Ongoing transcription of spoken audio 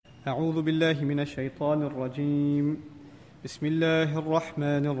أعوذ بالله من الشيطان الرجيم بسم الله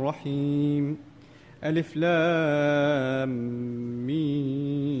الرحمن الرحيم ألف لام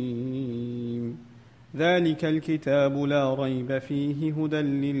ميم ذلك الكتاب لا ريب فيه هدى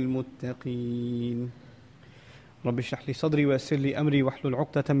للمتقين رب اشرح لي صدري ويسر لي أمري واحلل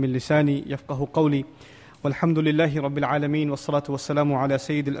عقدة من لساني يفقه قولي والحمد لله رب العالمين والصلاة والسلام على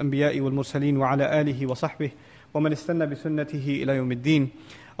سيد الأنبياء والمرسلين وعلى آله وصحبه ومن استنى بسنته إلى يوم الدين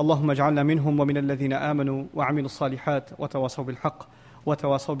اللهم اجعلنا منهم ومن الذين آمنوا وعملوا الصالحات وتواصوا بالحق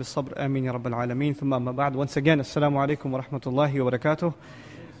وتواصوا بالصبر آمين يا رب العالمين ثم أما بعد. Once again, Assalamu alaikum wa rahmatullahi wa barakatuh.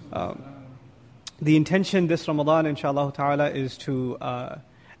 The intention this Ramadan, inshallah ta'ala, is to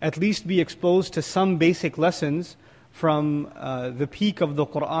at least be exposed to some basic lessons from the peak of the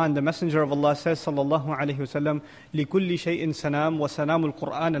Quran. The Messenger of Allah says, sallallahu alayhi wa sallam, لِكُلِّ شَيْءٍ سَنَامٌ وَسَنَامُ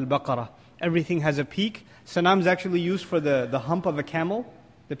الْقُرْآنَ الْبَقَرَةِ. Everything has a peak. Sanam is actually used for the hump of a camel,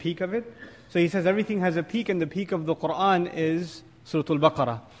 the peak of it. So he says everything has a peak, and the peak of the Quran is Surah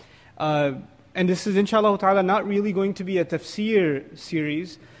Al-Baqarah. And this is, inshallah ta'ala, not really going to be a tafsir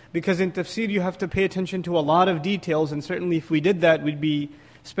series, because in tafsir you have to pay attention to a lot of details, and certainly if we did that, we'd be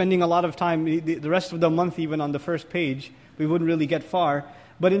spending a lot of time, the rest of the month even on the first page. We wouldn't really get far.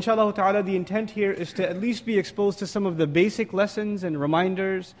 But inshallah ta'ala, the intent here is to at least be exposed to some of the basic lessons and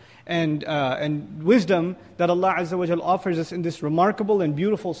reminders and wisdom that Allah Azza wa Jal offers us in this remarkable and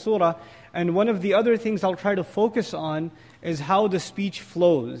beautiful surah. And one of the other things I'll try to focus on is how the speech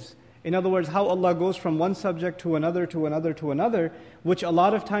flows. In other words, how Allah goes from one subject to another, to another, to another, which a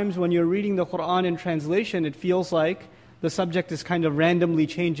lot of times when you're reading the Quran in translation, it feels like the subject is kind of randomly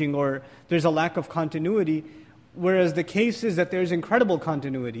changing or there's a lack of continuity. Whereas the case is that there's incredible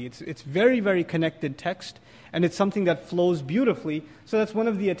continuity. It's very, very connected text, and it's something that flows beautifully. So that's one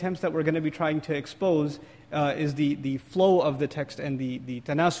of the attempts that we're going to be trying to expose, is the flow of the text and the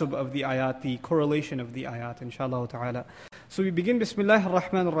tanasub of the ayat, the correlation of the ayat, inshallah ta'ala. So we begin, Bismillah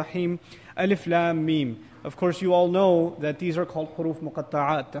ar-Rahman ar-Rahim, Alif Lam Mim. Of course, you all know that these are called huruf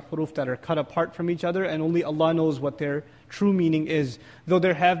muqatta'at, the huruf that are cut apart from each other, and only Allah knows what their true meaning is. Though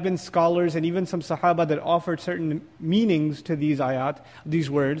there have been scholars and even some sahaba that offered certain meanings to these ayat, these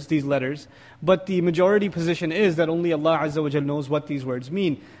words, these letters, but the majority position is that only Allah Azza wa Jal knows what these words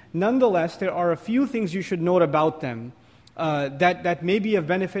mean. Nonetheless, there are a few things you should note about them that may be of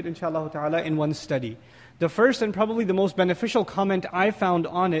benefit, inshallah ta'ala, in one's study. The first and probably the most beneficial comment I found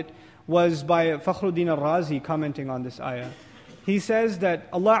on it was by Fakhruddin al-Razi commenting on this ayah. He says that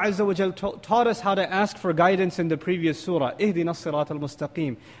Allah Azza wa Jal taught us how to ask for guidance in the previous surah, Ihdina as-sirat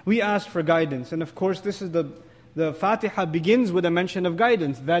al-mustaqim. We asked for guidance, and of course this is the Fatiha begins with a mention of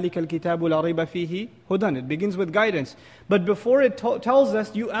guidance. ذَلِكَ الْكِتَابُ لَا رَيْبَ فِيهِ هُدًى. It begins with guidance. But before it tells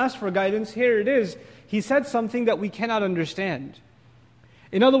us, you asked for guidance, here it is. He said something that we cannot understand.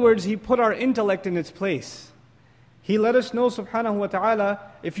 In other words, He put our intellect in its place. He let us know, subhanahu wa ta'ala,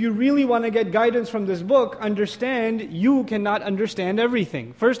 if you really want to get guidance from this book, understand you cannot understand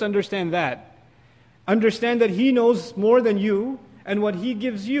everything. First, understand that. Understand that He knows more than you, and what He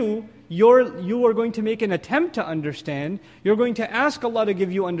gives you, you are going to make an attempt to understand. You're going to ask Allah to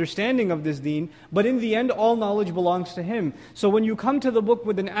give you understanding of this deen, but in the end, all knowledge belongs to Him. So when you come to the book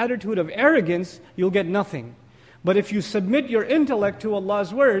with an attitude of arrogance, you'll get nothing. But if you submit your intellect to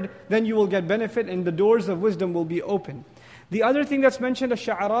Allah's word, then you will get benefit and the doors of wisdom will be open. The other thing that's mentioned,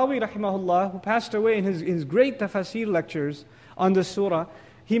 Ash-Sha'arawi rahimahullah, who passed away in his great tafasir lectures on the surah,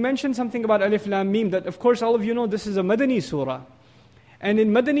 he mentioned something about Alif Lam Mim, that of course all of you know this is a Madani surah. And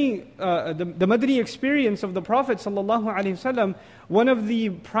in Madani, the Madani experience of the Prophet ﷺ, one of the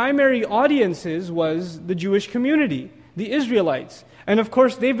primary audiences was the Jewish community, the Israelites. And of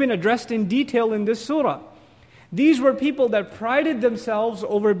course they've been addressed in detail in this surah. These were people that prided themselves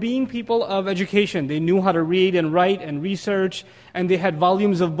over being people of education. They knew how to read and write and research, and they had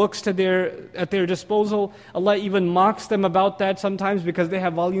volumes of books at their disposal. Allah even mocks them about that sometimes because they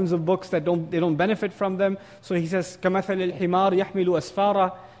have volumes of books that they don't benefit from them. So He says, كَمَثَلِ الْحِمَارِ يَحْمِلُ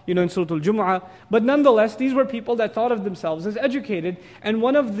أَسْفَارًا, in Surah Al-Jumu'ah. But nonetheless, these were people that thought of themselves as educated. And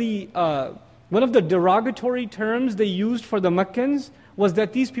one of the derogatory terms they used for the Meccans was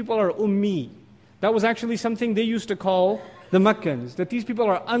that these people are ummi. That was actually something they used to call the Meccans, that these people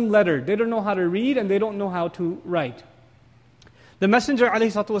are unlettered. They don't know how to read and they don't know how to write. The Messenger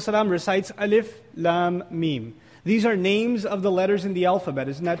ﷺ recites Alif, Lam, Mim. These are names of the letters in the alphabet,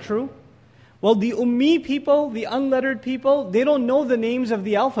 isn't that true? Well, the ummi people, the unlettered people, they don't know the names of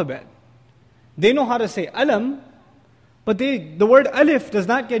the alphabet. They know how to say alam, but the word alif does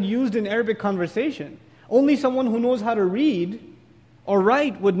not get used in Arabic conversation. Only someone who knows how to read or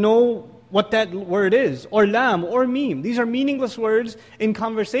write would know what that word is, or lam, or mim. These are meaningless words in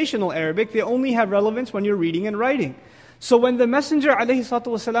conversational Arabic. They only have relevance when you're reading and writing. So when the Messenger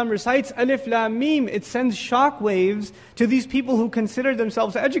ﷺ recites alif, lam, mim, it sends shock waves to these people who consider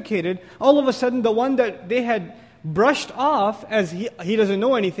themselves educated. All of a sudden, the one that they had brushed off as he doesn't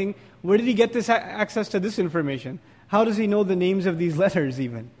know anything, where did he get this access to this information? How does he know the names of these letters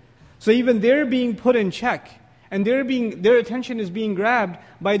even? So even they're being put in check, and their attention is being grabbed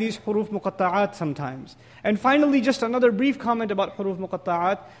by these huruf muqatta'at sometimes. And finally, just another brief comment about huruf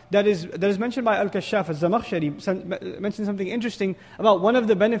muqatta'at that is mentioned by Al-Kashaf, Al-Zamakhshari, mentioned something interesting about one of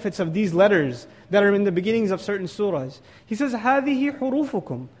the benefits of these letters that are in the beginnings of certain surahs. He says, هَذِهِ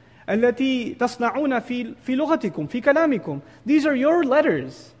حُرُوفُكُمْ الَّتِي تَصْنَعُونَ فِي لُغَتِكُمْ فِي كَلَامِكُمْ. These are your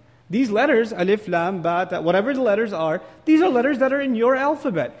letters. These letters, alif, lam, ba, whatever the letters are, these are letters that are in your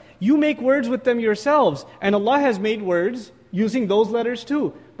alphabet. You make words with them yourselves, and Allah has made words using those letters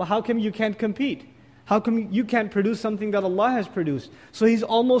too. But how come you can't compete? How come you can't produce something that Allah has produced? So He's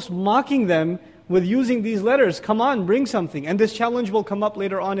almost mocking them with using these letters. Come on, bring something. And this challenge will come up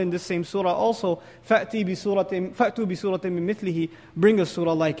later on in this same surah also. فَأْتُوا بِسُورَةٍ مِّن مِثْلِهِ. Bring a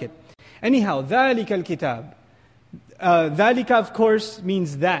surah like it. Anyhow, ذَلِكَ الْكِتَابِ. ذَلِكَ of course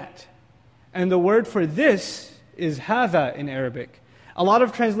means that. And the word for this is هَذَا in Arabic. A lot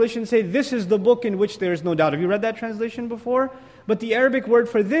of translations say this is the book in which there is no doubt. Have you read that translation before? But the Arabic word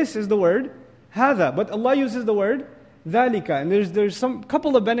for this is the word هَذَا. But Allah uses the word ذَلِكَ. And there's some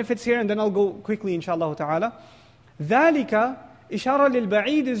couple of benefits here, and then I'll go quickly inshallah ta'ala. ذَلِكَ, ishara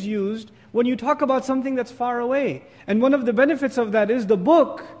lil-ba'id is used when you talk about something that's far away. And one of the benefits of that is the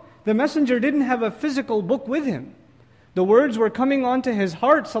book. The messenger didn't have a physical book with him. The words were coming onto his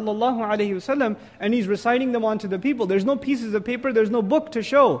heart, sallallahu alaihi wasallam, and he's reciting them onto the people. There's no pieces of paper, there's no book to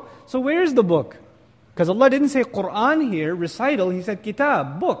show. So where's the book? Because Allah didn't say Qur'an here, recital, He said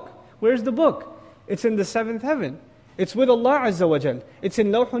kitab, book. Where's the book? It's in the seventh heaven. It's with Allah Azza wa Jal. It's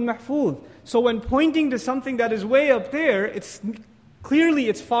in Lawhul Mahfuz. So when pointing to something that is way up there, it's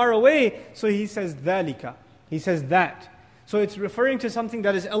far away. So He says dhalika. He says that. So it's referring to something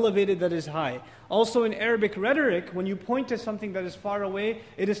that is elevated, that is high. Also in Arabic rhetoric, when you point to something that is far away,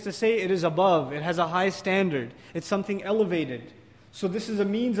 it is to say it is above, it has a high standard, it's something elevated. So this is a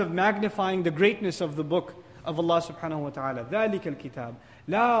means of magnifying the greatness of the book of Allah subhanahu wa ta'ala. ذَلِكَ الْكِتَابِ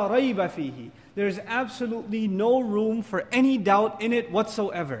لَا رَيْبَ فِيهِ. There is absolutely no room for any doubt in it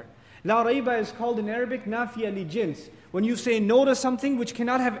whatsoever. La rayba is called in Arabic nafiya li jins. When you say no to something which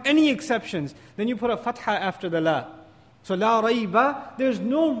cannot have any exceptions, then you put a fatha after the la. So la rayba, there's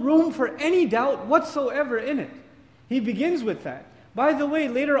no room for any doubt whatsoever in it. He begins with that. By the way,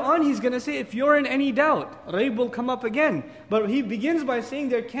 later on he's going to say, if you're in any doubt, rayb will come up again. But he begins by saying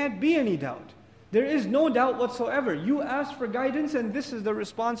there can't be any doubt. There is no doubt whatsoever. You asked for guidance, and this is the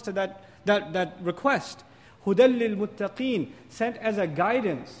response to that request. Hudal lil muttaqeen, sent as a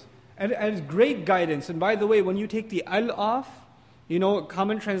guidance, and as great guidance. And by the way, when you take the al off,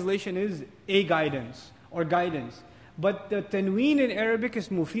 common translation is a guidance or guidance. But the tanween in Arabic is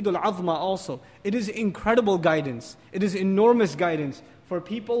mufidul azma also. It is incredible guidance. It is enormous guidance for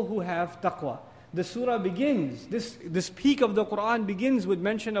people who have taqwa. The surah begins, this peak of the Qur'an begins with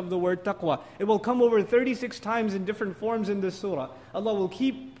mention of the word taqwa. It will come over 36 times in different forms in this surah. Allah will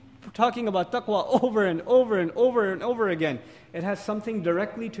keep talking about taqwa over and over and over and over again. It has something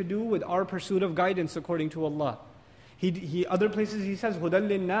directly to do with our pursuit of guidance according to Allah. Other places he says, hudal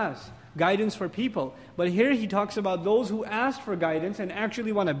lin-nas, guidance for people. But here he talks about those who ask for guidance and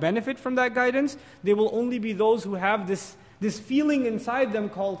actually want to benefit from that guidance. They will only be those who have this feeling inside them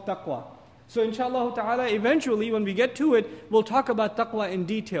called taqwa. So inshallah ta'ala, eventually when we get to it, we'll talk about taqwa in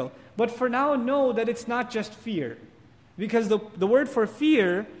detail. But for now, know that it's not just fear. Because the word for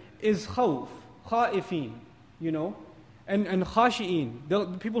fear is khawf, khaifin, and khashi'in. The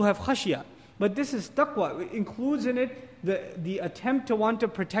people who have khashiyah. But this is taqwa. It includes in it the attempt to want to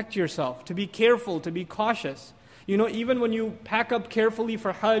protect yourself, to be careful, to be cautious. Even when you pack up carefully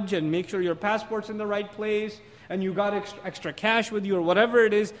for Hajj and make sure your passport's in the right place, and you got extra cash with you or whatever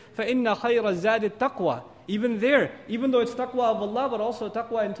it is, فَإِنَّ خَيْرَ الزَّادِ التَّقْوَى. Even there, even though it's taqwa of Allah, but also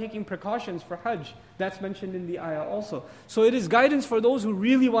taqwa in taking precautions for Hajj. That's mentioned in the ayah also. So it is guidance for those who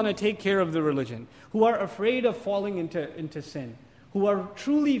really want to take care of the religion, who are afraid of falling into sin, who are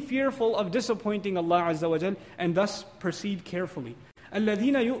truly fearful of disappointing Allah Azza wa Jal, and thus proceed carefully.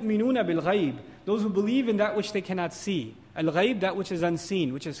 الَّذِينَ يُؤْمِنُونَ بِالْغَيْبِ. Those who believe in that which they cannot see. Al-ghayb, that which is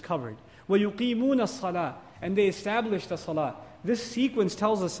unseen, which is covered. وَيُقِيمُونَ الصَّلَاةِ. And they establish the salah. This sequence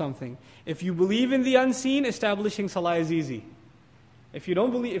tells us something. If you believe in the unseen, establishing salah is easy. If you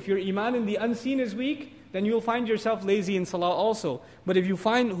don't believe, if your iman in the unseen is weak, then you'll find yourself lazy in salah also. But if you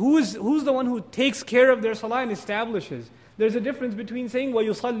find who's the one who takes care of their salah and establishes. There's a difference between saying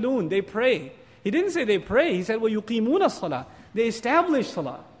وَيُصَلُّونَ, they pray. He didn't say they pray, he said وَيُقِيمُونَ الصَّلَاةِ, they establish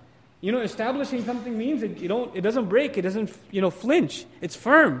salah. Establishing something means it doesn't break, it doesn't flinch, it's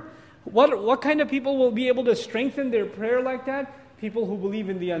firm. What kind of people will be able to strengthen their prayer like that? People who believe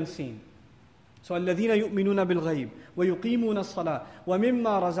in the unseen. So الَّذِينَ يُؤْمِنُونَ بِالْغَيْبِ وَيُقِيمُونَ الصَّلَاةِ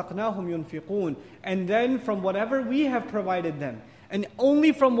وَمِمَّا رَزَقْنَاهُمْ يُنْفِقُونَ. And then from whatever we have provided them, and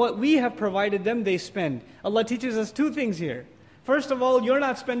only from what we have provided them, they spend. Allah teaches us two things here. First of all, you're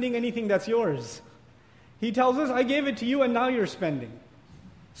not spending anything that's yours. He tells us, I gave it to you and now you're spending.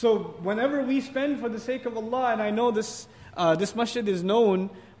 So whenever we spend for the sake of Allah, and I know this masjid is known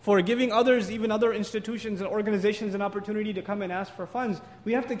for giving others, even other institutions and organizations, an opportunity to come and ask for funds,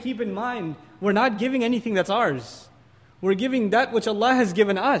 we have to keep in mind, we're not giving anything that's ours. We're giving that which Allah has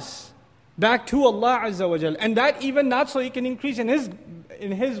given us back to Allah Azza wa Jal. And that even not so He can increase in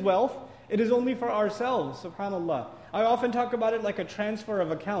His wealth, it is only for ourselves, subhanAllah. I often talk about it like a transfer of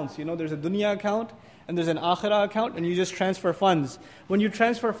accounts. There's a dunya account and there's an akhirah account, and you just transfer funds. When you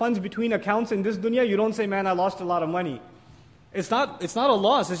transfer funds between accounts in this dunya, you don't say, man, I lost a lot of money. It's not a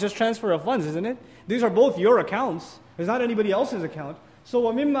loss, it's just transfer of funds, isn't it? These are both your accounts. It's not anybody else's account. So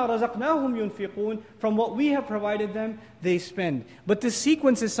وَمِمَّا رَزَقْنَاهُمْ يُنْفِقُونَ. From what we have provided them, they spend. But this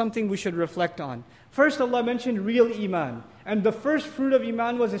sequence is something we should reflect on. First, Allah mentioned real iman. And the first fruit of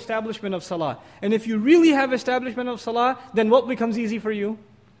iman was establishment of salah. And if you really have establishment of salah, then what becomes easy for you?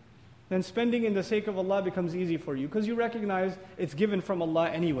 Then spending in the sake of Allah becomes easy for you, because you recognize it's given from Allah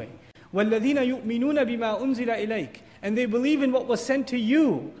anyway. وَالَّذِينَ يُؤْمِنُونَ بِمَا أُنزِلَ إِلَيْكَ. And they believe in what was sent to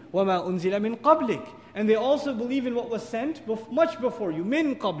you. وَمَا أُنزِلَ مِن قَبْلِكَ. And they also believe in what was sent much before you.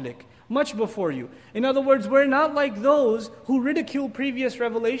 مِن قَبْلِكَ. Much before you. In other words, we're not like those who ridicule previous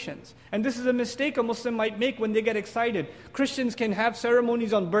revelations. And this is a mistake a Muslim might make when they get excited. Christians can have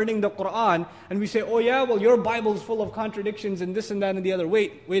ceremonies on burning the Quran, and we say, oh yeah, well your Bible is full of contradictions and this and that and the other.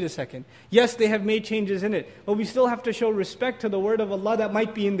 Wait a second. Yes, they have made changes in it, but we still have to show respect to the word of Allah that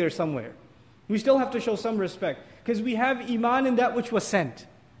might be in there somewhere. We still have to show some respect, because we have iman in that which was sent.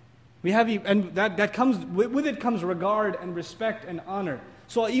 We have, and that comes with it comes regard and respect and honor.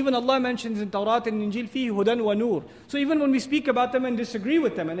 So even Allah mentions in Tawrat and Injil, فِيهِ هُدًى وَنُورٌ. So even when we speak about them and disagree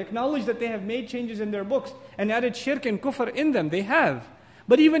with them and acknowledge that they have made changes in their books and added shirk and kufr in them, they have.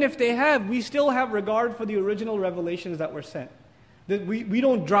 But even if they have, we still have regard for the original revelations that were sent. That we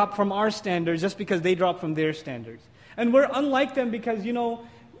don't drop from our standards just because they drop from their standards. And we're unlike them because,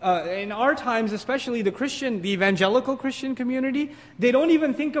 in our times, especially the evangelical Christian community, they don't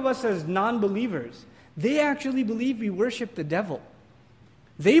even think of us as non-believers. They actually believe we worship the devil.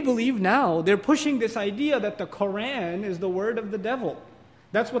 They believe now, they're pushing this idea that the Quran is the word of the devil.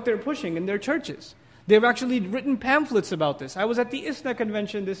 That's what they're pushing in their churches. They've actually written pamphlets about this. I was at the ISNA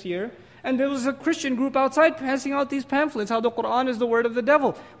convention this year, and there was a Christian group outside passing out these pamphlets, how the Quran is the word of the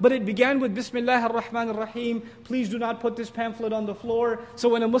devil. But it began with Bismillah ar-Rahman ar-Rahim. Please do not put this pamphlet on the floor. So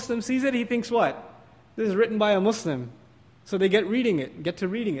when a Muslim sees it, he thinks what? This is written by a Muslim. So they get to reading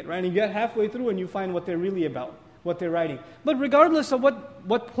it, right? And you get halfway through and you find what they're really about, what they're writing. But regardless of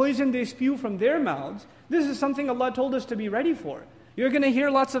what poison they spew from their mouths, this is something Allah told us to be ready for. You're going to hear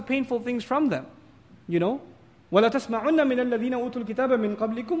lots of painful things from them. وَلَا تَسْمَعُنَّ مِنَ الَّذِينَ أُوتُوا الْكِتَابَ مِنْ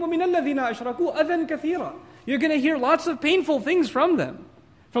قَبْلِكُمْ وَمِنَ الَّذِينَ أَشْرَكُوا أَذًى كَثِيرًا. You're going to hear lots of painful things from them.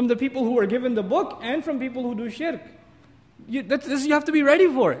 From the people who are given the book and from people who do shirk. You have to be ready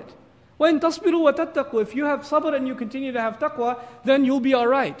for it. وَإِن تَصْبِرُوا وَتَتَّقُوا. If you have sabr and you continue to have taqwa, then you'll be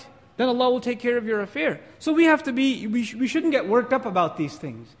alright. Then Allah will take care of your affair. So we shouldn't get worked up about these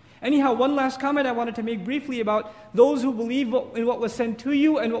things. Anyhow, one last comment I wanted to make briefly about those who believe in what was sent to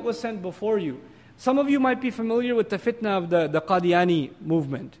you and what was sent before you. Some of you might be familiar with the fitna of the Qadiani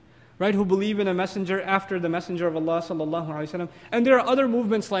movement, right? Who believe in a messenger after the messenger of Allah sallallahu alaihi wasallam. And there are other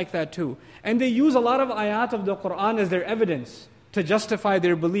movements like that too. And they use a lot of ayat of the Quran as their evidence to justify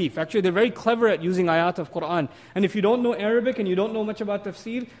their belief. Actually, they're very clever at using ayat of Quran. And if you don't know Arabic and you don't know much about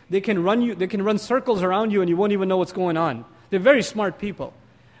tafsir, they can run circles around you and you won't even know what's going on. They're very smart people.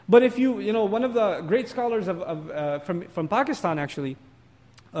 But if one of the great scholars from Pakistan actually,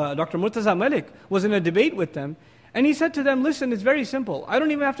 Dr. Murtaza Malik, was in a debate with them, and he said to them, listen, it's very simple. I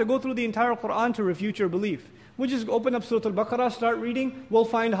don't even have to go through the entire Quran to refute your belief. We just open up Surah Al-Baqarah, start reading, we'll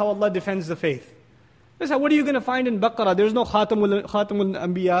find how Allah defends the faith. They said, what are you going to find in Baqarah? There's no Khatamul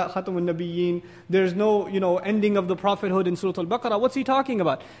Anbiya, Khatamul Nabiyyin. There's no, ending of the prophethood in Surah Al-Baqarah. What's he talking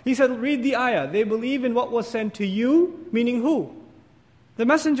about? He said, read the ayah. They believe in what was sent to you, meaning who? The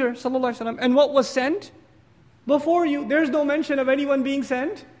Messenger, sallallahu alaihi wasallam. And what was sent before you. There's no mention of anyone being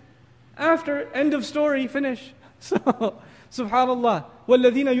sent After, end of story, finish. So, subhanallah.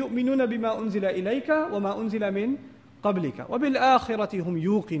 وَالَّذِينَ يُؤْمِنُونَ بِمَا أُنزِلَ إِلَيْكَ وَمَا أُنزِلَ مِن قَبْلِكَ وَبِالْآخِرَةِ هُمْ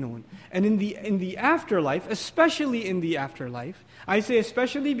يُوقِنُونَ. And in the afterlife, especially in the afterlife, I say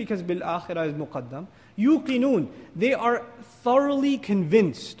especially because بِالْآخِرَةِ is muqaddam, يُوقِنُون, they are thoroughly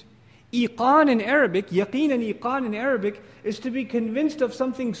convinced. Iqan in Arabic, yaqeen and iqan in Arabic, is to be convinced of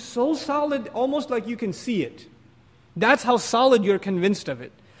something so solid, almost like you can see it. That's how solid you're convinced of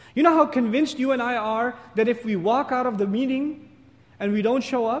it. You know how convinced you and I are that if we walk out of the meeting and we don't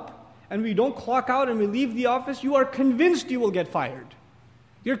show up, and we don't clock out and we leave the office, you are convinced you will get fired.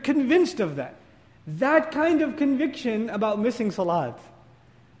 You're convinced of that. That kind of conviction about missing salat,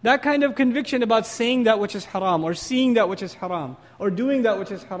 that kind of conviction about saying that which is haram, or seeing that which is haram, or doing that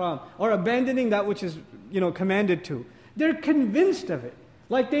which is haram, or abandoning that which is, commanded to. They're convinced of it.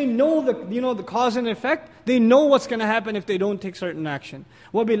 Like they know the cause and effect. They know what's going to happen if they don't take certain action.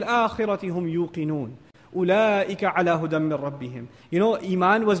 وَبِالْآخِرَةِ هُمْ يُوقِنُونَ أُولَٰئِكَ عَلَى هُدًى مِّن رَبِّهِمْ.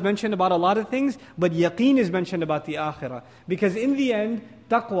 Iman was mentioned about a lot of things, but yaqeen is mentioned about the akhirah. Because in the end,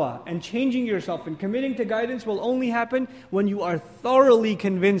 taqwa and changing yourself and committing to guidance will only happen when you are thoroughly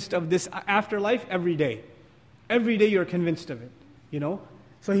convinced of this afterlife every day. Every day you're convinced of it.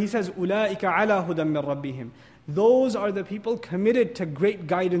 So he says, أُولَٰئِكَ عَلَى هُدًى مِّن رَبِّهِمْ. Those are the people committed to great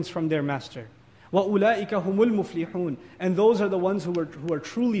guidance from their master. وَأُولَٰئِكَ هُمُ الْمُفْلِحُونَ. And those are the ones who are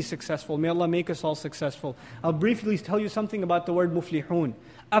truly successful. May Allah make us all successful. I'll briefly tell you something about the word muflihun.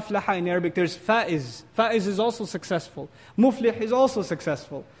 Aflaha in Arabic, there's faiz. Faiz is also successful. Muflih is also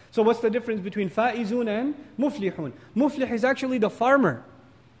successful. So what's the difference between faizun and muflihun? Muflih is actually the farmer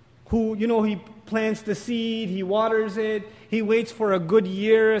who, he plants the seed, he waters it, he waits for a good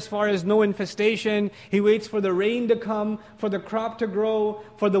year as far as no infestation, he waits for the rain to come, for the crop to grow,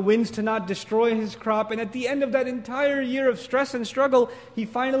 for the winds to not destroy his crop, and at the end of that entire year of stress and struggle, he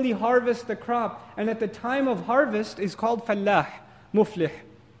finally harvests the crop, and at the time of harvest is called fallah, muflih.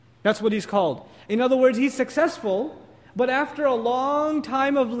 That's what he's called. In other words, he's successful, but after a long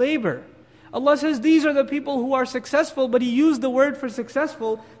time of labor. Allah says these are the people who are successful, but He used the word for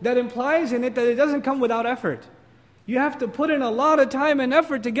successful that implies in it that it doesn't come without effort. You have to put in a lot of time and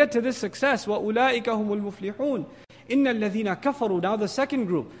effort to get to this success. وَأُولَٰئِكَ هُمُ الْمُفْلِحُونَ إِنَّ الَّذِينَ كَفَرُوا. Now the second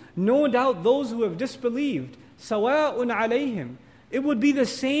group, no doubt those who have disbelieved, سَوَاءٌ عَلَيْهِمْ. It would be the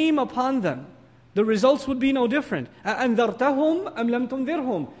same upon them. The results would be no different. أَأَنذَرْتَهُمْ أَمْ لَمْ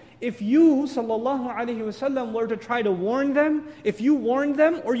تُنذِرْهُمْ. If you, sallallahu alayhi wasallam, were to try to warn them, if you warned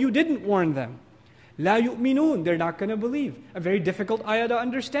them or you didn't warn them, لَا يُؤْمِنُونَ. They're not going to believe. A very difficult ayah to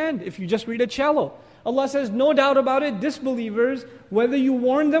understand if you just read it shallow. Allah says, no doubt about it, disbelievers, whether you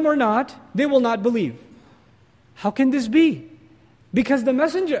warn them or not, they will not believe. How can this be? Because the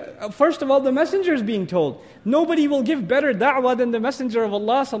messenger, first of all, the messenger is being told, nobody will give better da'wah than the messenger of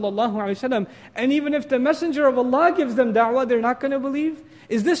Allah sallallahu alaihi wasallam. And even if the messenger of Allah gives them da'wah, they're not going to believe.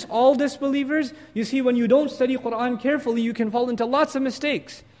 Is this all disbelievers? You see, when you don't study Quran carefully, you can fall into lots of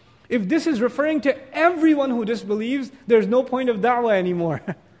mistakes. If this is referring to everyone who disbelieves, there's no point of da'wah anymore.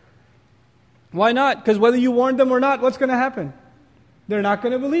 Why not? Because whether you warn them or not, what's going to happen? They're not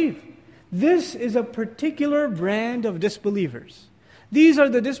going to believe. This is a particular brand of disbelievers. These are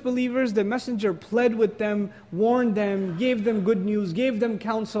the disbelievers the messenger pled with them, warned them, gave them good news, gave them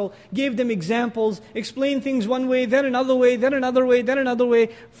counsel, gave them examples, explained things one way, then another way, then another way, then another way,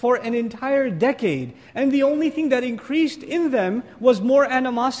 for an entire decade. And the only thing that increased in them was more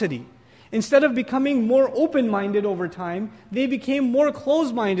animosity. Instead of becoming more open-minded over time, they became more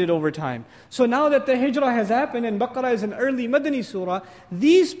closed-minded over time. So now that the hijrah has happened and Baqarah is an early Madani surah,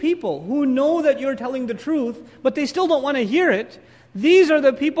 these people who know that you're telling the truth, but they still don't want to hear it, these are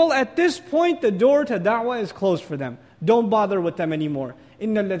the people, at this point, the door to da'wah is closed for them. Don't bother with them anymore.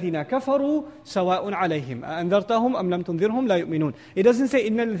 إِنَّ الَّذِينَ كَفَرُوا سَوَاءٌ عَلَيْهِمْ أَأَنذَرْتَهُمْ أَمْ لَمْ تُنذِرْهُمْ لَا يُؤْمِنُونَ. It doesn't say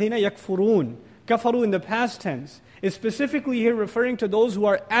إِنَّ الَّذِينَ يَكْفُرُونَ. Kafaru in the past tense. It's specifically here referring to those who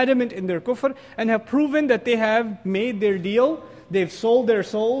are adamant in their kufr and have proven that they have made their deal, they've sold their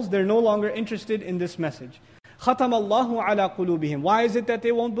souls, they're no longer interested in this message. خَتَمَ اللَّهُ عَلَى قُلُوبِهِمْ. Why is it that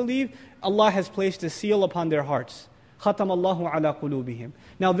they won't believe? Allah has placed a seal upon their hearts. خَتَمَ اللَّهُ عَلَى قُلُوبِهِمْ.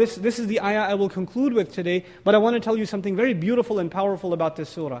 Now this is the ayah I will conclude with today, but I want to tell you something very beautiful and powerful about this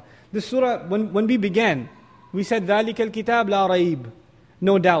surah. This surah, when we began, we said, ذَلِكَ الْكِتَابِ لَا رَيْبٍ.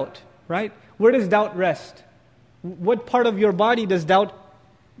 No doubt, right? Where does doubt rest? What part of your body does doubt,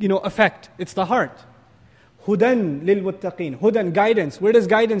 affect? It's the heart. هُدًى لِلْمُتَّقِينَ. Hudan, guidance. Where does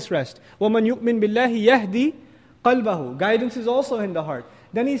guidance rest? وَمَنْ يُؤْمِن بِاللَّهِ يَهْدِي قَلْبَهُ. Guidance is also in the heart.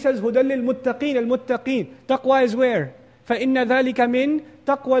 Then he says, هُدًى لِلْمُتَّقِينَ. Al-muttaqeen. Taqwa is where? فَإِنَّ ذَلِكَ مِن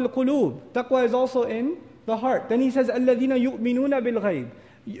تَقْوَى الْقُلُوبِ. Taqwa is also in the heart. Then he says, الَّذِينَ يُؤْمِنُونَ بِالْغَيْبِ.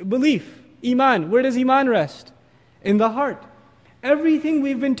 Belief, iman. Where does iman rest? In the heart. Everything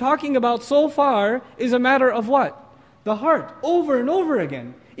we've been talking about so far is a matter of what? The heart, over and over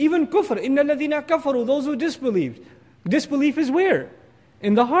again. Even kufr, إِنَّ الَّذِينَ كَفَرُوا, those who disbelieved. Disbelief is where?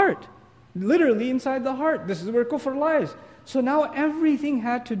 In the heart. Literally inside the heart. This is where kufr lies. So now everything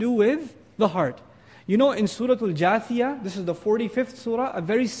had to do with the heart. You know, in Surah Al-Jathiyah, this is the 45th surah, a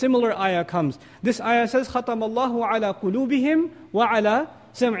very similar ayah comes. This ayah says, خَتَمَ اللَّهُ عَلَى قُلُوبِهِمْ وَعَلَى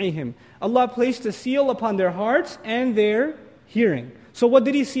سَمْعِهِمْ. Allah placed a seal upon their hearts and their hearing. So what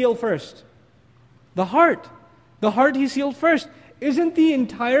did He seal first? The heart. The heart He sealed first. Isn't the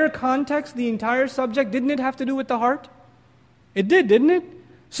entire context, the entire subject, didn't it have to do with the heart? It did, didn't it?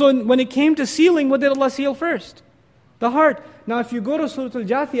 So when it came to sealing, what did Allah seal first? The heart. Now if you go to Surah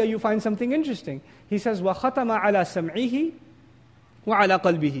Al-Jathiyah, you find something interesting. He says, وَخَتَمَ عَلَى سَمْعِهِ وَعَلَى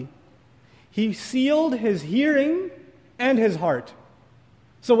قَلْبِهِ. He sealed His hearing and His heart.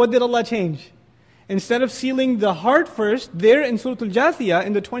 So what did Allah change? Instead of sealing the heart first, there in Surah Al-Jathiyah,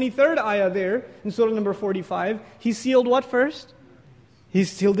 in the 23rd ayah there, in Surah number 45, He sealed what first? He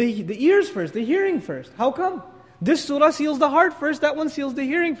sealed the ears first, the hearing first. How come? This surah seals the heart first, that one seals the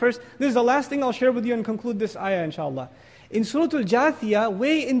hearing first. This is the last thing I'll share with you and conclude this ayah, inshallah. In Surah Al-Jathiyah,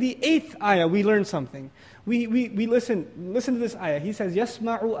 way in the 8th ayah, we learn something. We listen to this ayah. He says,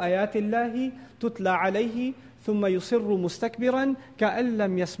 يَسْمَعُ آيَاتِ اللَّهِ تُتْلَى عَلَيْهِ ثُمَّ يُصِرُّ مُسْتَكْبِرًا كَأَن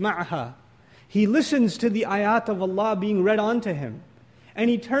لَّمْ يَسْمَعْهَا. He listens to the ayat of Allah being read onto him. And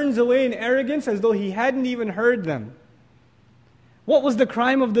he turns away in arrogance as though he hadn't even heard them. What was the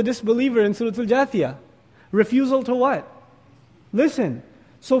crime of the disbeliever in Surah Al-Jathiyah? Refusal to what? Listen.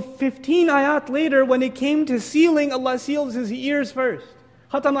 So 15 ayat later, when it came to sealing, Allah seals His ears first.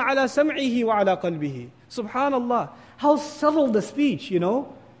 خَتَمَ عَلَى سَمْعِهِ وَعَلَى قَلْبِهِ. Subhanallah. How subtle the speech, you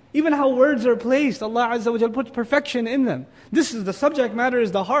know? Even how words are placed, Allah Azza wa Jal puts perfection in them. This is the subject matter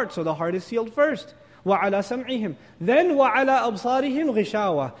is the heart, so the heart is sealed first. وَعَلَى سَمْعِهِمْ. Then وَعَلَى أَبْصَارِهِمْ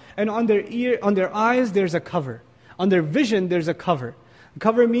غِشَاوَةٌ. And on their eyes there's a cover. On their vision there's a cover.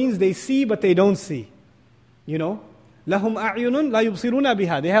 Cover means they see but they don't see. You know? لَهُمْ أَعْيُنٌ لَا يُبْصِرُونَ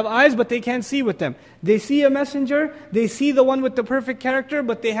بِهَا. They have eyes but they can't see with them. They see a messenger, they see the one with the perfect character,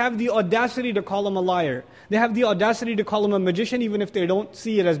 but they have the audacity to call him a liar. They have the audacity to call him a magician even if they don't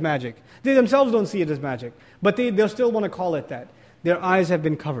see it as magic. They themselves don't see it as magic. But they'll still want to call it that. Their eyes have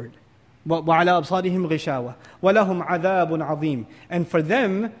been covered. وَعَلَى أَبْصَارِهِمْ غِشَاوَةٌ وَلَهُمْ عَذَابٌ عَظِيمٌ. And for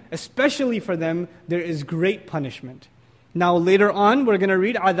them, especially for them, there is great punishment. Now later on, we're going to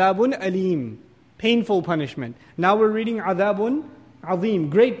read عَذَابٌ أَلِيمٌ. Painful punishment. Now we're reading عَذَابٌ عَظِيمٌ.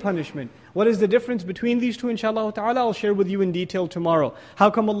 Great punishment. What is the difference between these two, inshallah ta'ala? I'll share with you in detail tomorrow.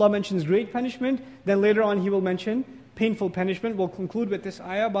 How come Allah mentions great punishment? Then later on He will mention painful punishment. We'll conclude with this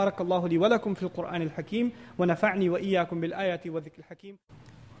ayah. Barakallahu li wa lakum fil Qur'an al-Hakim. Wa nafa'ni wa iyyakum bil ayati wa dhikr al-Hakim.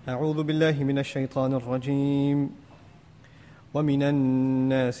 أعوذ بالله من الشيطان الرجيم ومن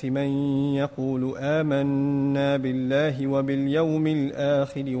الناس من يقول آمنا بالله وباليوم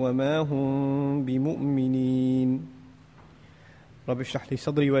الآخر وما هم بمؤمنين رب اشرح لي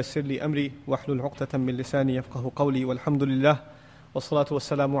صدري ويسر لي أمري واحلل عقدة من لساني يفقه قولي والحمد لله والصلاة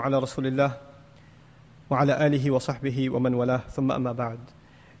والسلام على رسول الله وعلى آله وصحبه ومن والاه ثم أما بعد.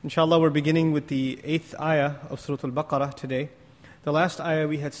 Inshallah, we're beginning with the 8th ayah of Surah Al-Baqarah today. The last ayah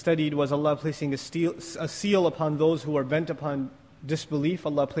we had studied was Allah placing a seal upon those who are bent upon disbelief.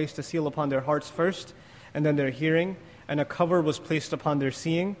 Allah placed a seal upon their hearts first, and then their hearing, and a cover was placed upon their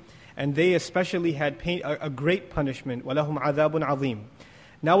seeing, and they especially had a great punishment. وَلَهُمْ عَذَابٌ عَظِيمٌ.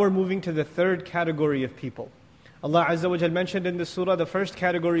 Now we're moving to the third category of people. Allah Azza wa Jal mentioned in this surah the first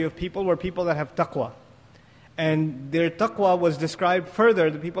category of people were people that have taqwa. And their taqwa was described further,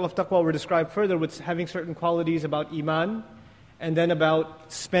 the people of taqwa were described further with having certain qualities about iman, and then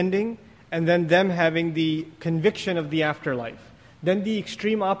about spending, and then them having the conviction of the afterlife. Then the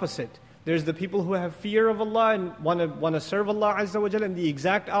extreme opposite. There's the people who have fear of Allah and want to serve Allah Azza wa Jalla, and the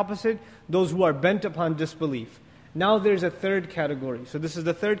exact opposite, those who are bent upon disbelief. Now there's a third category. So this is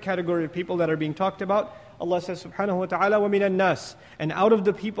the third category of people that are being talked about. Allah says subhanahu wa ta'ala, وَمِنَ النَّاسِ. And out of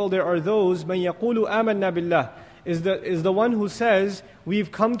the people there are those, مَنْ يَقُولُ آمَنَّا بِاللَّهِ, is the one who says,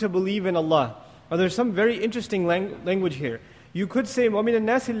 we've come to believe in Allah. Now there's some very interesting language here. You could say, وَمِنَ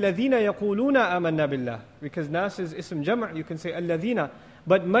النَّاسِ الَّذِينَ يَقُولُونَ آمَنَّا بِاللَّهِ, because nas is ism jama', you can say الَّذِينَ.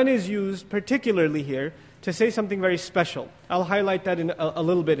 But man is used particularly here to say something very special. I'll highlight that in a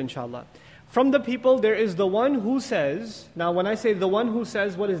little bit, inshallah. From the people, there is the one who says, now when I say the one who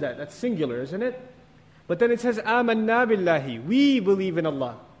says, what is that? That's singular, isn't it? But then it says, آمَنَّا بِاللَّهِ. We believe in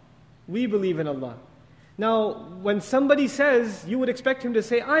Allah. We believe in Allah. Now, when somebody says, you would expect him to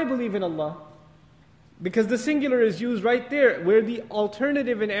say, I believe in Allah. Because the singular is used right there, where the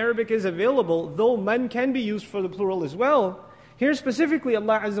alternative in Arabic is available, though man can be used for the plural as well. Here specifically,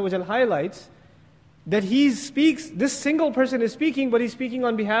 Allah Azza wa Jal highlights that this single person is speaking, but he's speaking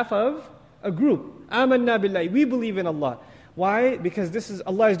on behalf of a group. Amanna billahi, we believe in Allah. Why? Because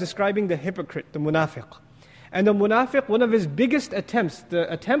Allah is describing the hypocrite, the munafiq. And the munafiq, one of his biggest attempts,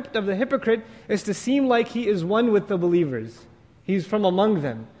 the attempt of the hypocrite, is to seem like he is one with the believers. He's from among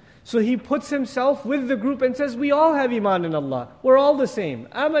them. So he puts himself with the group and says, we all have iman in Allah. We're all the same.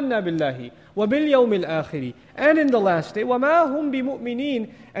 Amanna billahi, wa bil yawmil akhiri. And in the last day, wa ma hum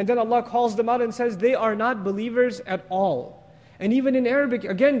bimu'minin. And then Allah calls them out and says, they are not believers at all. And even in Arabic,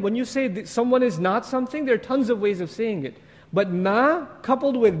 again, when you say that someone is not something, there are tons of ways of saying it. But ma,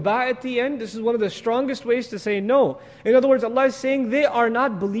 coupled with ba at the end, this is one of the strongest ways to say no. In other words, Allah is saying they are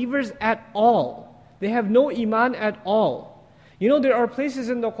not believers at all. They have no iman at all. You know, there are places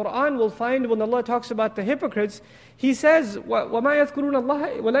in the Quran we'll find when Allah talks about the hypocrites, He says, وَمَا يَذْكُرُونَ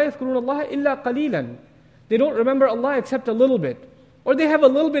اللَّهَ وَلَا يَذْكُرُونَ اللَّهَ إِلَّا قَلِيلًا. They don't remember Allah except a little bit. Or they have a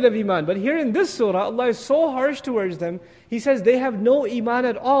little bit of iman. But here in this surah, Allah is so harsh towards them. He says they have no iman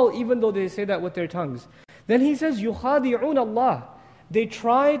at all, even though they say that with their tongues. Then He says, يُخَادِعُونَ اللَّهِ. They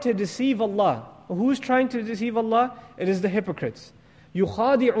try to deceive Allah. Who's trying to deceive Allah? It is the hypocrites.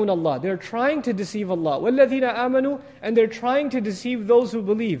 يُخَادِعُونَ اللَّهِ. They're trying to deceive Allah. وَالَّذِينَ آمَنُوا. And they're trying to deceive those who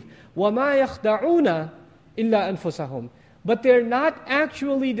believe. وَمَا يَخْدَعُونَ إِلَّا أَنفُسَهُمْ. But they're not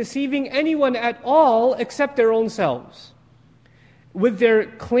actually deceiving anyone at all except their own selves. With their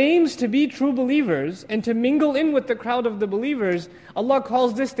claims to be true believers and to mingle in with the crowd of the believers, Allah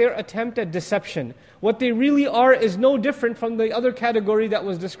calls this their attempt at deception. What they really are is no different from the other category that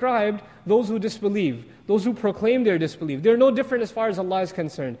was described, those who disbelieve, those who proclaim their disbelief. They're no different as far as Allah is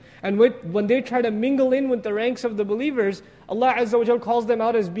concerned. And when they try to mingle in with the ranks of the believers, Allah Azza wa Jal calls them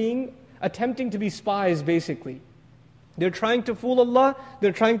out as attempting to be spies basically. They're trying to fool Allah,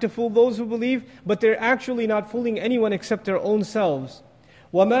 they're trying to fool those who believe, but they're actually not fooling anyone except their own selves.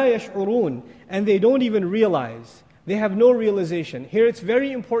 وَمَا يَشْعُرُونَ. And they don't even realize. They have no realization. Here it's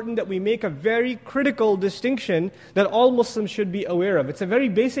very important that we make a very critical distinction that all Muslims should be aware of. It's a very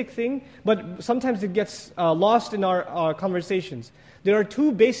basic thing, but sometimes it gets lost in our conversations. There are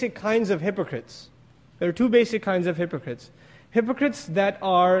two basic kinds of hypocrites. Hypocrites that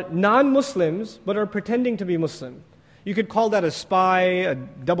are non-Muslims, but are pretending to be Muslim. You could call that a spy, a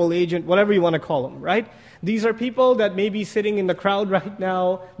double agent, whatever you want to call them, right? These are people that may be sitting in the crowd right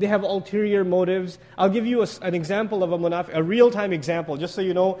now. They have ulterior motives. I'll give you an example of a munafiq, a real-time example, just so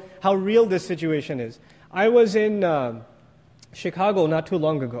you know how real this situation is. I was in Chicago not too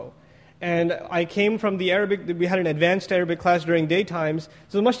long ago. And I came from the Arabic, we had an advanced Arabic class during daytimes.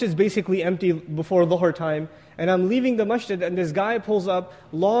 So the masjid is basically empty before Dhuhr time. And I'm leaving the masjid and this guy pulls up,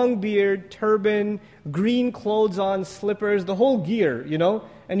 long beard, turban, green clothes on, slippers, the whole gear, you know.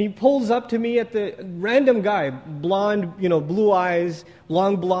 And he pulls up to me at the random guy, blonde, blue eyes,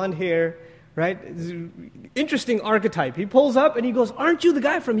 long blonde hair, right? Interesting archetype. He pulls up and he goes, "Aren't you the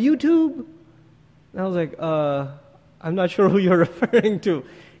guy from YouTube?" And I was like, I'm not sure who you're referring to.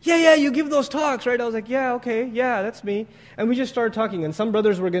 Yeah, you give those talks, right? I was like, yeah, okay, yeah, that's me. And we just started talking, and some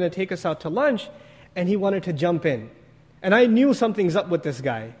brothers were going to take us out to lunch, and he wanted to jump in. And I knew something's up with this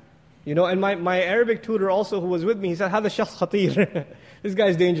guy. And my Arabic tutor also who was with me, he said, هذا الشخص خطير. This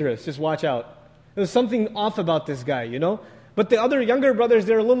guy's dangerous, just watch out. There was something off about this guy, But the other younger brothers,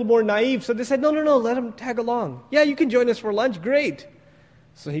 they're a little more naive, so they said, no, let him tag along. Yeah, you can join us for lunch, great.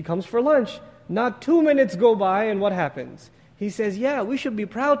 So he comes for lunch. Not 2 minutes go by, and what happens? He says, yeah, we should be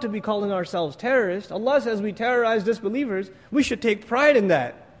proud to be calling ourselves terrorists. Allah says we terrorize disbelievers. We should take pride in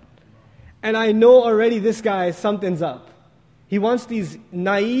that. And I know already this guy, something's up. He wants these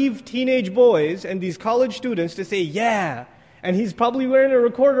naive teenage boys and these college students to say, yeah. And he's probably wearing a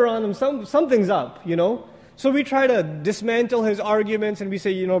recorder on him. Something's up, So we try to dismantle his arguments and we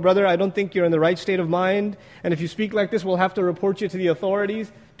say, brother, I don't think you're in the right state of mind. And if you speak like this, we'll have to report you to the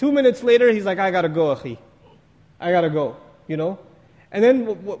authorities. 2 minutes later, he's like, I gotta go, akhi. I gotta go. And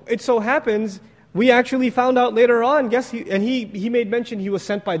then it so happens, we actually found out later on, he made mention he was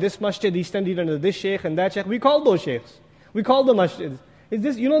sent by this masjid, he studied under this sheikh and that sheikh. We called those sheikhs. We called the masjids.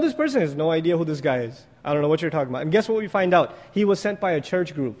 This person has no idea who this guy is. I don't know what you're talking about. And guess what we find out? He was sent by a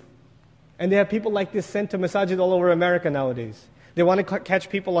church group. And they have people like this sent to masajid all over America nowadays. They want to catch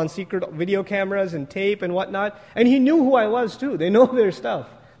people on secret video cameras and tape and whatnot. And he knew who I was too. They know their stuff.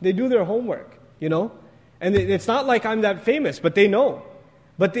 They do their homework, And it's not like I'm that famous, but they know.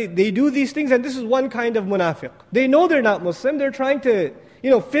 But they do these things, and this is one kind of munafiq. They know they're not Muslim. They're trying to,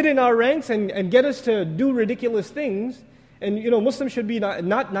 fit in our ranks and get us to do ridiculous things. And Muslims should be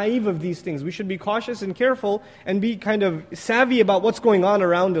not naive of these things. We should be cautious and careful and be kind of savvy about what's going on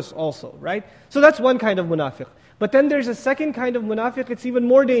around us also, right? So that's one kind of munafiq. But then there's a second kind of munafiq, it's even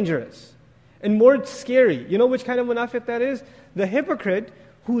more dangerous and more scary. You know which kind of munafiq that is? The hypocrite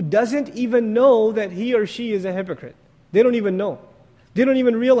who doesn't even know that he or she is a hypocrite. They don't even know. They don't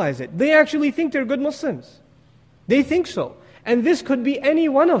even realize it. They actually think they're good Muslims. They think so. And this could be any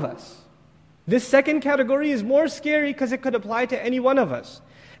one of us. This second category is more scary because it could apply to any one of us.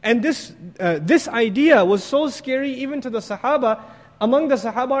 And this idea was so scary even to the Sahaba. Among the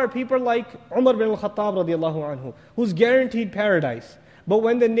Sahaba are people like Umar bin al-Khattab radiallahu anhu, who's guaranteed paradise. But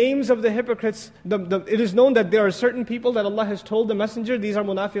when the names of the hypocrites, it is known that there are certain people that Allah has told the messenger, these are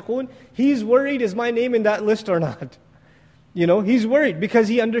munafiqun. He's worried, is my name in that list or not? He's worried because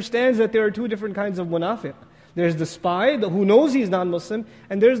he understands that there are two different kinds of munafiq. There's the spy who knows he's non-Muslim,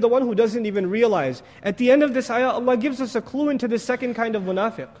 and there's the one who doesn't even realize. At the end of this ayah, Allah gives us a clue into the second kind of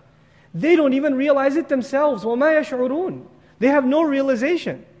munafiq. They don't even realize it themselves. وَمَا يَشْعُرُونَ. They have no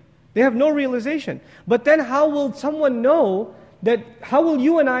realization. They have no realization. But then how will someone know that, how will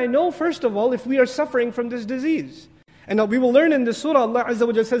you and I know, first of all, if we are suffering from this disease? And we will learn in the surah, Allah Azza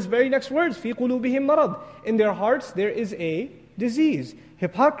wa Jalla says very next words, فِي قُلُوبِهِمْ مَرَضٍ. In their hearts there is a disease.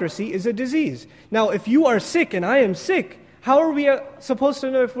 Hypocrisy is a disease. Now if you are sick and I am sick, how are we supposed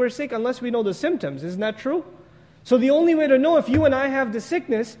to know if we're sick unless we know the symptoms? Isn't that true? So the only way to know if you and I have the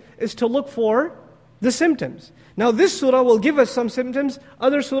sickness is to look for the symptoms. Now this surah will give us some symptoms,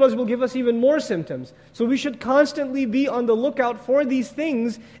 other surahs will give us even more symptoms. So we should constantly be on the lookout for these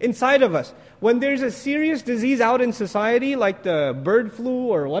things inside of us. When there's a serious disease out in society, like the bird flu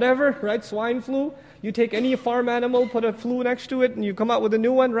or whatever, right, swine flu, you take any farm animal, put a flu next to it, and you come out with a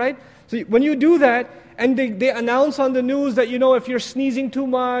new one, right? So when you do that, and they announce on the news that, if you're sneezing too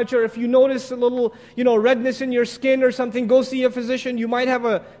much, or if you notice a little, redness in your skin or something, go see a physician, you might have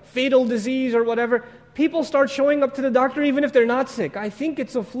a fatal disease or whatever. People start showing up to the doctor even if they're not sick. I think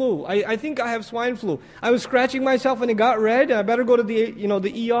it's a flu. I think I have swine flu. I was scratching myself and it got red, and I better go to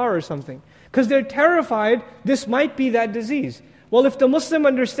the ER or something. Because they're terrified this might be that disease. Well, if the Muslim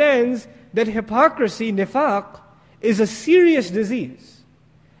understands that hypocrisy, nifaq, is a serious disease,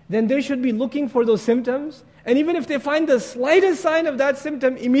 then they should be looking for those symptoms. And even if they find the slightest sign of that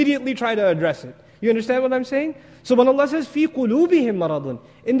symptom, immediately try to address it. You understand what I'm saying? So when Allah says, فِي قُلُوبِهِمْ مَرَضٌ,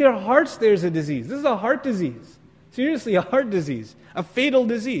 in their hearts there's a disease. This is a heart disease. Seriously, a heart disease. A fatal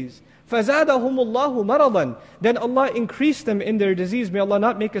disease. فَزَادَهُمُ اللَّهُ مَرَضًا. Then Allah increased them in their disease. May Allah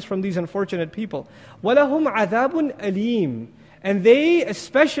not make us from these unfortunate people. وَلَهُمْ عَذَابٌ أَلِيمٌ. And they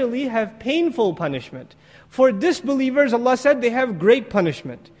especially have painful punishment. For disbelievers, Allah said they have great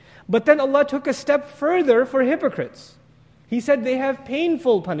punishment. But then Allah took a step further for hypocrites. He said they have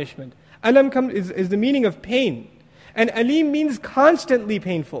painful punishment. Alam is the meaning of pain. And alim means constantly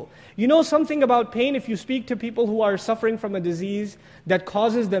painful. You know something about pain? If you speak to people who are suffering from a disease that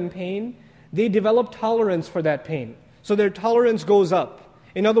causes them pain, they develop tolerance for that pain. So their tolerance goes up.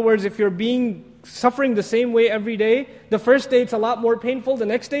 In other words, if you're suffering the same way every day, the first day it's a lot more painful, the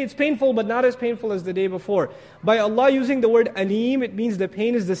next day it's painful but not as painful as the day before. By Allah using the word alim, it means the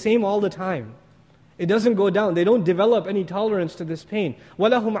pain is the same all the time. It doesn't go down. They don't develop any tolerance to this pain.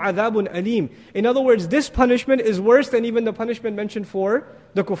 وَلَهُمْ عَذَابٌ أَلِيمٌ. In other words, this punishment is worse than even the punishment mentioned for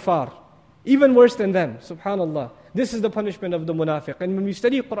the kuffar. Even worse than them, subhanallah. This is the punishment of the munafiq. And when we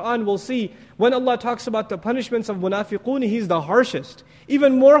study Qur'an, we'll see when Allah talks about the punishments of munafiqun, He's the harshest.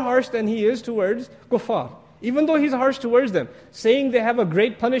 Even more harsh than He is towards kuffar. Even though He's harsh towards them. Saying they have a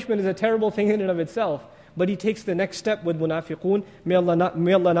great punishment is a terrible thing in and of itself. But He takes the next step with munafiqun. May Allah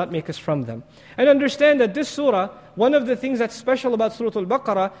not make us from them. And understand that this surah, one of the things that's special about Surah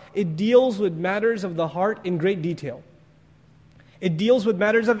Al-Baqarah, it deals with matters of the heart in great detail. It deals with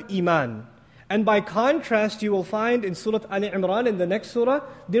matters of iman. And by contrast, you will find in Surah Al-Imran, in the next surah,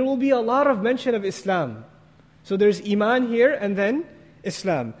 there will be a lot of mention of Islam. So there's iman here and then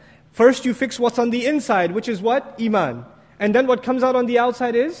Islam. First you fix what's on the inside, which is what? Iman. And then what comes out on the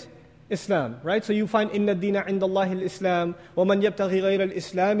outside is Islam, right? So you find إِنَّ الدِّينَ عِنْدَ اللَّهِ الْإِسْلَامِ وَمَنْ يَبْتَغِي غَيْرَ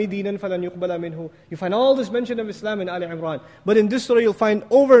الْإِسْلَامِ دِينًا فَلَنْ يُقْبَلَ مِنْهُ. You find all this mention of Islam in Ali Imran. But in this surah you'll find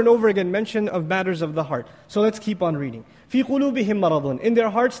over and over again mention of matters of the heart. So let's keep on reading. فِي قُلُوبِهِمْ مَرَضٌ. In their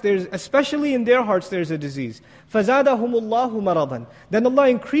hearts, especially in their hearts, there's a disease. فَزَادَهُمُ اللَّهُ مَرَضًا. Then Allah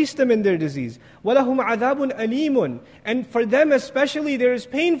increased them in their disease. وَلَهُمْ عَذَابٌ أَلِيمٌ. And for them especially there is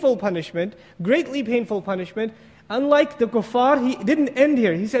painful punishment, greatly painful punishment. Unlike the kuffar, He didn't end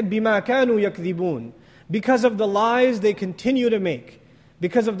here. He said, بِمَا كَانُوا يَكْذِبُونَ. Because of the lies they continue to make.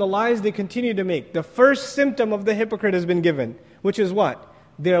 Because of the lies they continue to make. The first symptom of the hypocrite has been given. Which is what?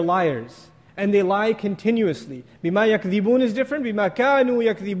 They're liars. and they lie continuously. بِمَا يَكْذِبُونَ is different, بِمَا كَانُوا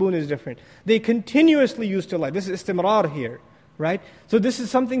يَكْذِبُونَ is different. They continuously used to lie. This is istimrar here, right? So this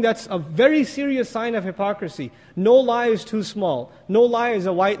is something that's a very serious sign of hypocrisy. No lie is too small. No lie is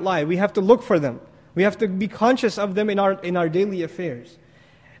a white lie. We have to look for them. We have to be conscious of them in our daily affairs.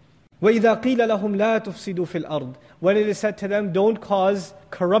 وَإِذَا قِيلَ لَهُمْ لَا تُفْسِدُوا فِي الْأَرْضِ When it is said to them, don't cause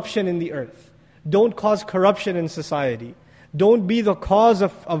corruption in the earth. Don't cause corruption in society. Don't be the cause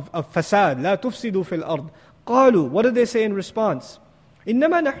of fasad. لَا تُفْسِدُوا فِي الْأَرْضِ قَالُوا What did they say in response?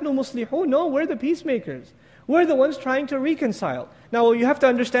 إِنَّمَا نَحْنُ مُصْلِحُونَ No, we're the peacemakers. We're the ones trying to reconcile. Now you have to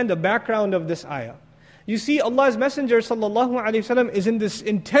understand the background of this ayah. You see, Allah's Messenger ﷺ is in this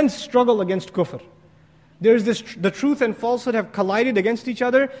intense struggle against kufr. There's the truth and falsehood have collided against each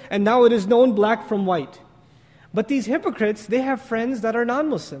other, and now it is known black from white. But these hypocrites, they have friends that are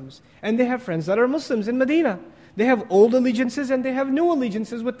non-Muslims, and they have friends that are Muslims in Medina. They have old allegiances and they have new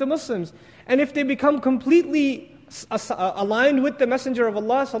allegiances with the Muslims. And if they become completely aligned with the Messenger of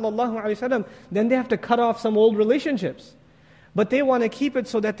Allah ﷺ, then they have to cut off some old relationships. But they want to keep it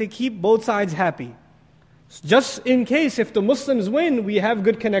so that they keep both sides happy. Just in case if the Muslims win, we have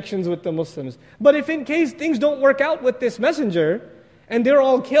good connections with the Muslims. But if in case things don't work out with this messenger, and they're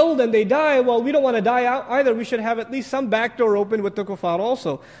all killed and they die, well, we don't want to die out either. We should have at least some back door open with the kuffar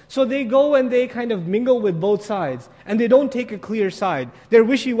also. So they go and they kind of mingle with both sides. And they don't take a clear side. They're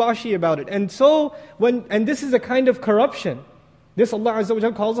wishy-washy about it. And so, and this is a kind of corruption. This Allah Azza wa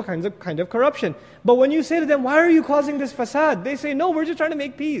Jalla calls a kind of corruption. But when you say to them, why are you causing this fasad? They say, no, we're just trying to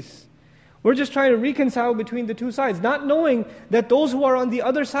make peace. We're just trying to reconcile between the two sides, not knowing that those who are on the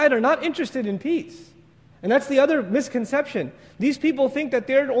other side are not interested in peace. And that's the other misconception. These people think that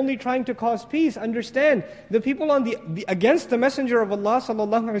they're only trying to cause peace. Understand, the people on the against the Messenger of Allah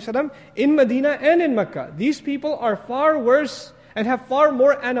ﷺ in Medina and in Mecca, these people are far worse and have far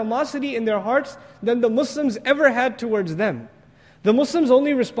more animosity in their hearts than the Muslims ever had towards them. The Muslims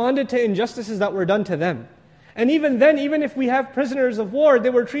only responded to injustices that were done to them. And even then, even if we have prisoners of war, they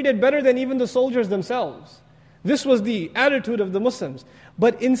were treated better than even the soldiers themselves. This was the attitude of the Muslims.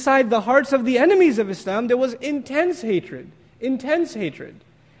 But inside the hearts of the enemies of Islam, there was intense hatred. Intense hatred.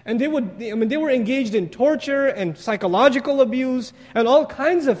 And they were engaged in torture and psychological abuse and all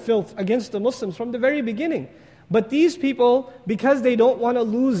kinds of filth against the Muslims from the very beginning. But these people, because they don't want to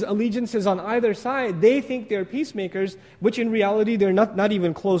lose allegiances on either side, they think they're peacemakers, which in reality they're not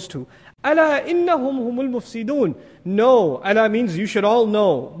even close to. أَلَا إِنَّهُمْ هُمُ الْمُفْسِدُونَ No, Allah means you should all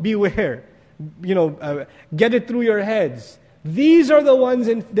know, beware. Get it through your heads. These are the ones,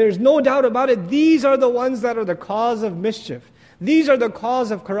 and there's no doubt about it, these are the ones that are the cause of mischief. These are the cause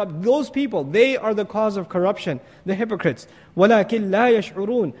of corruption. Those people, they are the cause of corruption, the hypocrites. وَلَكِنْ لَا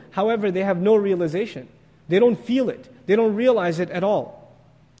يَشْعُرُونَ However, they have no realization. They don't feel it. They don't realize it at all.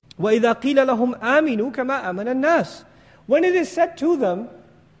 وَإِذَا قِيلَ لَهُمْ آمِنُوا كَمَا آمَنَ النَّاسِ When it is said to them,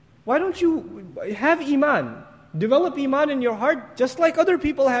 why don't you have iman? Develop iman in your heart just like other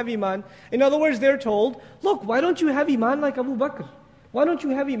people have iman. In other words, they're told, look, why don't you have iman like Abu Bakr? Why don't you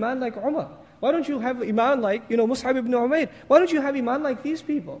have iman like Umar? Why don't you have iman like, Mus'ab ibn Umayr? Why don't you have iman like these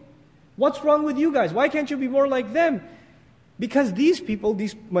people? What's wrong with you guys? Why can't you be more like them? Because these people,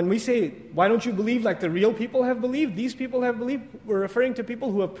 when we say, why don't you believe like the real people have believed? These people have believed, we're referring to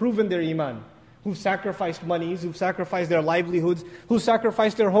people who have proven their iman. Who've sacrificed monies, who've sacrificed their livelihoods, who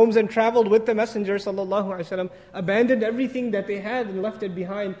sacrificed their homes and traveled with the Messenger ﷺ, abandoned everything that they had and left it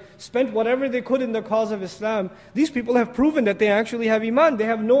behind, spent whatever they could in the cause of Islam. These people have proven that they actually have iman. They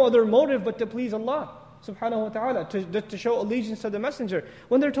have no other motive but to please Allah subhanahu wa ta'ala, to show allegiance to the Messenger.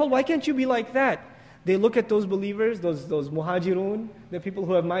 When they're told, why can't you be like that? They look at those believers, those muhajirun, the people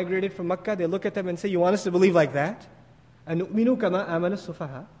who have migrated from Mecca, they look at them and say, you want us to believe like that? أَنُؤْمِنُوا كَمَا آمَنَ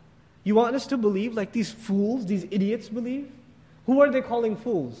السُّفَهَاءُ You want us to believe like these fools, these idiots believe? Who are they calling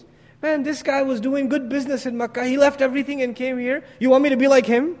fools? Man, this guy was doing good business in Mecca. He left everything and came here. You want me to be like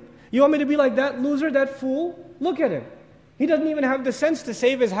him? You want me to be like that loser, that fool? Look at him. He doesn't even have the sense to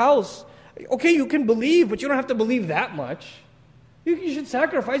save his house. Okay, you can believe, but you don't have to believe that much. You should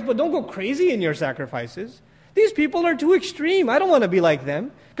sacrifice, but don't go crazy in your sacrifices. These people are too extreme. I don't want to be like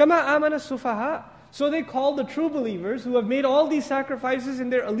them. كَمَا آمَنَ السُّفَهَاءُ So they call the true believers who have made all these sacrifices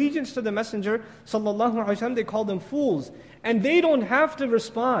in their allegiance to the Messenger ﷺ, they call them fools. And they don't have to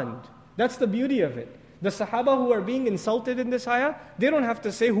respond. That's the beauty of it. The Sahaba who are being insulted in this ayah, they don't have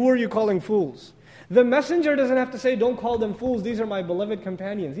to say, who are you calling fools? The Messenger doesn't have to say, don't call them fools, these are my beloved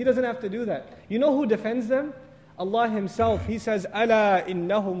companions. He doesn't have to do that. You know who defends them? Allah Himself. He says, أَلَا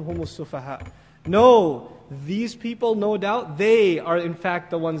إِنَّهُمْ هُمُ السُّفَهَاءُ No, these people, no doubt, they are in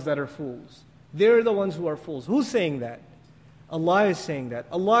fact the ones that are fools. They're the ones who are fools. Who's saying that? Allah is saying that.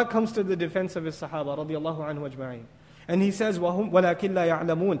 Allah comes to the defense of His Sahaba radiallahu anhu ajma'in. And He says, وَهُمْ وَلَكِنْ لَا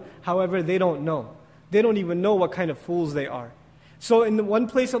يَعْلَمُونَ. However, they don't know. They don't even know what kind of fools they are. So in the one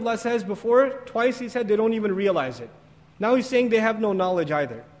place Allah says before, twice He said they don't even realize it. Now He's saying they have no knowledge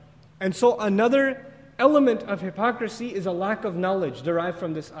either. And so another element of hypocrisy is a lack of knowledge derived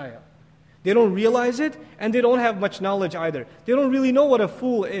from this ayah. They don't realize it, and they don't have much knowledge either. They don't really know what a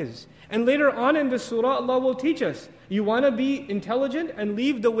fool is. And later on in this surah, Allah will teach us, you want to be intelligent and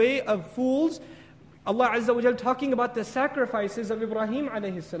leave the way of fools. Allah Azza wa Jal talking about the sacrifices of Ibrahim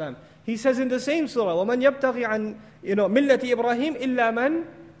alayhi salam. He says in the same surah, وَمَنْ يَبْتَغِي عَنْ مِلَّةِ إِبْرَاهِيمِ إِلَّا مَنْ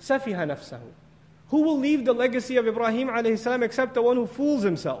سَفِهَ نَفْسَهُ. Who will leave the legacy of Ibrahim alayhi salam except the one who fools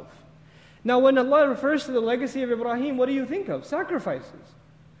himself? Now when Allah refers to the legacy of Ibrahim, what do you think of? Sacrifices.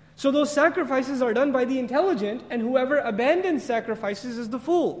 So those sacrifices are done by the intelligent, and whoever abandons sacrifices is the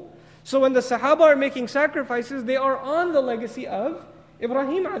fool. So when the Sahaba are making sacrifices, they are on the legacy of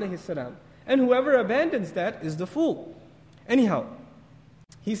Ibrahim alayhi salam. And whoever abandons that is the fool. Anyhow,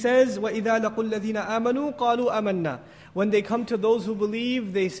 he says, وَإِذَا لَقُوا الَّذِينَ آمَنُوا قَالُوا آمَنَّا. When they come to those who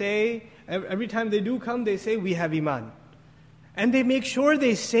believe, they say, every time they do come, they say, we have iman. And they make sure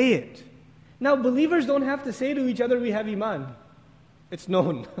they say it. Now, believers don't have to say to each other, we have iman. It's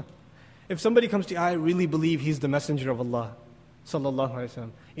known. If somebody comes to you, I really believe he's the messenger of Allah, sallallahu alaihi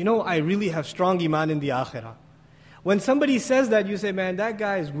wasallam. You know, I really have strong iman in the akhirah. When somebody says that, you say, man, that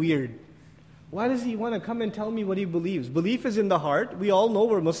guy is weird. Why does he want to come and tell me what he believes? Belief is in the heart. We all know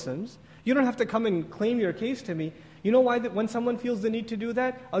we're Muslims. You don't have to come and claim your case to me. You know why when someone feels the need to do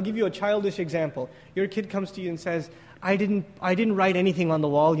that? I'll give you a childish example. Your kid comes to you and says, I didn't write anything on the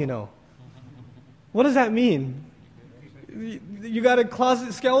wall, you know. What does that mean? You got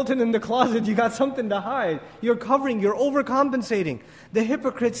a skeleton in the closet, you got something to hide. You're covering, you're overcompensating. The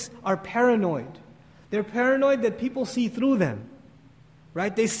hypocrites are paranoid. They're paranoid that people see through them.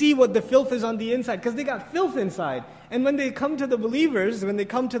 Right? They see what the filth is on the inside because they got filth inside. And when they come to the believers, when they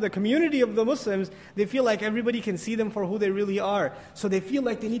come to the community of the Muslims, they feel like everybody can see them for who they really are. So they feel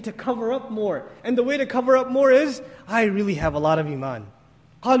like they need to cover up more. And the way to cover up more is, I really have a lot of iman.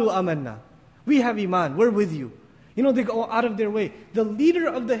 قَالُوا آمَنَّا. We have iman, we're with you. You know, they go out of their way. The leader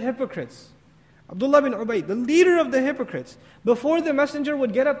of the hypocrites, Abdullah bin Ubayd, the leader of the hypocrites, before the messenger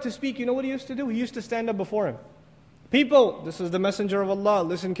would get up to speak, you know what he used to do? He used to stand up before him. People, this is the messenger of Allah,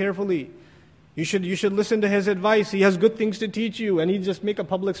 listen carefully. You should listen to his advice. He has good things to teach you. And he'd just make a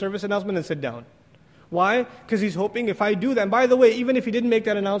public service announcement and sit down. Why? Because he's hoping if I do that, and by the way, even if he didn't make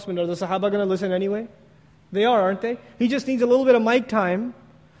that announcement, are the Sahaba going to listen anyway? They are, aren't they? He just needs a little bit of mic time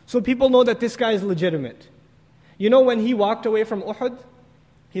so people know that this guy is legitimate. You know when he walked away from Uhud?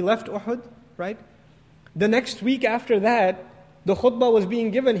 He left Uhud, right? The next week after that, the khutbah was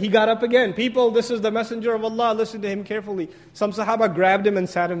being given. He got up again. People, this is the messenger of Allah. Listen to him carefully. Some Sahaba grabbed him and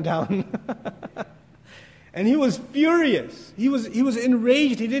sat him down. And he was furious. He was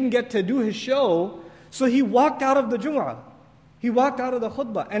enraged. He didn't get to do his show. So he walked out of the Jum'ah. He walked out of the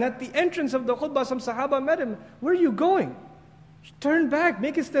khutbah. And at the entrance of the khutbah, some Sahaba met him. Where are you going? Turn back.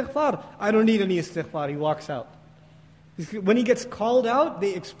 Make istighfar. I don't need any istighfar. He walks out. When he gets called out,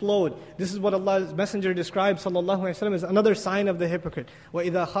 they explode. This is what Allah's Messenger describes, sallallahu alaihi wasallam, as another sign of the hypocrite.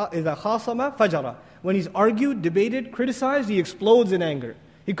 وَإِذَا خَاصَمَ فَجَرَ. When he's argued, debated, criticized, he explodes in anger.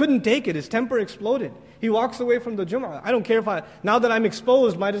 He couldn't take it. His temper exploded. He walks away from the Jum'ah. I don't care now that I'm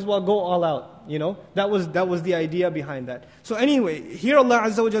exposed, might as well go all out. You know, that was the idea behind that. So anyway, here Allah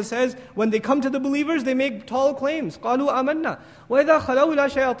Azza wa Jalla says, when they come to the believers, they make tall claims. قَالُوا آمَنَّا وَإِذَا خَلَوْا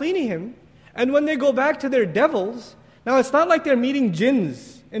إِلَىٰ شَيَاطِينِهِمْ. And when they go back to their devils, now it's not like they're meeting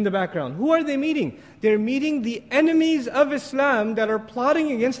jinns in the background. Who are they meeting? They're meeting the enemies of Islam that are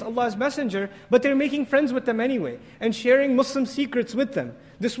plotting against Allah's Messenger, but they're making friends with them anyway, and sharing Muslim secrets with them.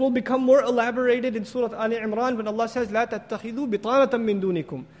 This will become more elaborated in Surah Ali Imran when Allah says, لَا تَتَّخِذُوا بِطَانَةً مِّن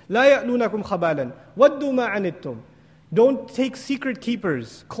دُونِكُمْ لَا يَأْلُونَكُمْ خَبَالًا وَدُّوا مَا عَنِتُّمْ. Don't take secret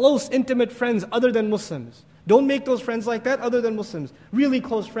keepers, close, intimate friends other than Muslims. Don't make those friends like that other than Muslims. Really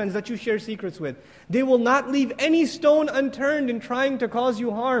close friends that you share secrets with. They will not leave any stone unturned in trying to cause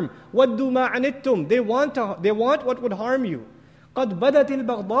you harm. وَدُّوا مَا عَنِتُّمْ. They want what would harm you. قَدْ بَدَتِ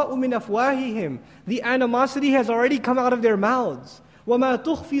الْبَغْضَاءُ مِنْ أَفْوَاهِهِمْ. The animosity has already come out of their mouths. وَمَا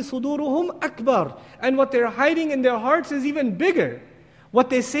تُخْفِي صُدُورُهُمْ أَكْبَرُ. And what they're hiding in their hearts is even bigger. What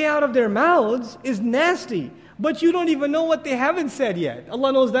they say out of their mouths is nasty. But you don't even know what they haven't said yet.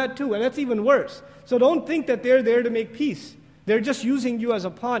 Allah knows that too, and that's even worse. So don't think that they're there to make peace. They're just using you as a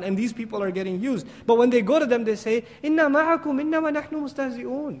pawn, and these people are getting used. But when they go to them, they say, إِنَّا مَعَكُمْ إِنَّمَا نَحْنُ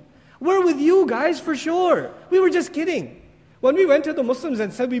مُسْتَهْزِئُونَ. We're with you guys for sure. We were just kidding. When we went to the Muslims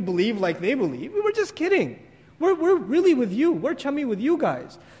and said we believe like they believe, we were just kidding. We're really with you. We're chummy with you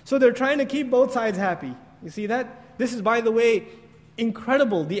guys. So they're trying to keep both sides happy. You see that? This is, by the way,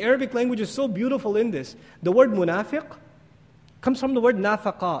 incredible. The Arabic language is so beautiful in this. The word munafiq comes from the word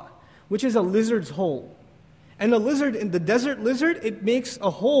nafaqa, which is a lizard's hole. And a lizard, in the desert lizard, it makes a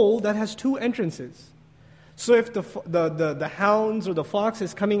hole that has two entrances. So if the hounds or the fox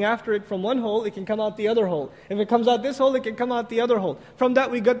is coming after it from one hole, it can come out the other hole. If it comes out this hole, it can come out the other hole. From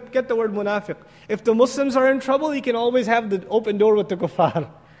that we get the word munafiq. If the Muslims are in trouble, he can always have the open door with the kuffar.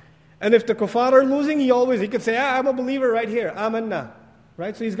 And if the kuffar are losing, he could say, I'm a believer right here, amanna.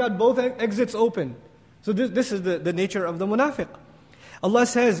 Right? So he's got both exits open. So this is the nature of the munafiq. Allah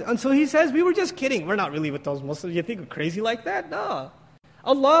says, and so He says, we were just kidding. We're not really with those Muslims. You think we're crazy like that? No.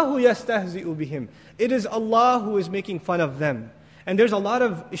 Allahu yastahzi'u bihim. It is Allah who is making fun of them. And there's a lot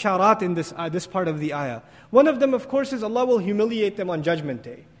of isharat in this part of the ayah. One of them, of course, is Allah will humiliate them on Judgment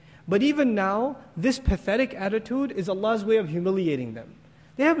Day. But even now, this pathetic attitude is Allah's way of humiliating them.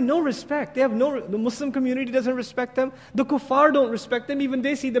 They have no respect. The Muslim community doesn't respect them. The kuffar don't respect them. Even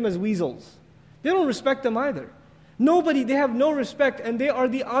they see them as weasels. They don't respect them either. They have no respect, and they are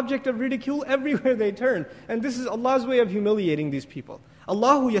the object of ridicule everywhere they turn. And this is Allah's way of humiliating these people.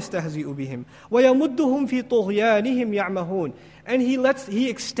 Allahu yastahzi'u bihim wa yamudduhum fi tughyanihim ya'mahun. And He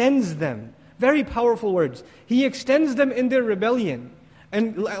extends them. Very powerful words. He extends them in their rebellion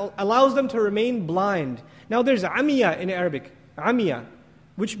and allows them to remain blind. Now there's amiya in Arabic, amiya,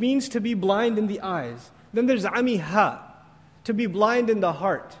 which means to be blind in the eyes. Then there's amiha, to be blind in the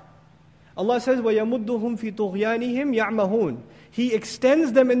heart. Allah says, وَيَمُدُّهُمْ فِي طُغْيَانِهِمْ يَعْمَهُونَ. He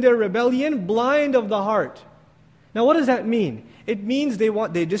extends them in their rebellion, blind of the heart. Now what does that mean? It means they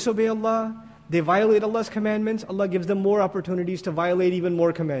disobey Allah, they violate Allah's commandments. Allah gives them more opportunities to violate even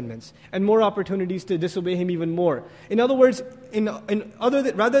more commandments, and more opportunities to disobey Him even more. In other words,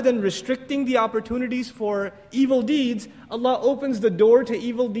 rather than restricting the opportunities for evil deeds, Allah opens the door to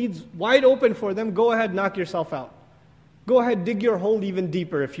evil deeds wide open for them. Go ahead, knock yourself out. Go ahead, dig your hole even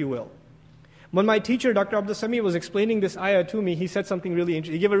deeper, if you will. When my teacher, Dr. Abdul Sami, was explaining this ayah to me, he said something really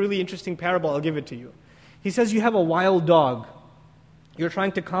interesting. He gave a really interesting parable. I'll give it to you. He says, you have a wild dog. You're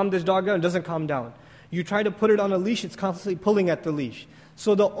trying to calm this dog down, it doesn't calm down. You try to put it on a leash, it's constantly pulling at the leash.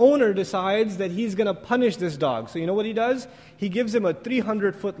 So the owner decides that he's going to punish this dog. So you know what he does? He gives him a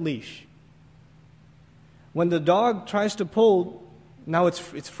 300-foot leash. When the dog tries to pull, now it's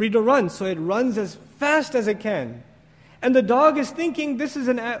free to run, so it runs as fast as it can. And the dog is thinking,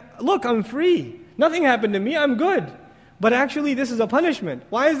 look, I'm free. Nothing happened to me, I'm good. But actually, this is a punishment.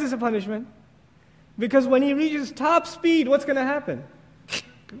 Why is this a punishment? Because when he reaches top speed, what's going to happen?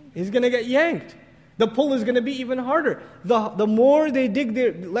 He's going to get yanked. The pull is going to be even harder. The more they dig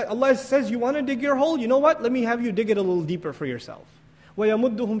Allah says, you want to dig your hole? You know what? Let me have you dig it a little deeper for yourself.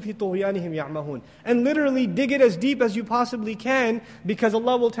 وَيَمُدُّهُمْ فِي طُغْيَانِهِمْ يَعْمَهُونَ. And literally dig it as deep as you possibly can, because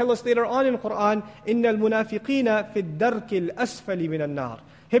Allah will tell us later on in Quran, إِنَّ الْمُنَافِقِينَ فِي الدَّرْكِ الْأَسْفَلِ مِنَ النَّارِ.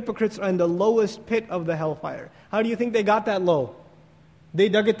 Hypocrites are in the lowest pit of the hellfire. How do you think they got that low? They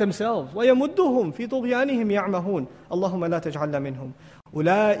dug it themselves. وَيَمُدُّهُمْ فِي طُغْيَانِهِمْ يَعْمَهُونَ اللهم لا تجعلنا منهم.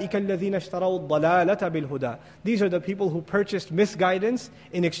 أُولَٰئِكَ الَّذِينَ اشْتَرَوُا الضَّلَالَةَ بِالْهُدَى. These are the people who purchased misguidance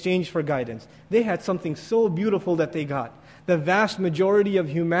in exchange for guidance. They had something so beautiful that they got. The vast majority of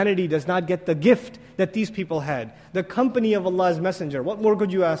humanity does not get the gift that these people had. The company of Allah's Messenger. What more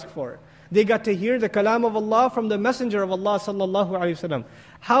could you ask for? They got to hear the kalam of Allah from the Messenger of Allah sallallahu alaihi wasallam.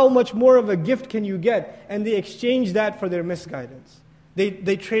 How much more of a gift can you get? And they exchanged that for their misguidance.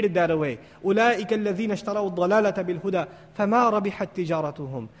 They traded that away. أُولَٰئِكَ الَّذِينَ اشْتَرَوُا الضَّلَالَةَ بِالْهُدَى فَمَا رَبِحَتْ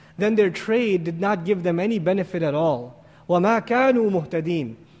تِجَارَتُهُم. Then their trade did not give them any benefit at all. وَمَا كَانُوا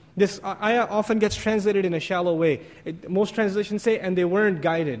مُهْتَدِينَ. This ayah often gets translated in a shallow way. Most translations say, and they weren't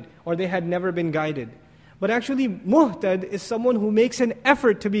guided, or they had never been guided. But actually, muhtad is someone who makes an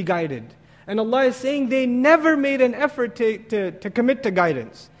effort to be guided. And Allah is saying they never made an effort to commit to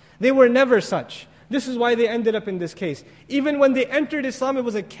guidance. They were never such. This is why they ended up in this case. Even when they entered Islam, it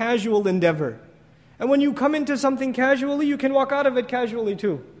was a casual endeavor. And when you come into something casually, you can walk out of it casually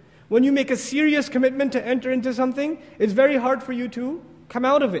too. When you make a serious commitment to enter into something, it's very hard for you to come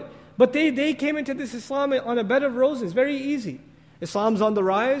out of it. But they came into this Islam on a bed of roses, very easy. Islam's on the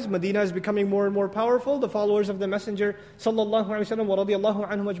rise, Medina is becoming more and more powerful, the followers of the Messenger sallallahu alaihi wasallam wa radiyallahu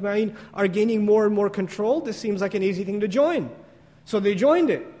anhum ajma'in are gaining more and more control. This seems like an easy thing to join. So they joined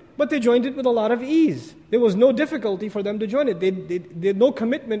it. But they joined it with a lot of ease. There was no difficulty for them to join it. No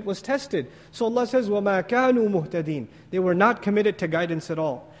commitment was tested. So Allah says, وَمَا كَانُوا مُهْتَدِينَ. They were not committed to guidance at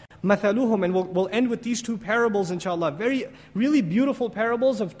all. مَثَلُهُمْ. And we'll end with these two parables, inshallah. Really beautiful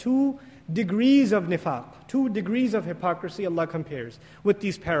parables of 2 degrees of nifaq. 2 degrees of hypocrisy Allah compares with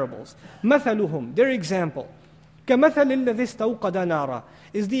these parables. مَثَلُهُمْ. Their example. كَمَثَلِ الَّذِي اسْتَوْقَدَ نَارًا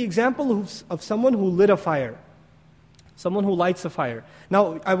is the example of someone who lit a fire. Someone who lights a fire.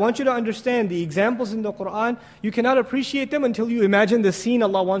 Now, I want you to understand the examples in the Quran, you cannot appreciate them until you imagine the scene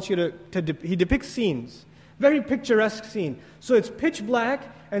Allah wants you to He depicts scenes. Very picturesque scene. So it's pitch black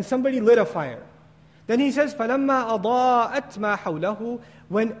and somebody lit a fire. Then He says, فَلَمَّا أَضَاءَتْ مَا حَوْلَهُ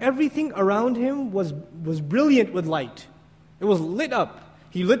when everything around him was brilliant with light. It was lit up.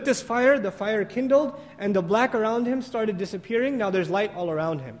 He lit this fire, the fire kindled, and the black around him started disappearing. Now there's light all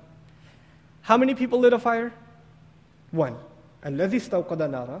around him. How many people lit a fire? One. الَّذِي اسْتَوْقَدَ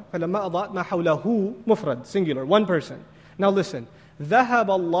نَارًا فَلَمَّا أَضَاءَتْ مَا حَوْلَهُ مُفْرَد, singular, one person. Now listen. ذَهَبَ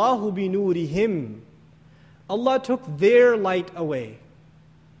اللَّهُ بِنُورِهِمْ Allah took their light away.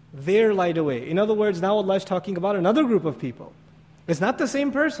 Their light away. In other words, now Allah is talking about another group of people. It's not the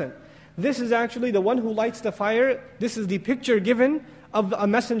same person. This is actually the one who lights the fire. This is the picture given of a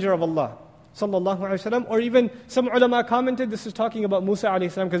messenger of Allah, sallallahu alaihi wasallam. Or even some ulama commented this is talking about Musa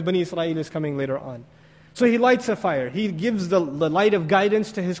alayhi salam because Bani Israel is coming later on. So he lights a fire. He gives the light of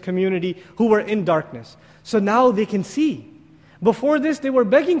guidance to his community who were in darkness. So now they can see. Before this, they were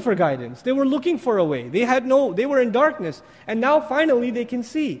begging for guidance. They were looking for a way. They were in darkness. And now finally they can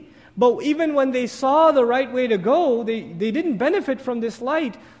see. But even when they saw the right way to go, they didn't benefit from this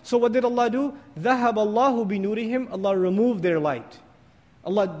light. So what did Allah do? ذَهَبَ اللَّهُ بِنُورِهِمْ Allah removed their light.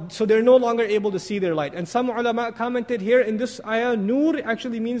 So they're no longer able to see their light. And some ulama commented here in this ayah, nur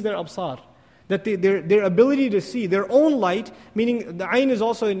actually means their absar. That their ability to see, their own light, meaning the ayn is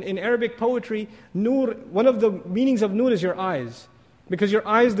also in Arabic poetry, nur, one of the meanings of nur is your eyes. Because your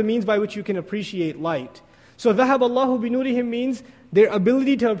eyes the means by which you can appreciate light. So ذَهَبَ اللَّهُ بِنُورِهِمْ means their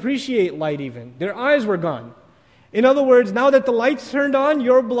ability to appreciate light even. Their eyes were gone. In other words, now that the light's turned on,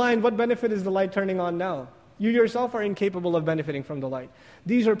 you're blind. What benefit is the light turning on now? You yourself are incapable of benefiting from the light.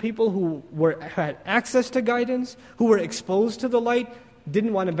 These are people who had access to guidance, who were exposed to the light,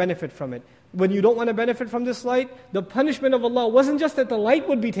 didn't want to benefit from it. When you don't want to benefit from this light, the punishment of Allah wasn't just that the light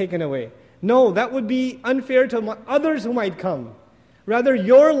would be taken away. No, that would be unfair to others who might come. Rather,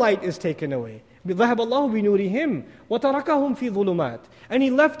 your light is taken away. ذَهَبَ اللَّهُ بِنُورِهِمْ وَتَرَكَهُمْ فِي ظُلُمَاتٍ and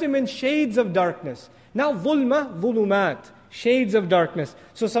He left them in shades of darkness. Now, ظُلُمَات, shades of darkness.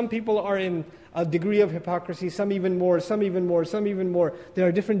 So some people are in a degree of hypocrisy, some even more, some even more, some even more. There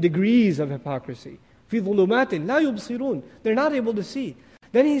are different degrees of hypocrisy. فِي ظُلُمَاتٍ لَا يُبْصِرُونَ they're not able to see.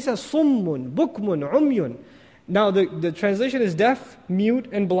 Then He says, صُمٌّ بُكْمٌ عُمْيٌ now the translation is deaf, mute,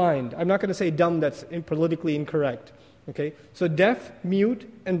 and blind. I'm not going to say dumb, that's politically incorrect. Okay, so deaf,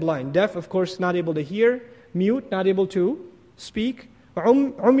 mute, and blind. Deaf, of course, not able to hear. Mute, not able to speak.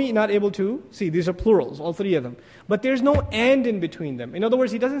 Umi, not able to see. These are plurals, all three of them. But there's no and in between them. In other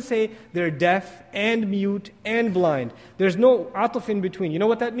words, He doesn't say they're deaf and mute and blind. There's no ataf in between. You know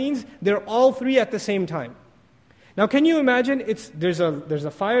what that means? They're all three at the same time. Now, can you imagine? There's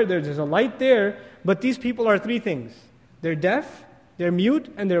a fire there, there's a light there, but these people are three things. They're deaf, they're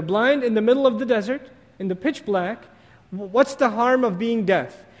mute, and they're blind in the middle of the desert, in the pitch black. What's the harm of being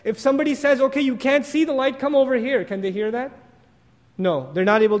deaf? If somebody says, okay, you can't see the light, come over here. Can they hear that? No, they're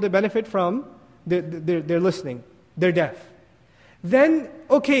not able to benefit from, they're listening. They're deaf. Then,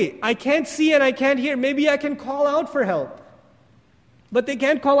 okay, I can't see and I can't hear. Maybe I can call out for help. But they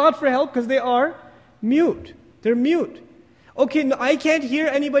can't call out for help because they are mute. They're mute. Okay, no, I can't hear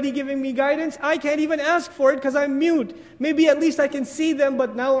anybody giving me guidance. I can't even ask for it because I'm mute. Maybe at least I can see them,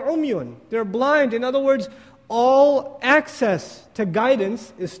 but now umyun. They're blind. In other words, all access to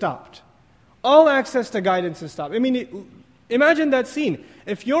guidance is stopped. All access to guidance is stopped. I mean, imagine that scene.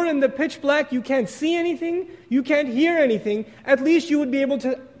 If you're in the pitch black, you can't see anything, you can't hear anything, at least you would be able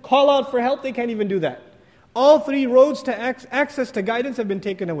to call out for help. They can't even do that. All three roads to access to guidance have been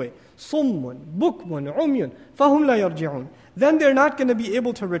taken away. Summun, bukmun, umyun, fahum la yarji'un. Then they're not going to be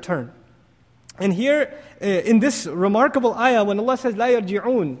able to return. And here, in this remarkable ayah, when Allah says, لَا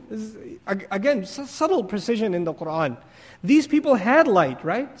يَرْجِعُونَ, again, subtle precision in the Qur'an. These people had light,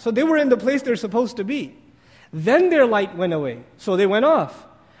 right? So they were in the place they're supposed to be. Then their light went away, so they went off.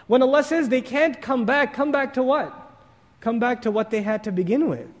 When Allah says they can't come back to what? Come back to what they had to begin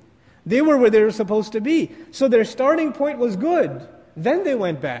with. They were where they were supposed to be. So their starting point was good. Then they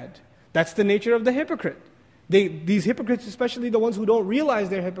went bad. That's the nature of the hypocrite. These hypocrites, especially the ones who don't realize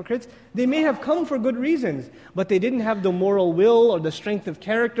they're hypocrites, they may have come for good reasons, but they didn't have the moral will or the strength of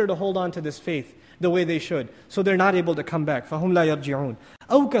character to hold on to this faith the way they should. So they're not able to come back. فَهُمْ لَا يَرْجِعُونَ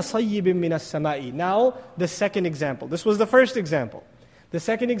أَوْ كَصَيِّبٍ مِّنَ السَّمَاءِ Now, the second example. This was the first example. The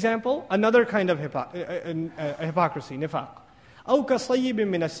second example, another kind of hypocrisy, nifaq. أَوْ كَصَيِّبٍ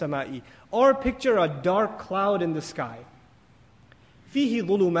مِّنَ السَّمَاءِ Or picture a dark cloud in the sky. فِيهِ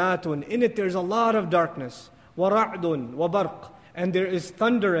ظُلُمَاتٌ In it there's a lot of darkness. وَرَعْدٌ وَبَرْقٌ. And there is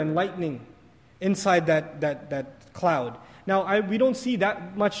thunder and lightning inside that cloud. Now, we don't see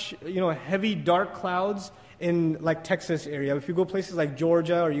that much, heavy dark clouds in like Texas area. If you go places like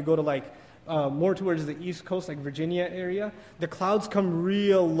Georgia, or you go to like more towards the East Coast, like Virginia area, the clouds come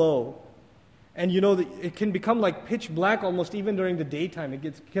real low. And it can become like pitch black almost even during the daytime.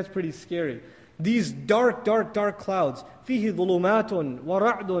 It gets pretty scary. These dark clouds. فِيهِ ظُلُمَاتٌ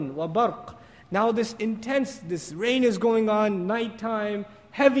وَرَعْدٌ وَبَرْقٌ. Now this rain is going on, nighttime,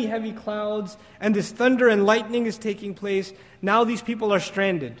 heavy clouds, and this thunder and lightning is taking place. Now these people are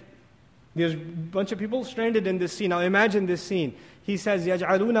stranded. There's a bunch of people stranded in this scene. Now imagine this scene. He says,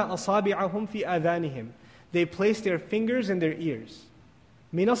 يَجْعَلُونَ أَصَابِعَهُمْ فِي آذَانِهِمْ. They place their fingers in their ears.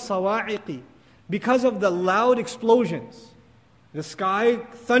 مِنَ الصَّوَاعِقِ. Because of the loud explosions. The sky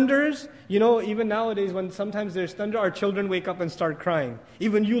thunders. Even nowadays when sometimes there's thunder, our children wake up and start crying.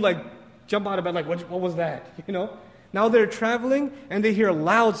 Even you jump out of bed what was that? Now they're traveling and they hear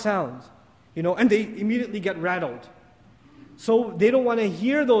loud sounds. And they immediately get rattled. So they don't want to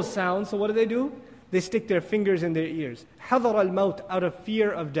hear those sounds, so what do? They stick their fingers in their ears. حَذَرَ الْمَوْتِ. Out of fear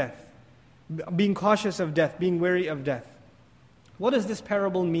of death. Being cautious of death, being wary of death. What does this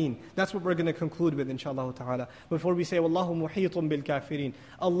parable mean? That's what we're going to conclude with, inshallah ta'ala. Before we say, وَاللَّهُ مُحِيطٌ بِالْكَافِرِينَ.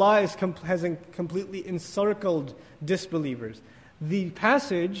 Allah has completely encircled disbelievers. The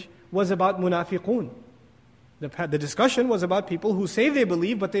passage was about munafiqun. The discussion was about people who say they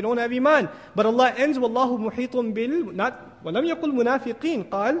believe, but they don't have iman. But Allah ends, وَاللَّهُ مُحِيطٌ وَلَمْ يَقُلْ مُنَافِقِينَ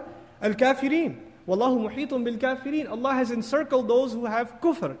قَالَ الْكَافِرِينَ. وَاللَّهُ مُحِيطٌ بِالْكَافِرِينَ. Allah has encircled those who have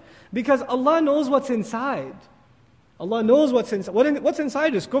kufr. Because Allah knows what's inside. Allah knows what's inside. What's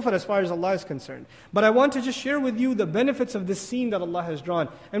inside is kufr as far as Allah is concerned. But I want to just share with you the benefits of this scene that Allah has drawn,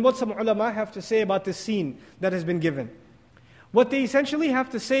 and what some ulama have to say about this scene that has been given. What they essentially have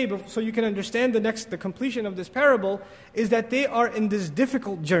to say, so you can understand the completion of this parable, is that they are in this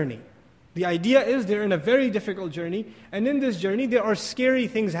difficult journey. The idea is they're in a very difficult journey, and in this journey there are scary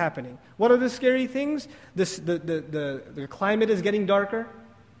things happening. What are the scary things? The climate is getting darker,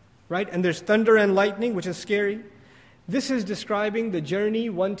 right? And there's thunder and lightning, which is scary. This is describing the journey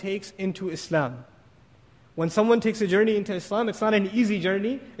one takes into Islam. When someone takes a journey into Islam, it's not an easy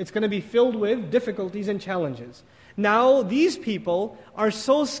journey. It's going to be filled with difficulties and challenges. Now, these people are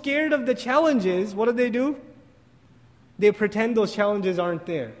so scared of the challenges, what do? They pretend those challenges aren't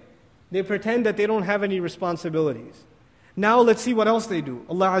there. They pretend that they don't have any responsibilities. Now, let's see what else they do.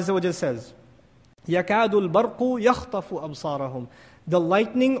 Allah Azza wa Jalla says, يَكَادُ الْبَرْقُ يَخْطَفُ أَبْصَارَهُم. The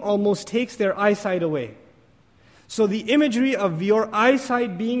lightning almost takes their eyesight away. So the imagery of your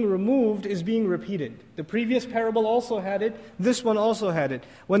eyesight being removed is being repeated. The previous parable also had it. This one also had it.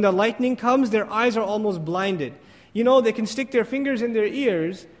 When the lightning comes, their eyes are almost blinded. They can stick their fingers in their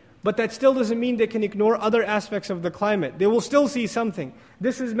ears, but that still doesn't mean they can ignore other aspects of the climate. They will still see something.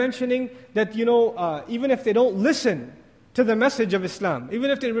 This is mentioning that, even if they don't listen to the message of Islam, even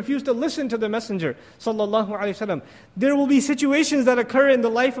if they refuse to listen to the Messenger, sallallahu alaihi wasallam, there will be situations that occur in the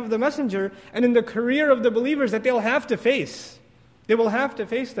life of the Messenger and in the career of the believers that they'll have to face. They will have to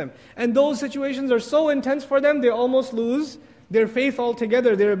face them. And those situations are so intense for them, they almost lose their faith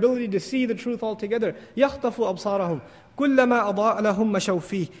altogether, their ability to see the truth altogether. يَخْطَفُ أَبْصَارَهُمْ كُلَّمَا أَضَاءَ لَهُمْ مَشَوْا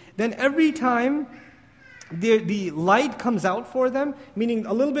فِيهِ. Then every time the light comes out for them, meaning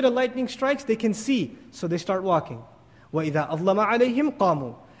a little bit of lightning strikes, they can see, so they start walking. وَإِذَا أَظْلَمَ عَلَيْهِمْ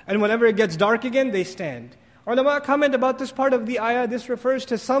قَامُوا. And whenever it gets dark again, they stand. Ulama comment about this part of the ayah. This refers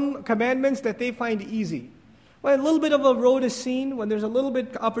to some commandments that they find easy. When a little bit of a road is seen, when there's a little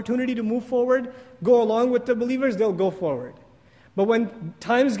bit opportunity to move forward, go along with the believers, they'll go forward. But when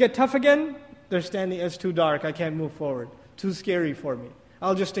times get tough again, they're standing, it's too dark, I can't move forward. Too scary for me.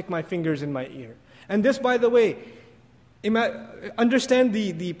 I'll just stick my fingers in my ear. And this, by the way, understand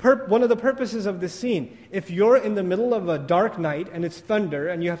one of the purposes of this scene. If you're in the middle of a dark night and it's thunder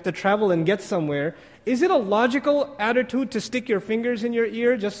and you have to travel and get somewhere, is it a logical attitude to stick your fingers in your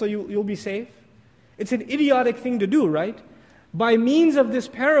ear just so you'll be safe? It's an idiotic thing to do, right? By means of this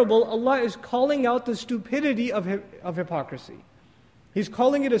parable, Allah is calling out the stupidity of hypocrisy. He's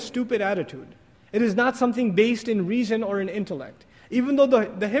calling it a stupid attitude. It is not something based in reason or in intellect. Even though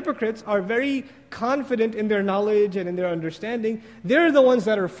the hypocrites are very confident in their knowledge and in their understanding, they're the ones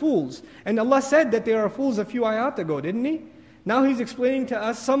that are fools. And Allah said that they are fools a few ayat ago, didn't He? Now He's explaining to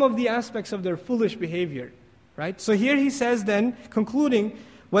us some of the aspects of their foolish behavior. Right? So here He says then, concluding,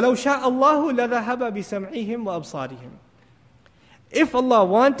 وَلَوْ شَاءَ اللَّهُ لَذَهَبَ بِسَمْعِهِمْ وَأَبْصَارِهِمْ. If Allah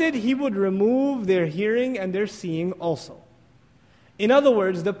wanted, He would remove their hearing and their seeing also. In other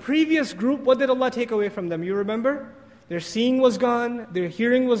words, the previous group, what did Allah take away from them? You remember? Their seeing was gone, their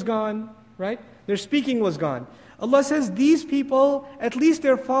hearing was gone, right? Their speaking was gone. Allah says these people, at least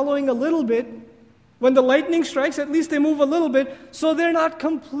they're following a little bit. When the lightning strikes, at least they move a little bit. So they're not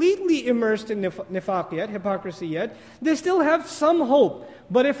completely immersed in nifaq yet, hypocrisy yet. They still have some hope.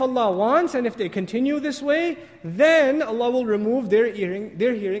 But if Allah wants, and if they continue this way, then Allah will remove their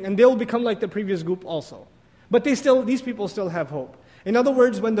hearing, and they'll become like the previous group also. But these people still have hope. In other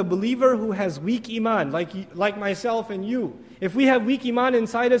words, when the believer who has weak iman, like myself and you, if we have weak iman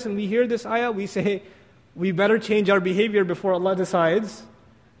inside us and we hear this ayah, we say, we better change our behavior before Allah decides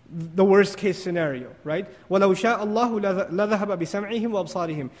the worst case scenario, right? وَلَوْ شَاءَ اللَّهُ لَذَهَبَ بِسَمْعِهِمْ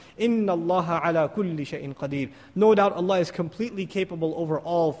وَأَبْصَارِهِمْ إِنَّ اللَّهَ عَلَى كُلِّ شَيْءٍ قَدِيرٌ. No doubt Allah is completely capable over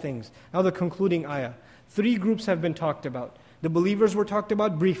all things. Now the concluding ayah. 3 groups have been talked about. The believers were talked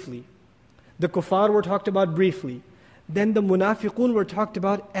about briefly. The kuffar were talked about briefly. Then the munafiqun were talked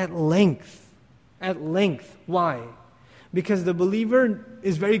about at length. At length. Why? Because the believer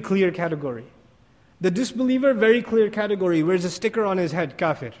is very clear category. The disbeliever, very clear category, wears a sticker on his head,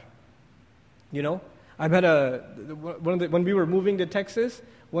 kafir. You know? I met when we were moving to Texas,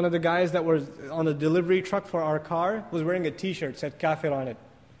 one of the guys that was on the delivery truck for our car was wearing a t-shirt, said kafir on it,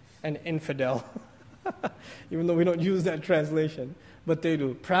 an infidel. Even though we don't use that translation, but they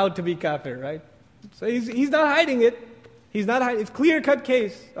do. Proud to be kafir, right? So he's not hiding it. He's not hiding. It's clear-cut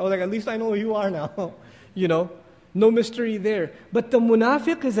case. I was like, at least I know who you are now. You know? No mystery there. But the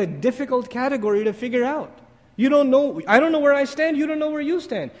munafiq is a difficult category to figure out. You don't know. I don't know where I stand. You don't know where you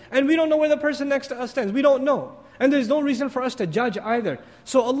stand. And we don't know where the person next to us stands. We don't know. And there's no reason for us to judge either.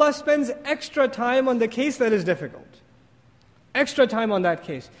 So Allah spends extra time on the case that is difficult. Extra time on that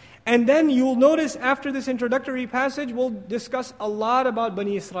case. And then you'll notice after this introductory passage, we'll discuss a lot about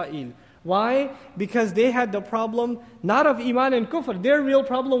Bani Israel. Why? Because they had the problem not of iman and kufr. Their real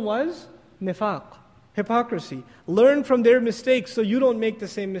problem was nifaq. Hypocrisy. Learn from their mistakes so you don't make the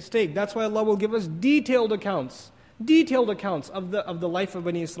same mistake. That's why Allah will give us detailed accounts of the life of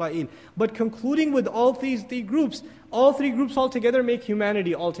Bani Israel. But concluding with all three groups altogether make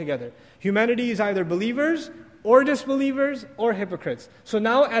humanity altogether. Humanity is either believers or disbelievers or hypocrites. So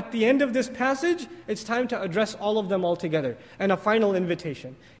now at the end of this passage, it's time to address all of them all together. And a final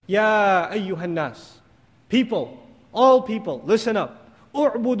invitation. Ya ayyuhan nas. People, all people, listen up.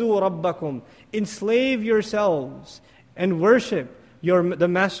 U'budu rabbakum. Enslave yourselves and worship the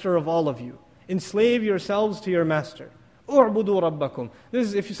master of all of you. Enslave yourselves to your master. U'budu rabbakum. This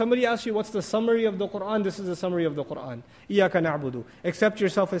is, if somebody asks you what's the summary of the Quran, this is the summary of the Quran. Iyaka na'budu. Accept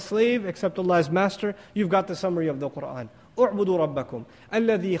yourself as slave, accept Allah as master. You've got the summary of the Quran. U'budu rabbakum.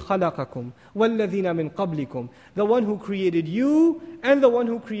 Alladhi khalaqakum. Walladhina min qablikum. The one who created you and the one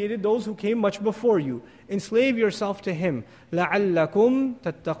who created those who came much before you. Enslave yourself to Him. لَعَلَّكُمْ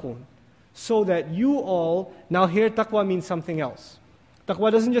تَتَّقُونَ. So that you all, now here taqwa means something else.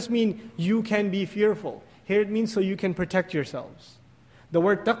 Taqwa doesn't just mean you can be fearful. Here it means so you can protect yourselves. The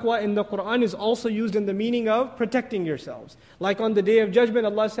word taqwa in the Quran is also used in the meaning of protecting yourselves. Like on the Day of Judgment,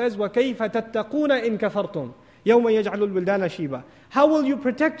 Allah says, وَكَيْفَ تَتَّقُونَ إِن كَفَرْتُمْ يَوْمَ يَجْعَلُ الْوِلْدَانَ شِيبًا. How will you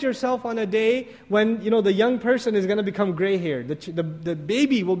protect yourself on a day when the young person is going to become gray hair? The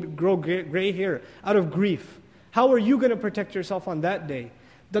baby will grow gray hair out of grief. How are you going to protect yourself on that day?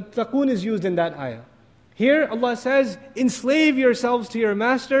 The taqun is used in that ayah. Here Allah says, enslave yourselves to your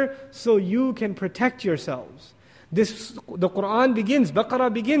master so you can protect yourselves. The Quran begins,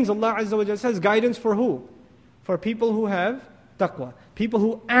 Baqarah begins, Allah Azza wa Jalla says, guidance for who? For people who have taqwa. People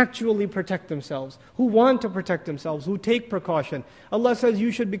who actually protect themselves, who want to protect themselves, who take precaution. Allah says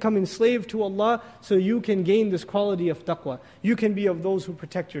you should become enslaved to Allah so you can gain this quality of taqwa. You can be of those who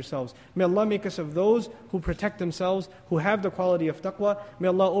protect yourselves. May Allah make us of those who protect themselves, who have the quality of taqwa. May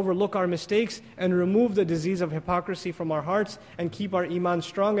Allah overlook our mistakes and remove the disease of hypocrisy from our hearts and keep our iman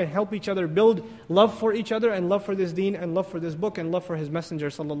strong and help each other build love for each other and love for this deen and love for this book and love for His Messenger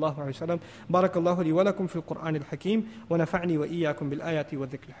sallallahu alaihi wasallam. Barakallahu li wa lakum fil Qur'an al-Hakim wa nafa'ni wa iyyakum bil ayati wa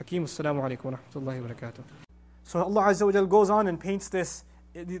dhikr al-Hakim. Assalamu alaikum wa rahmatullahi wa barakatuh. So Allah Azza wa Jalla goes on and paints this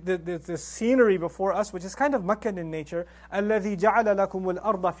scenery before us, which is kind of Meccan in nature. الَّذِي جَعَلَ لَكُمُ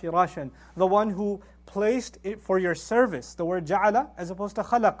الْأَرْضَ فِرَاشًا. The one who placed it for your service. The word جَعَلَ as opposed to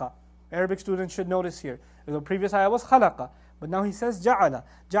خَلَقَ. Arabic students should notice here. The previous ayah was خَلَقَ. But now he says جَعَلَ.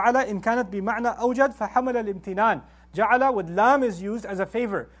 جَعَلَ إِن كَانَتْ بِمَعْنَى أَوْجَدْ فَحَمَلَ الْإِمْتِنَانِ. Ja'ala with lam is used as a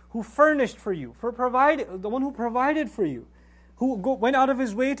favor. Who furnished for you. The one who provided for you. Who went out of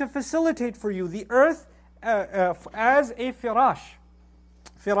his way to facilitate for you the earth as a firash.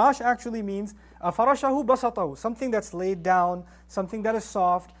 Firash actually means farashahu basatahu, something that's laid down, something that is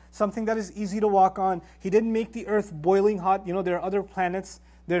soft, something that is easy to walk on. He didn't make the earth boiling hot. There are other planets,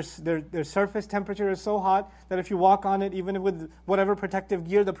 their surface temperature is so hot that if you walk on it, even with whatever protective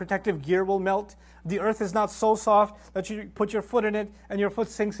gear, the protective gear will melt. The earth is not so soft that you put your foot in it and your foot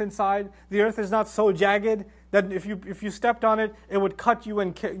sinks inside. The earth is not so jagged that if you stepped on it, it would cut you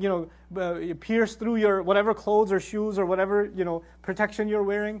and pierce through your whatever clothes or shoes or whatever protection you're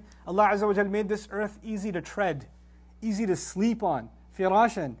wearing. Allah Azza wa Jal made this earth easy to tread, easy to sleep on,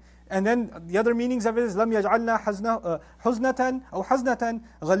 firashan. And then the other meanings of it is لم يجعلنا حزنة أو حزنة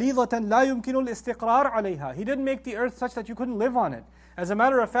غليظة لا يمكن الاستقرار عليها. He didn't make the earth such that you couldn't live on it. As a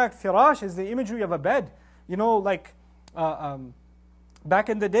matter of fact, firash is the imagery of a bed. Back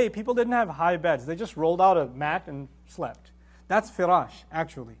in the day, people didn't have high beds. They just rolled out a mat and slept. That's firash,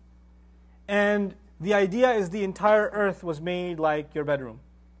 actually. And the idea is the entire earth was made like your bedroom.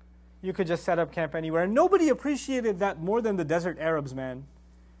 You could just set up camp anywhere. And nobody appreciated that more than the desert Arabs, man.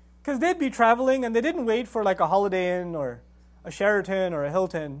 Because they'd be traveling and they didn't wait for like a Holiday Inn or a Sheraton or a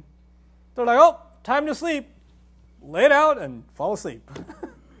Hilton. They're like, oh, time to sleep. Lay it out and fall asleep.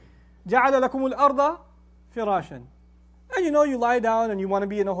 جَعَلَ لَكُمُ الْأَرْضَ فِرَاشًا. And you lie down and you want to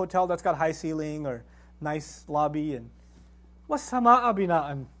be in a hotel that's got high ceiling or nice lobby. And وَالسَّمَاءَ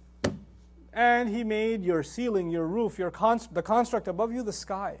بِنَاءً. And He made your ceiling, your roof, the construct above you, the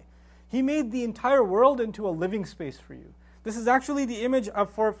sky. He made the entire world into a living space for you. This is actually the image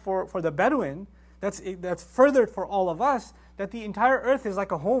for the Bedouin that's furthered for all of us, that the entire earth is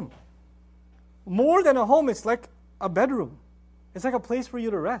like a home. More than a home, it's like a bedroom. It's like a place for you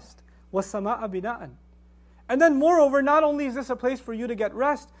to rest. وَالسَّمَاءَ بِنَاءً. And then moreover, not only is this a place for you to get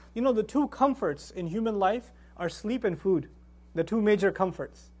rest, the two comforts in human life are sleep and food. The two major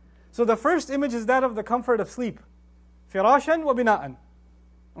comforts. So the first image is that of the comfort of sleep. فِرَاشًا وَبِنَاءً.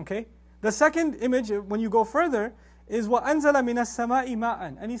 Okay? The second image, when you go further, is وَأَنزَلَ مِنَ السَّمَاءِ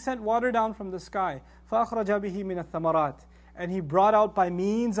مَاءً. And He sent water down from the sky. فَأَخْرَجَ بِهِ مِنَ الثَّمَرَاتِ. And He brought out by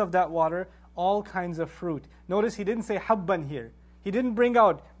means of that water all kinds of fruit. Notice He didn't say habban here. He didn't bring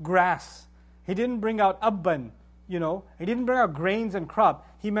out grass. He didn't bring out abban. He didn't bring out grains and crop.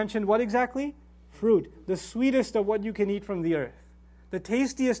 He mentioned what exactly? Fruit. The sweetest of what you can eat from the earth. The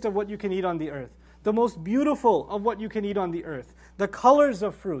tastiest of what you can eat on the earth. The most beautiful of what you can eat on the earth. The colors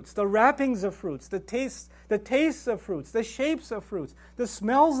of fruits, the wrappings of fruits, the tastes of fruits, the shapes of fruits, the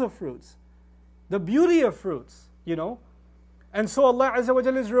smells of fruits, the beauty of fruits, And so Allah Azza wa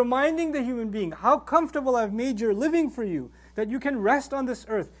Jalla is reminding the human being how comfortable I've made your living for you, that you can rest on this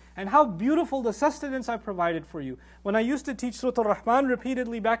earth, and how beautiful the sustenance I've provided for you. When I used to teach Surah Al-Rahman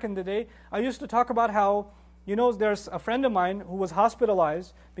repeatedly back in the day, I used to talk about how, there's a friend of mine who was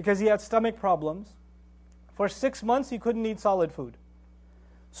hospitalized because he had stomach problems. For 6 months, he couldn't eat solid food.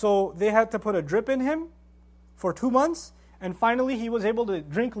 So they had to put a drip in him for 2 months, and finally he was able to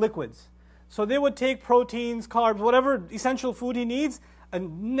drink liquids. So they would take proteins, carbs, whatever essential food he needs, a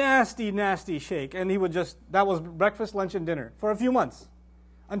nasty, nasty shake. And that was breakfast, lunch, and dinner for a few months,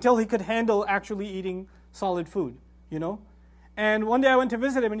 until he could handle actually eating solid food, And one day I went to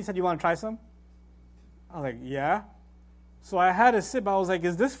visit him and he said, you want to try some? I was like, yeah. So I had a sip. I was like,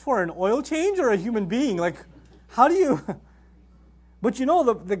 is this for an oil change or a human being? Like, how do you... But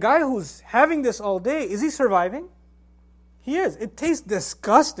the guy who's having this all day, is he surviving? He is. It tastes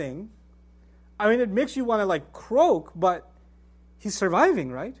disgusting. I mean, it makes you want to croak, but he's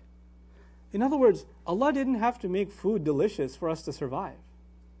surviving, right? In other words, Allah didn't have to make food delicious for us to survive.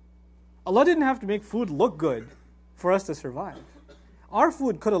 Allah didn't have to make food look good for us to survive. Our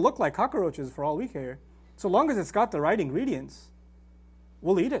food could have looked like cockroaches for all we care. So long as it's got the right ingredients,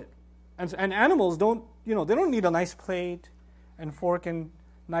 we'll eat it. And animals don't, they don't need a nice plate and fork and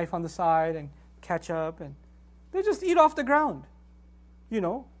knife on the side and ketchup, and they just eat off the ground.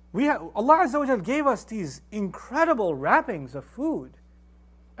 Allah Azza wa Jal gave us these incredible wrappings of food,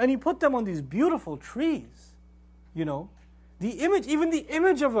 and He put them on these beautiful trees. The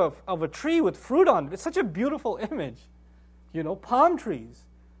image of a tree with fruit on it, it's such a beautiful image. Palm trees.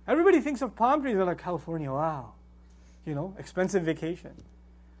 Everybody thinks of palm trees, they're like, California, wow. Expensive vacation.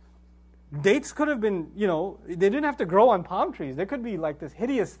 Dates could have been, they didn't have to grow on palm trees. They could be like this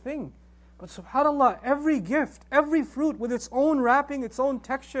hideous thing. But subhanAllah, every gift, every fruit with its own wrapping, its own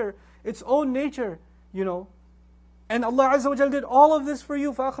texture, its own nature, And Allah Azza wa Jal did all of this for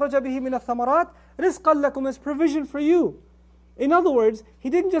you. فَأَخْرَجَ بِهِ مِنَ الثَّمَرَاتِ رِزْقًا لَكُمْ, as provision for you. In other words, He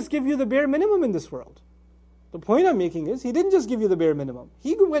didn't just give you the bare minimum in this world. The point I'm making is, He didn't just give you the bare minimum.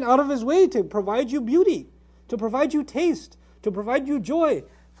 He went out of His way to provide you beauty, to provide you taste, to provide you joy.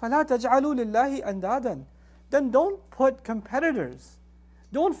 فَلَا تَجْعَلُوا لِلَّهِ أَنْدَادًا. Then don't put competitors.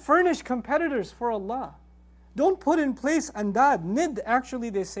 Don't furnish competitors for Allah. Don't put in place andad. Nid, actually,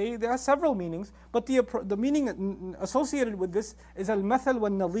 they say, there are several meanings, but the meaning associated with this is al-mathal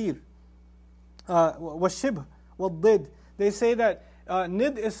wal-nadhir, wal-shibh, wal-did. They say that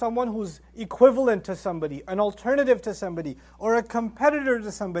nid is someone who's equivalent to somebody, an alternative to somebody, or a competitor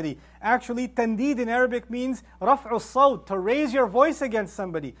to somebody. Actually, tandid in Arabic means raf'u sawt, to raise your voice against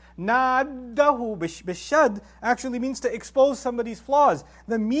somebody. Naddahu bishad actually means to expose somebody's flaws.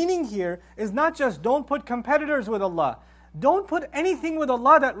 The meaning here is not just don't put competitors with Allah. Don't put anything with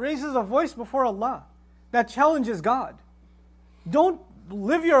Allah that raises a voice before Allah, that challenges God. Don't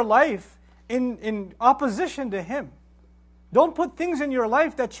live your life in opposition to Him. Don't put things in your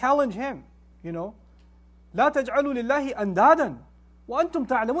life that challenge Him, you know. لا تجعلوا لله أندادا وأنتم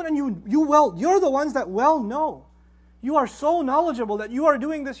تعلمون. And you're the ones that well know. You are so knowledgeable that you are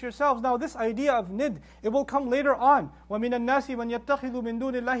doing this yourselves. Now this idea of nid, it will come later on. وَمِنَ النَّاسِ مَنْ يَتَّخِذُ مِن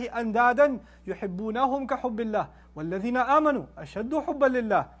دُونِ اللَّهِ أَندَادًا يُحِبُّونَهُمْ كَحُبِّ اللَّهِ وَالَّذِينَ آمَنُوا أَشَدُّ حُبًّا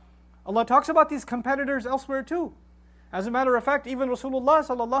لِلَّهِ. Allah talks about these competitors elsewhere too. As a matter of fact, even Rasulullah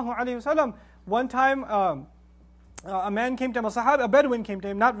sallallahu alaihi wasallam, one time a man came to him, a Bedouin came to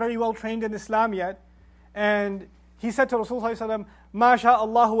him, not very well trained in Islam yet, and he said to Rasulullah sallallahu alaihi wasallam, "Ma sha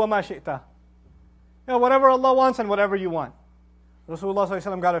Allahu wa ma shi'ta." You know, whatever Allah wants and whatever you want. Rasulullah sallallahu alaihi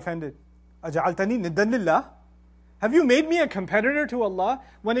wasallam got offended. "Aja'altani niddan lillah?" Have you made me a competitor to Allah?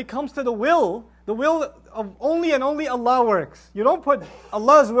 When it comes to the will of only and only Allah works. You don't put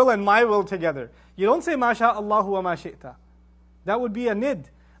Allah's will and my will together. You don't say, "Ma sha Allahu wa ma shi'ta." That would be a nid.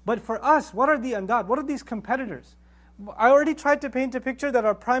 But for us, what are the andad? What are these competitors? I already tried to paint a picture that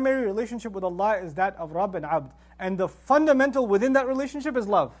our primary relationship with Allah is that of Rabb and Abd. And the fundamental within that relationship is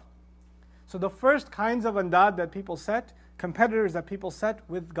love. So the first kinds of andad that people set, competitors that people set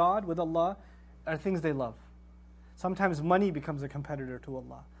with God, with Allah, are things they love. Sometimes money becomes a competitor to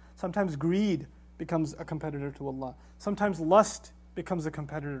Allah. Sometimes greed becomes a competitor to Allah. Sometimes lust becomes a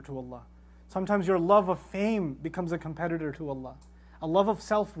competitor to Allah. Sometimes your love of fame becomes a competitor to Allah. A love of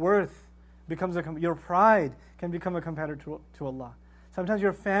self-worth becomes your pride can become a competitor to Allah. Sometimes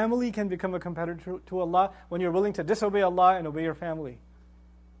your family can become a competitor to Allah when you're willing to disobey Allah and obey your family.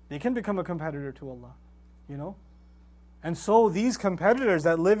 They can become a competitor to Allah, you know. And so these competitors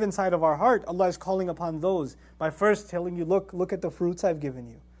that live inside of our heart, Allah is calling upon those by first telling you, look at the fruits I've given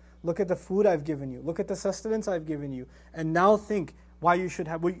you. Look at the food I've given you. Look at the sustenance I've given you. And now think why you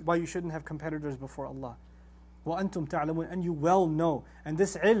shouldn't have competitors before Allah. وَأَنْتُمْ تَعْلَمُونَ. And you well know. And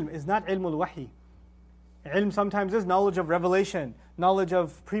this ilm is not ilm al-wahi. Ilm sometimes is knowledge of revelation, knowledge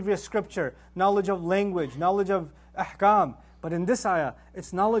of previous scripture, knowledge of language, knowledge of ahkam. But in this ayah,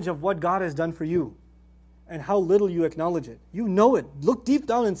 it's knowledge of what God has done for you and how little you acknowledge it. You know it. Look deep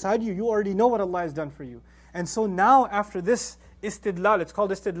down inside you. You already know what Allah has done for you. And so now after this istidlal, it's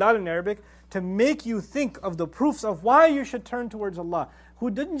called istidlal in Arabic, to make you think of the proofs of why you should turn towards Allah, who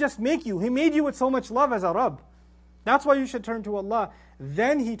didn't just make you, He made you with so much love as a Rabb. That's why you should turn to Allah.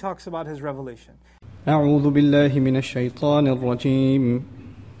 Then He talks about His revelation. أعوذ بالله من الشيطان الرجيم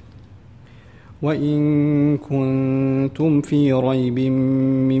وإن كنتم في ريب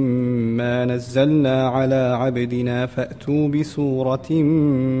مما نزلنا على عبدنا فأتوا بسورة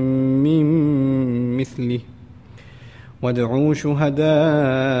من مثله وادعوا شهداءكم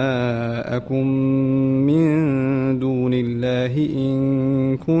من دون الله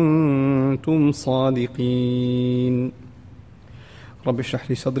إن كنتم صادقين رب اشرح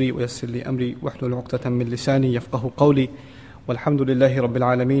لي صدري ويسر لي أمري واحلل عقدة من لساني يفقه قولي والحمد لله رب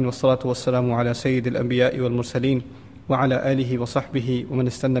العالمين والصلاة والسلام على سيد الأنبياء والمرسلين وعلى آله وصحبه ومن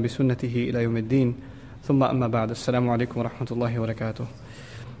استنى بسنته إلى يوم الدين ثم أما بعد السلام عليكم ورحمة الله وبركاته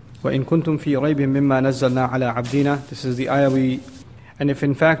وإن كنتم في ريب مما نزلنا على عبدنا. This is the ayah and if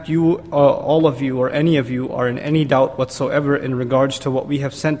in fact you, all of you or any of you are in any doubt whatsoever in regards to what we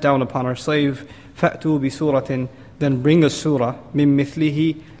have sent down upon our slave, فَأْتُوا بِسُورَةٍ, then bring a surah, مِن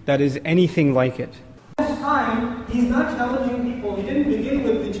مِثْلِهِ, that is anything like it. This time, He's not challenging people. He didn't begin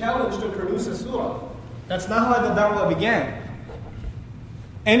with the challenge to produce a surah. That's not how the da'wah began.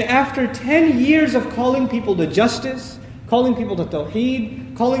 And after 10 years of calling people to justice, calling people to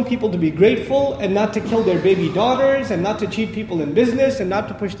tawheed, calling people to be grateful and not to kill their baby daughters and not to cheat people in business and not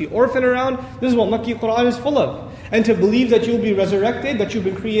to push the orphan around. This is what Makki Quran is full of. And to believe that you'll be resurrected, that you've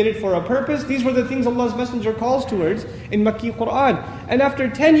been created for a purpose. These were the things Allah's Messenger calls towards in Makki Quran. And after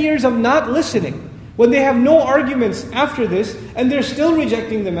 10 years of not listening, when they have no arguments after this and they're still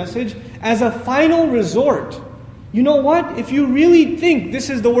rejecting the message, as a final resort, you know what? If you really think this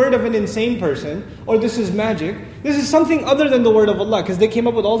is the word of an insane person, or this is magic, this is something other than the word of Allah, because they came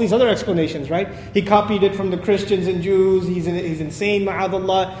up with all these other explanations, right? He copied it from the Christians and Jews, he's insane,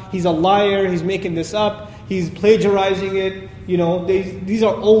 ma'adallah, he's a liar, he's making this up, he's plagiarizing it, these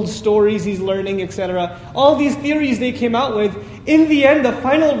are old stories he's learning, etc. All these theories they came out with, in the end, the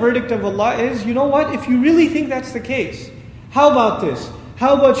final verdict of Allah is, you know what, if you really think that's the case, how about this?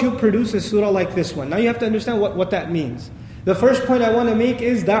 How about you produce a surah like this one? Now you have to understand what that means. The first point I want to make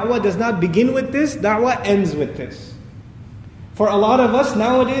is da'wah does not begin with this, da'wah ends with this. For a lot of us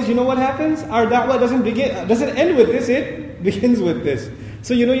nowadays, you know what happens? Our da'wah doesn't end with this, it begins with this.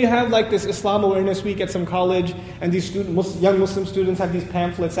 So you have like this Islam Awareness Week at some college, and these young Muslim students have these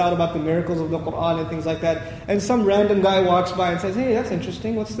pamphlets out about the miracles of the Quran and things like that. And some random guy walks by and says, hey, that's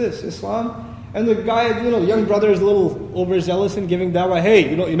interesting, what's this, Islam? And the guy, young brother is a little overzealous in giving da'wah.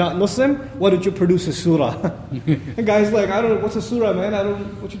 Hey, you're not Muslim? Why don't you produce a surah? The guy's like, I don't know, what's a surah, man? I don't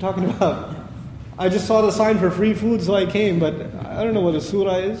know what you're talking about. I just saw the sign for free food, so I came, but I don't know what a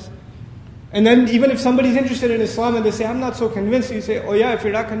surah is. And then even if somebody's interested in Islam and they say, I'm not so convinced, you say, oh yeah, if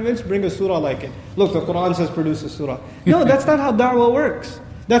you're not convinced, bring a surah like it. Look, the Quran says produce a surah. No, that's not how da'wah works.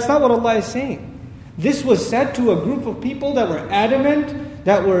 That's not what Allah is saying. This was said to a group of people that were adamant,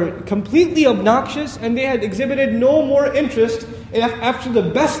 that were completely obnoxious, and they had exhibited no more interest after the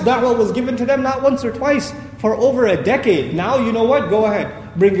best da'wah was given to them, not once or twice, for over a decade. Now, you know what? Go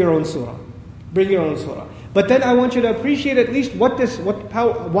ahead, bring your own surah. Bring your own surah. But then I want you to appreciate at least why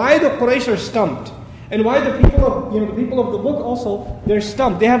the Quraysh are stumped, and why the people of the book also, they're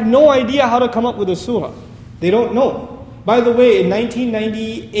stumped. They have no idea how to come up with a surah. They don't know. By the way, in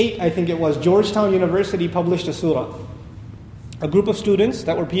 1998, I think it was, Georgetown University published a surah. A group of students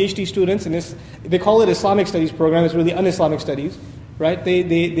that were PhD students in this, they call it Islamic Studies program. It's really un-Islamic studies, right?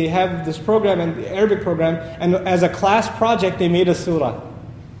 They have this program, and the Arabic program, and as a class project, they made a surah.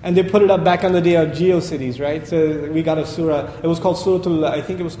 And they put it up back on the day of GeoCities, right? So we got a surah. It was called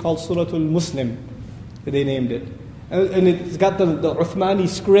Suratul Muslim. They named it. And it's got the Uthmani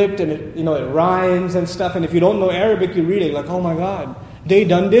script, and it rhymes and stuff. And if you don't know Arabic, you read it like, oh my God, they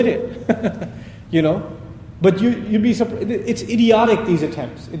done did it. But you'd be surprised. It's idiotic, these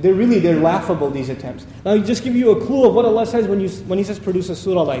attempts. They're laughable, these attempts. Now, just give you a clue of what Allah says when He says produce a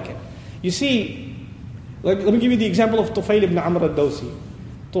surah like it. You see, let me give you the example of Tufail ibn Amr al-Dawsi.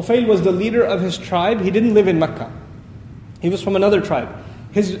 Tufail was the leader of his tribe. He didn't live in Mecca. He was from another tribe.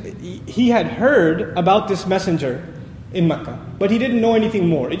 He had heard about this messenger in Mecca, but he didn't know anything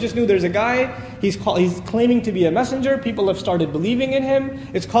more. He just knew there's a guy, he's claiming to be a messenger, people have started believing in him,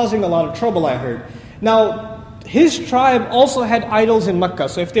 it's causing a lot of trouble, I heard. Now, his tribe also had idols in Mecca,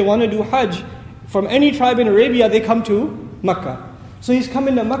 so if they want to do Hajj, from any tribe in Arabia, they come to Mecca. So he's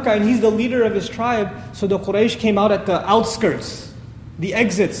coming to Mecca, and he's the leader of his tribe, so the Quraysh came out at the outskirts, the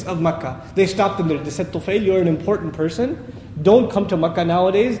exits of Mecca. They stopped him there. They said, Tufail, you're an important person. Don't come to Mecca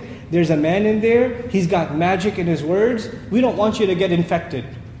nowadays. There's a man in there. He's got magic in his words. We don't want you to get infected.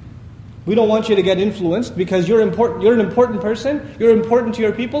 We don't want you to get influenced because you're important. You're an important person. You're important to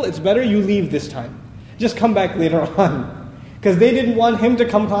your people. It's better you leave this time. Just come back later on. Because they didn't want him to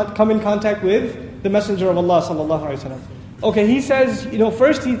come in contact with the Messenger of Allah sallallahu alaihi wasallam. Okay, he says,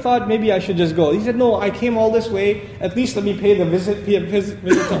 first he thought maybe I should just go. He said, no, I came all this way, at least let me pay a visit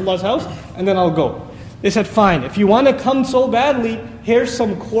to Allah's house, and then I'll go. They said, fine, if you want to come so badly, here's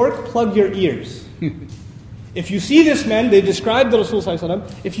some cork, plug your ears. If you see this man, they described the Rasul sallallahu alaihi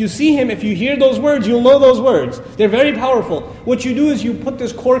wasallam, if you see him, if you hear those words, you'll know those words. They're very powerful. What you do is you put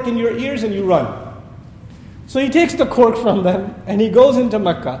this cork in your ears and you run. So he takes the cork from them, and he goes into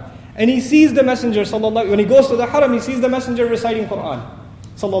Mecca. And he sees the Messenger, when he goes to the Haram, he sees the Messenger reciting Quran,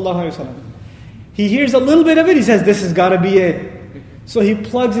 sallallahu alaihi wasallam. He hears a little bit of it, he says, this has got to be it. So he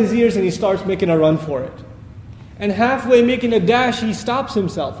plugs his ears and he starts making a run for it. And halfway making a dash, he stops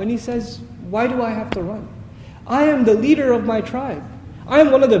himself and he says, why do I have to run? I am the leader of my tribe. I am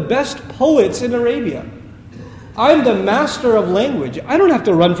one of the best poets in Arabia. I am the master of language. I don't have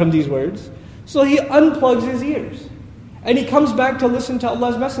to run from these words. So he unplugs his ears. And he comes back to listen to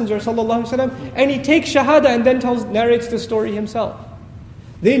Allah's Messenger sallallahu alaihi wasallam, and he takes shahada and then narrates the story himself.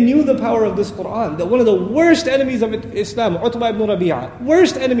 They knew the power of this Quran. That one of the worst enemies of Islam, Utbah ibn Rabi'ah,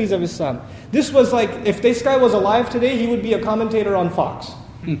 worst enemies of Islam. This was like, if this guy was alive today, he would be a commentator on Fox.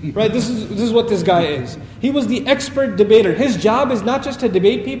 Right? This is what this guy is. He was the expert debater. His job is not just to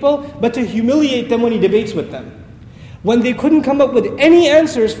debate people, but to humiliate them when he debates with them. When they couldn't come up with any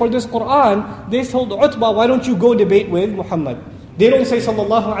answers for this Quran, they told Utbah, why don't you go debate with Muhammad? They don't say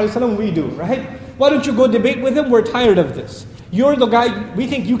sallallahu alaihi wasallam, we do, right? Why don't you go debate with him? We're tired of this. You're the guy, we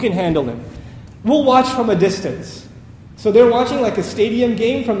think you can handle him. We'll watch from a distance. So they're watching like a stadium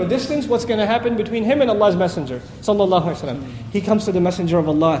game from a distance. What's going to happen between him and Allah's Messenger? Sallallahu Alaihi Wasallam. He comes to the Messenger of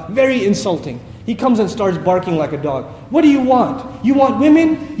Allah, very insulting. He comes and starts barking like a dog. What do you want? You want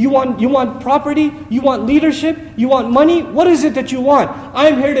women? You want property? You want leadership? You want money? What is it that you want?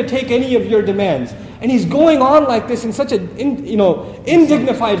 I'm here to take any of your demands. And he's going on like this in such a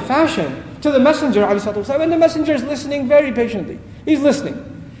indignified fashion to the Messenger, and the Messenger is listening very patiently. He's listening.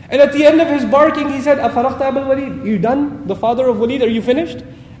 And at the end of his barking, he said, "Afaraqta Abul Walid, you done? The father of Walid, are you finished?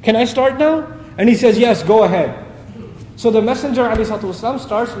 Can I start now?" And he says, "Yes, go ahead." So the Messenger ﷺ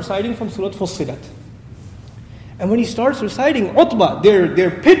starts reciting from Surah Fussilat. And when he starts reciting, Utbah, their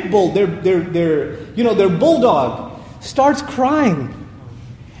pit bull, their bulldog, starts crying.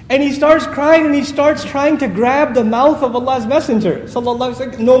 And he starts crying and he starts trying to grab the mouth of Allah's Messenger. Sallallahu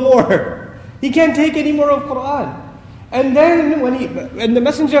Alaihi Wasallam, no more. He can't take any more of Quran. And then when the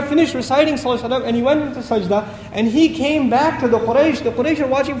Messenger finished reciting Sallallahu and he went into sajda and he came back to the Quraysh are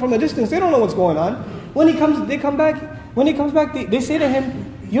watching from a distance. They don't know what's going on. When he comes back, they say to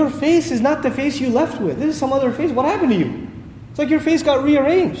him, "Your face is not the face you left with. This is some other face. What happened to you? It's like your face got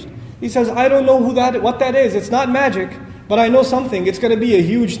rearranged." He says, "I don't know what that is. It's not magic, but I know something. It's going to be a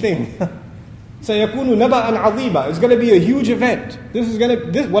huge thing. سَيَكُونُ نَبَأً عَظِيمًا. It's going to be a huge event.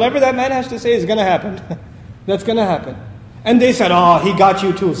 Whatever that man has to say is going to happen." That's going to happen. And they said, "Oh, he got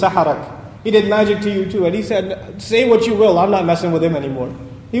you too, Saharak. He did magic to you too." And he said, "Say what you will, I'm not messing with him anymore."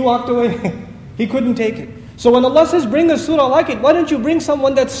 He walked away. He couldn't take it. So when Allah says, bring a surah like it, why don't you bring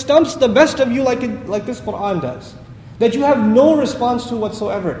someone that stumps the best of you like this Quran does? That you have no response to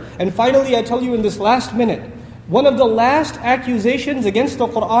whatsoever. And finally, I tell you in this last minute, one of the last accusations against the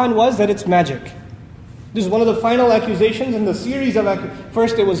Quran was that it's magic. This is one of the final accusations in the series of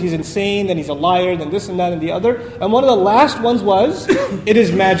first it was he's insane, then he's a liar, then this and that and the other. And one of the last ones was, it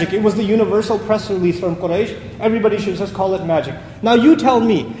is magic. It was the universal press release from Quraysh. Everybody should just call it magic. Now you tell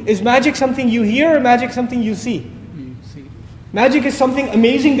me, is magic something you hear or magic something you see? You see. Magic is something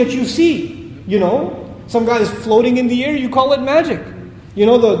amazing that you see. Some guy is floating in the air, you call it magic.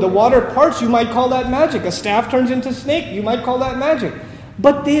 The water parts, you might call that magic. A staff turns into a snake, you might call that magic.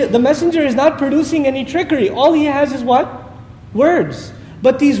 But the Messenger is not producing any trickery. All he has is what? Words.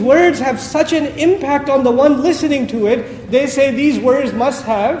 But these words have such an impact on the one listening to it, they say these words must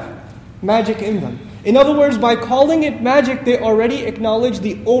have magic in them. In other words, by calling it magic, they already acknowledge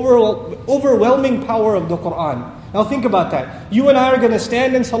the overwhelming power of the Quran. Now think about that. You and I are going to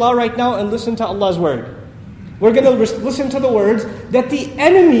stand in salah right now and listen to Allah's word. We're going to listen to the words that the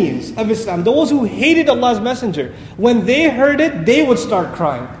enemies of Islam, those who hated Allah's Messenger, when they heard it, they would start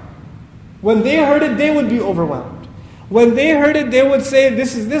crying. When they heard it, they would be overwhelmed. When they heard it, they would say,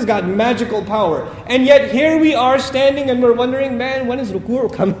 this got magical power. And yet here we are standing and we're wondering, man, when is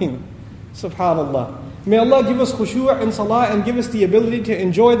ruku' coming? SubhanAllah. May Allah give us khushu' in salah and give us the ability to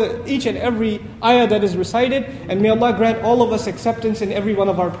enjoy each and every ayah that is recited. And may Allah grant all of us acceptance in every one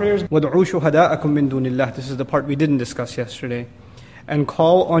of our prayers. وَادْعُوا شُهَدَاءَكُم مِّن دُونِ اللَّهِ. This is the part we didn't discuss yesterday. And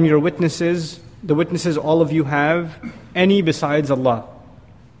call on your witnesses, the witnesses all of you have, any besides Allah.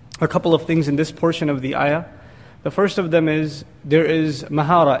 A couple of things in this portion of the ayah. The first of them is, there is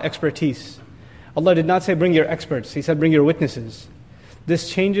mahara, expertise. Allah did not say bring your experts, He said bring your witnesses.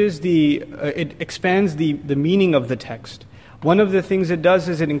 This changes it expands the meaning of the text. One of the things it does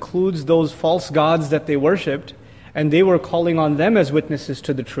is it includes those false gods that they worshipped, and they were calling on them as witnesses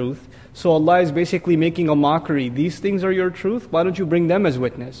to the truth. So Allah is basically making a mockery. These things are your truth, why don't you bring them as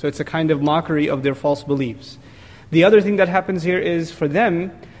witness? So it's a kind of mockery of their false beliefs. The other thing that happens here is, for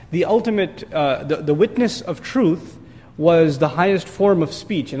them, the ultimate, the witness of truth was the highest form of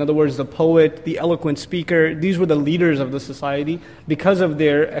speech. In other words, the poet, the eloquent speaker, these were the leaders of the society because of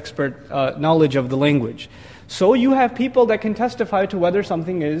their expert knowledge of the language. So you have people that can testify to whether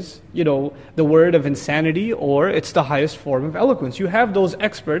something is, the word of insanity or it's the highest form of eloquence. You have those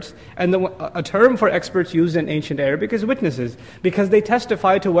experts, and a term for experts used in ancient Arabic is witnesses, because they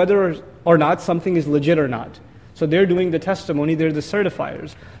testify to whether or not something is legit or not. So they're doing the testimony, they're the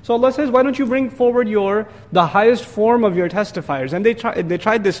certifiers. So Allah says, why don't you bring forward the highest form of your testifiers? And they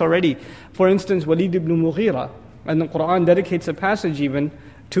tried this already. For instance, Walid ibn Mughira, and the Quran dedicates a passage even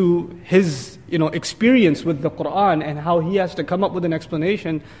to his experience with the Quran and how he has to come up with an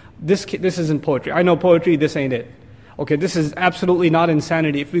explanation. This isn't poetry. I know poetry, this ain't it. Okay, this is absolutely not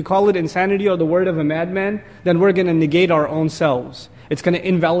insanity. If we call it insanity or the word of a madman, then we're going to negate our own selves. It's going to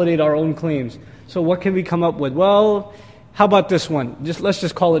invalidate our own claims. So what can we come up with? Well, how about this one? Let's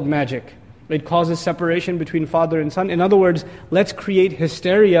just call it magic. It causes separation between father and son. In other words, let's create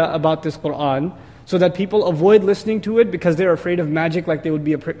hysteria about this Quran so that people avoid listening to it because they're afraid of magic, like they would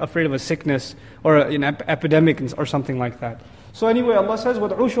be afraid of a sickness or an epidemic or something like that. So anyway, Allah says,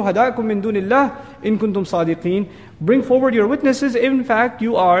 وَادْعُوا شُهَدَاءَكُم مِّن دُونِ اللَّهِ إِن كُنتُمْ صَادِقِينَ. Bring forward your witnesses, in fact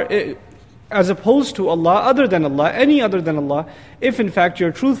you are, as opposed to Allah, other than Allah, any other than Allah, if in fact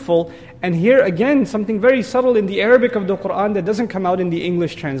you're truthful. And here again, something very subtle in the Arabic of the Qur'an that doesn't come out in the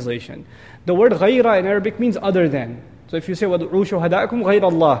English translation. The word غَيْرَ in Arabic means other than. So if you say, وَادْعُوا شُهَدَاءَكُم غَيْرَ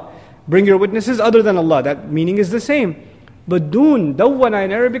اللَّهِ, bring your witnesses other than Allah, that meaning is the same. But dun, dawwana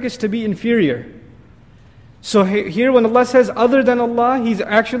in Arabic is to be inferior. So here when Allah says other than Allah, He's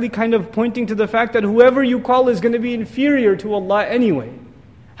actually kind of pointing to the fact that whoever you call is going to be inferior to Allah anyway.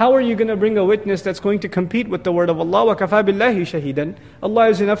 How are you going to bring a witness that's going to compete with the word of Allah? وَكَفَى بِاللَّهِ شَهِيدًا. Allah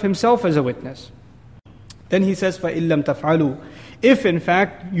is enough Himself as a witness. Then He says, فَإِن لَمْ تَفْعَلُوا. If in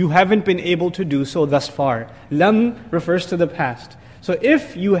fact you haven't been able to do so thus far. Lam refers to the past. So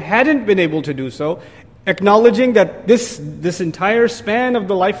if you hadn't been able to do so, acknowledging that this entire span of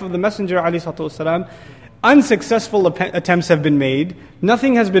the life of the Messenger ﷺ, unsuccessful attempts have been made,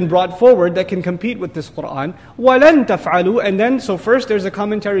 nothing has been brought forward that can compete with this Qur'an. وَلَن تَفْعَلُوا. And then, so first there's a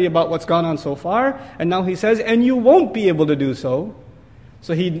commentary about what's gone on so far, and now He says, and you won't be able to do so.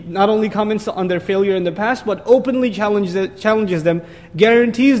 So He not only comments on their failure in the past, but openly challenges them,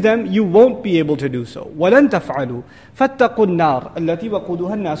 guarantees them, you won't be able to do so. وَلَن تَفْعَلُوا فَاتَّقُوا النَّارَ الَّتِي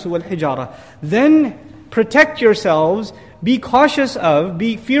وَقُودُهَا النَّاسُ وَالْحِجَارَةُ. Then protect yourselves, be cautious of,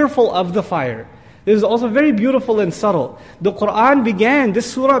 be fearful of the fire. This is also very beautiful and subtle. The Qur'an began,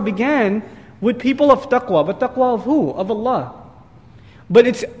 this surah began with people of taqwa. But taqwa of who? Of Allah. But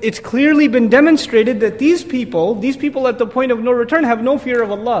it's clearly been demonstrated that these people at the point of no return have no fear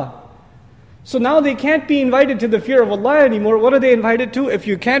of Allah. So now they can't be invited to the fear of Allah anymore. What are they invited to? If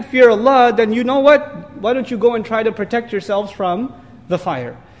you can't fear Allah, then you know what? Why don't you go and try to protect yourselves from the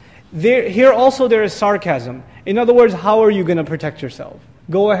fire? Here also there is sarcasm. In other words, how are you going to protect yourself?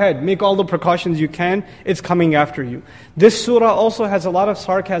 Go ahead, make all the precautions you can, it's coming after you. This surah also has a lot of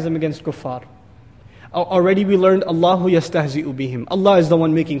sarcasm against kuffar. Already we learned, Allahu yastahzi'u bihim. Allah is the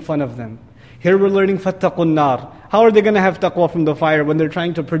one making fun of them. Here we're learning, fattaqun nar. How are they going to have taqwa from the fire when they're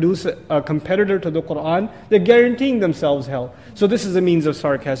trying to produce a competitor to the Qur'an? They're guaranteeing themselves hell. So this is a means of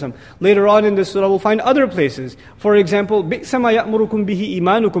sarcasm. Later on in this surah we'll find other places. For example, بِئْسَ مَا يَأْمُرُكُمْ بِهِ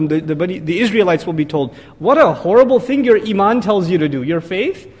إِيمَانُكُمْ. The Israelites will be told, what a horrible thing your iman tells you to do. Your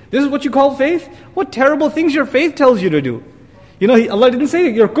faith? This is what you call faith? What terrible things your faith tells you to do. You know, Allah didn't say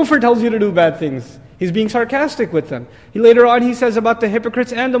that your kufr tells you to do bad things. He's being sarcastic with them. Later on he says about the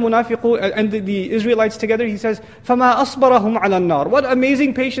hypocrites and the munafiqun and the Israelites together, He says, فَمَا أَصْبَرَهُمْ عَلَى النَّارِ. What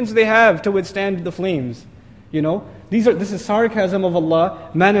amazing patience they have to withstand the flames. You know, this is sarcasm of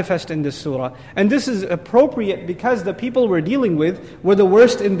Allah manifest in this surah. And this is appropriate because the people we're dealing with were the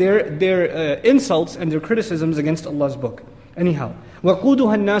worst in their insults and their criticisms against Allah's book. Anyhow,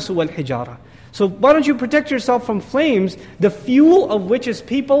 وَقُودُهَا النَّاسُ وَالْحِجَارَةُ. So why don't you protect yourself from flames, the fuel of which is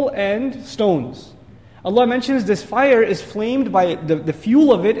people and stones. Allah mentions this fire is flamed by the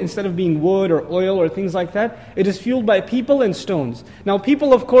fuel of it, instead of being wood or oil or things like that, it is fueled by people and stones. Now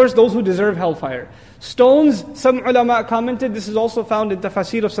people, of course, those who deserve hellfire. Stones, some ulama commented, this is also found in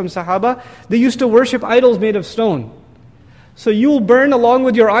tafsir of some Sahaba, they used to worship idols made of stone. So you will burn along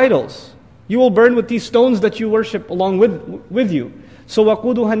with your idols. You will burn with these stones that you worship along with you. So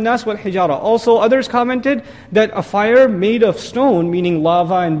وَقُودُهَا النَّاسُ وَالْحِجَارَةُ. Also others commented that a fire made of stone, meaning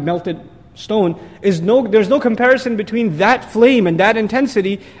lava and melted stone, there's no comparison between that flame and that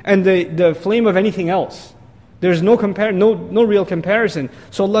intensity and the flame of anything else. There's no real comparison.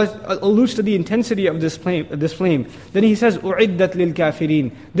 So Allah alludes to the intensity of this flame. Then He says, أُعِدَّتْ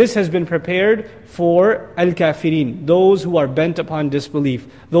لِلْكَافِرِينَ. This has been prepared for al-kafirin, those who are bent upon disbelief,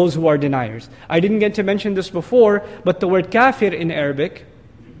 those who are deniers. I didn't get to mention this before, but the word kafir in Arabic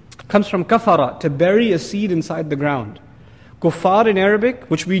comes from kafara, to bury a seed inside the ground. Kuffar in Arabic,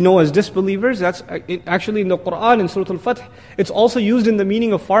 which we know as disbelievers, that's actually in the Qur'an, in Surah Al-Fath, it's also used in the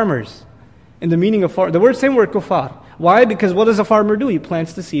meaning of farmers. In the meaning of same word kuffar. Why? Because what does a farmer do? He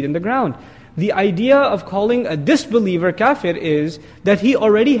plants the seed in the ground. The idea of calling a disbeliever kafir is that he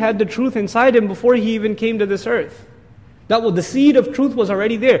already had the truth inside him before he even came to this earth. The seed of truth was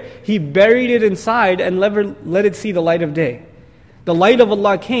already there. He buried it inside and never let it see the light of day. The light of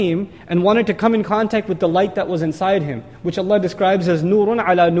Allah came and wanted to come in contact with the light that was inside him, which Allah describes as nurun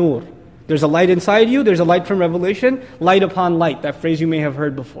ala nur. There's a light inside you, there's a light from revelation, light upon light. That phrase you may have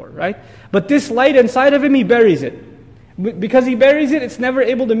heard before, right? But this light inside of him, he buries it. Because he buries it, it's never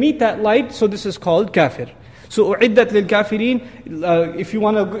able to meet that light, so this is called kafir. So u'iddat lil kafirin, if you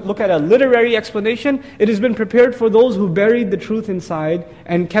want to look at a literary explanation, it has been prepared for those who buried the truth inside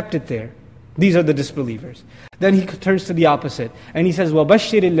and kept it there. These are the disbelievers. Then he turns to the opposite, and he says,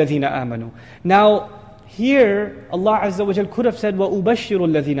 وَبَشِّرِ الَّذِينَ آمَنُوا. Now, here, Allah Azza wa Jal could have said, وَأُبَشِّرُ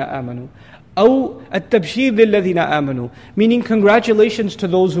الَّذِينَ آمَنُوا. أو التبشير للذين آمنوا, meaning congratulations to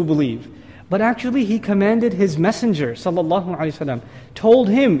those who believe. But actually he commanded his messenger sallallahu alaihi wasallam, told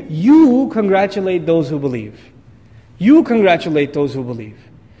him, you congratulate those who believe. You congratulate those who believe.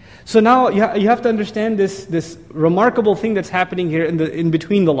 So now you have to understand this remarkable thing that's happening here in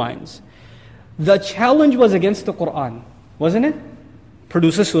between the lines. The challenge was against the Quran, wasn't it?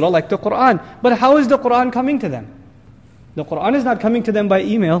 Produce a surah like the Quran. But how is the Quran coming to them? The Quran is not coming to them by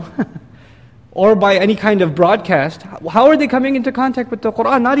email or by any kind of broadcast. How are they coming into contact with the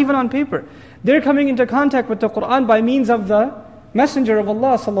Quran? Not even on paper. They're coming into contact with the Quran by means of the Messenger of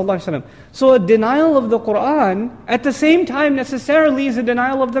Allah sallallahu alaihi wasallam. So a denial of the Quran at the same time necessarily is a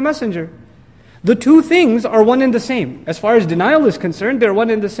denial of the Messenger. The two things are one and the same. As far as denial is concerned, they're one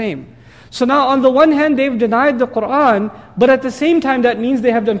and the same. So now on the one hand, they've denied the Quran, but at the same time that means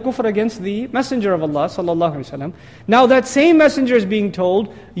they have done kufr against the Messenger of Allah sallallahu alaihi wasallam. Now that same messenger is being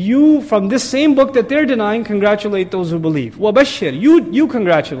told, you from this same book that they're denying, congratulate those who believe. وَبَشِّرْ, you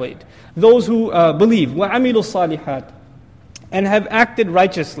congratulate those who believe. وَعَمِلُوا الصَّالِحَاتِ, and have acted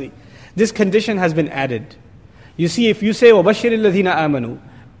righteously. This condition has been added. You see, if you say وَبَشِّرِ الَّذِينَ آمَنُوا,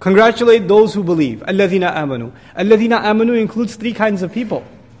 congratulate those who believe. الَّذِينَ آمَنُوا. الَّذِينَ آمَنُوا includes three kinds of people.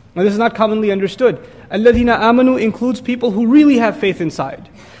 Now this is not commonly understood. الَّذِينَ آمَنُوا includes people who really have faith inside.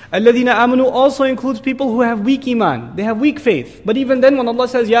 الَّذِينَ آمَنُوا also includes people who have weak iman. They have weak faith. But even then when Allah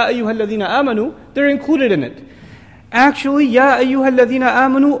says, يَا أَيُّهَا الَّذِينَ آمَنُوا, they're included in it. Actually, يَا أَيُّهَا الَّذِينَ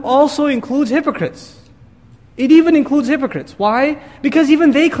آمَنُوا also includes hypocrites. It even includes hypocrites. Why? Because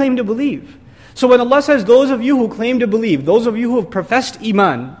even they claim to believe. So when Allah says, those of you who claim to believe, those of you who have professed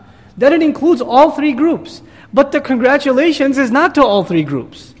iman, then it includes all three groups. But the congratulations is not to all three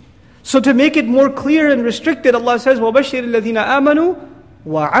groups. So to make it more clear and restricted, Allah says, وَبَشِّرِ الَّذِينَ آمَنُوا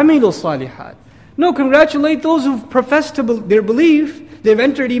وَعَمِلُوا الصَّالِحَاتِ. No, congratulate those who've professed their belief, they've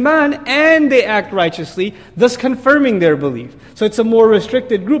entered iman, and they act righteously, thus confirming their belief. So it's a more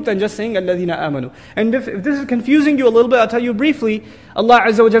restricted group than just saying الَّذِينَ آمَنُوا. And if this is confusing you a little bit, I'll tell you briefly. Allah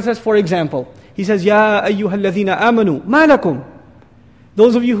Azza wa Jalla says, for example, He says, يَا أَيُّهَا الَّذِينَ آمَنُوا مَا لَكُمْ.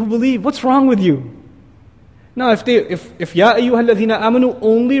 Those of you who believe, what's wrong with you? Now, if Ya ayyuha alladhina amanu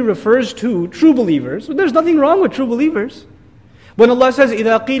only refers to true believers, well, there's nothing wrong with true believers. When Allah says,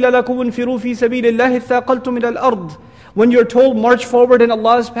 إِذَا قِيلَ لَكُمْ انْفِرُوا فِي سَبِيلِ اللَّهِ اتَّاقَلْتُمْ إِلَى الْأَرْضِ. When you're told, march forward in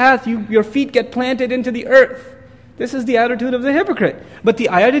Allah's path, your feet get planted into the earth. This is the attitude of the hypocrite. But the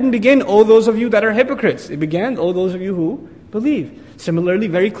ayah didn't begin, oh those of you that are hypocrites. It began, oh those of you who believe. Similarly,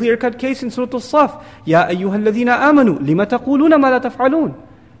 very clear-cut case in Surah Al-Saf. Ya ayyuha alladhina amanu, lima taquluna ma la taf'alun.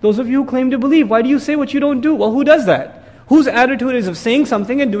 Those of you who claim to believe, why do you say what you don't do? Well, who does that? Whose attitude is of saying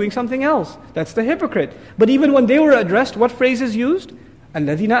something and doing something else? That's the hypocrite. But even when they were addressed, what phrase is used?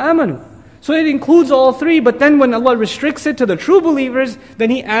 الَّذِينَ آمَنُوا. So it includes all three, but then when Allah restricts it to the true believers,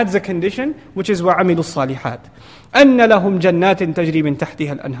 then He adds a condition, which is وَعَمِلُوا الصَّالِحَاتِ. أَنَّ لَهُمْ جَنَّاتٍ تَجْرِي مِنْ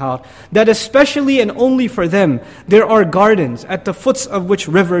تَحْتِهَا الْأَنْهَارِ. That especially and only for them, there are gardens at the foots of which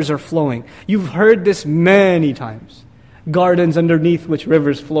rivers are flowing. You've heard this many times. Gardens underneath which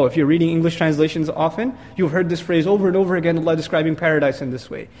rivers flow. If you're reading English translations often, you've heard this phrase over and over again, Allah describing paradise in this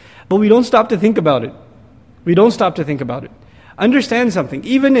way. But we don't stop to think about it. We don't stop to think about it. Understand something.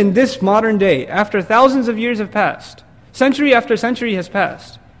 Even in this modern day, after thousands of years have passed, century after century has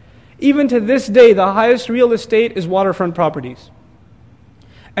passed, even to this day, the highest real estate is waterfront properties.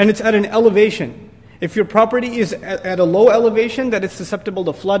 And it's at an elevation. If your property is at a low elevation, that it's susceptible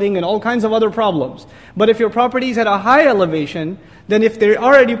to flooding and all kinds of other problems. But if your property is at a high elevation, then if there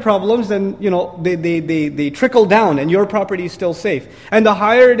are any problems, then they trickle down and your property is still safe. And the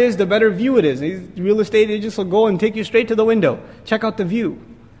higher it is, the better view it is. These real estate agents will go and take you straight to the window. Check out the view.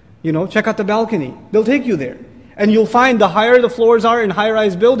 Check out the balcony. They'll take you there. And you'll find the higher the floors are in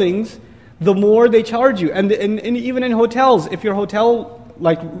high-rise buildings, the more they charge you. And even in hotels, if your hotel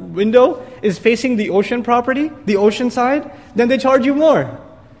window is facing the ocean property, the ocean side, then they charge you more.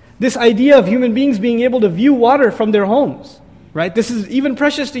 This idea of human beings being able to view water from their homes, right? This is even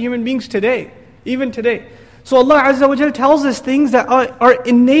precious to human beings today, even today. So Allah Azza wa Jal tells us things that are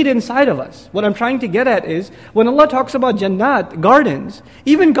innate inside of us. What I'm trying to get at is, when Allah talks about Jannat, gardens,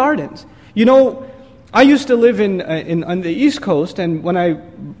 even gardens, I used to live on the East Coast, and when I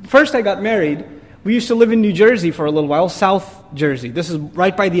got married, we used to live in New Jersey for a little while, South Jersey. This is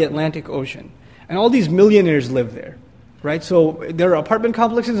right by the Atlantic Ocean. And all these millionaires live there, right? So there are apartment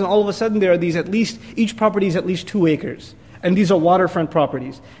complexes, and all of a sudden there are each property is at least 2 acres. And these are waterfront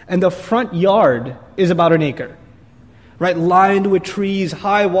properties. And the front yard is about 1 acre. right? Lined with trees,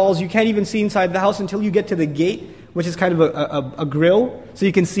 high walls. You can't even see inside the house until you get to the gate, which is kind of a grill, so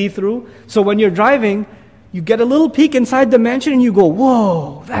you can see through. So when you're driving, you get a little peek inside the mansion and you go,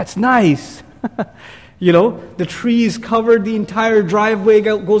 whoa, that's nice. You know, the trees covered the entire driveway,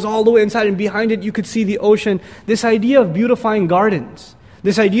 goes all the way inside, and behind it you could see the ocean. This idea of beautifying gardens,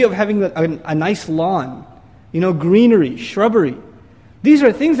 this idea of having a nice lawn, you know, greenery, shrubbery. These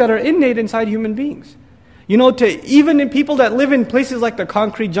are things that are innate inside human beings. You know, even in people that live in places like the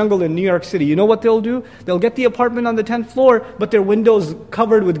concrete jungle in New York City, you know what they'll do? They'll get the apartment on the 10th floor, but their windows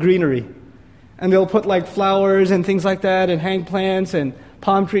covered with greenery. And they'll put like flowers and things like that, and hang plants and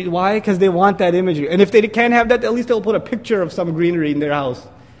palm trees. Why? Because they want that imagery. And if they can't have that, at least they'll put a picture of some greenery in their house.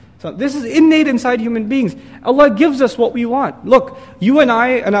 So this is innate inside human beings. Allah gives us what we want. Look, you and I,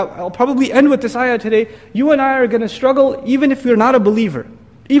 and I'll probably end with this ayah today, you and I are going to struggle even if you're not a believer.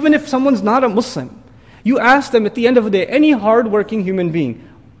 Even if someone's not a Muslim. You ask them at the end of the day, any hard-working human being,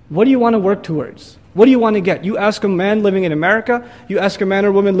 what do you want to work towards? What do you want to get? You ask a man living in America, you ask a man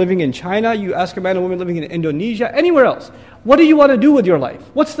or woman living in China, you ask a man or woman living in Indonesia, anywhere else. What do you want to do with your life?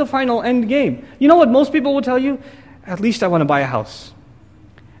 What's the final end game? You know what most people will tell you? At least I want to buy a house.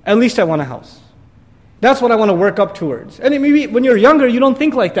 At least I want a house. That's what I want to work up towards. And maybe when you're younger, you don't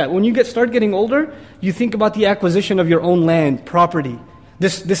think like that. When you start getting older, you think about the acquisition of your own land, property.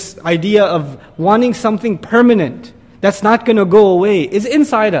 This idea of wanting something permanent that's not going to go away is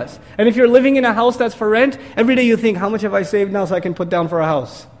inside us. And if you're living in a house that's for rent, every day you think, how much have I saved now so I can put down for a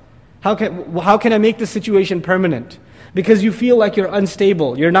house? How can I make this situation permanent? Because you feel like you're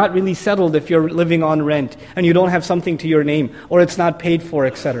unstable. You're not really settled if you're living on rent and you don't have something to your name or it's not paid for,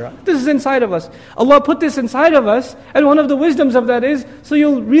 etc. This is inside of us. Allah put this inside of us, and one of the wisdoms of that is so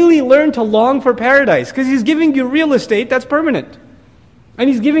you'll really learn to long for paradise, because He's giving you real estate that's permanent. And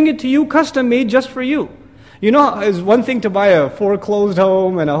He's giving it to you custom made just for you. You know, it's one thing to buy a foreclosed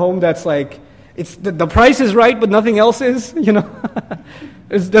home and a home that's like, it's the price is right but nothing else is, you know.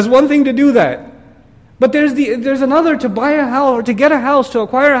 There's one thing to do that. But there's another to buy a house, or to get a house, to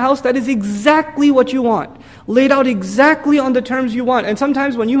acquire a house that is exactly what you want. Laid out exactly on the terms you want. And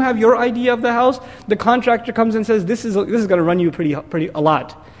sometimes when you have your idea of the house, the contractor comes and says, this is going to run you a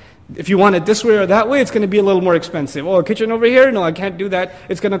lot. If you want it this way or that way, it's going to be a little more expensive. Oh, a kitchen over here? No, I can't do that.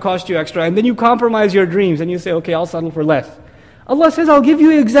 It's going to cost you extra. And then you compromise your dreams and you say, okay, I'll settle for less. Allah says, I'll give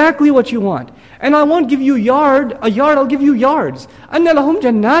you exactly what you want. And I won't give you a yard, I'll give you yards. أَنَّ لَهُمْ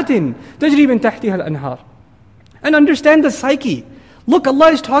جَنَّاتٍ تَجْرِي مِنْ تَحْتِهَا الْأَنْهَارِ. And understand the psyche. Look,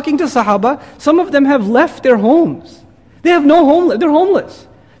 Allah is talking to Sahaba. Some of them have left their homes. They have no home, they're homeless.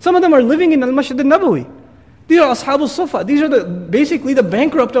 Some of them are living in Al-Masjid al-Nabawi. These are Ashab al-Sufa. These are basically the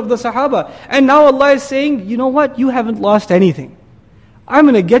bankrupt of the Sahaba. And now Allah is saying, you know what? You haven't lost anything. I'm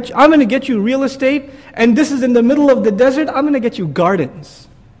going to get you real estate, and this is in the middle of the desert. I'm going to get you gardens.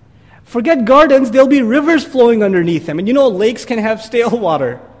 Forget gardens, there'll be rivers flowing underneath them. And you know, lakes can have stale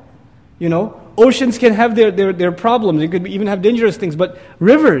water. You know, oceans can have their problems. It could even have dangerous things. But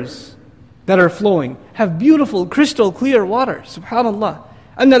rivers that are flowing have beautiful, crystal clear water. Subhanallah.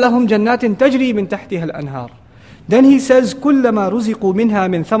 أَنَّ لَهُمْ جَنَّاتٍ تَجْرِي مِنْ تَحْتِهَا الْأَنْهَارِ. Then He says, كُلَّمَا رُزِقُوا مِنْهَا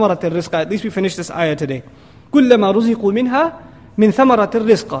مِنْ ثَمَرَةِ الرِّزْقِ. At least we finished this ayah today. كُلَّمَا رُزِقُوا مِنْهَا مِنْ ثَمَرَةِ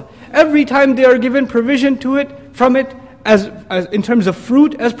الرِّزْقِ. Every time they are given provision from it, as in terms of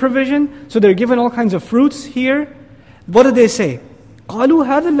fruit as provision, so they're given all kinds of fruits here. What do they say? قَالُوا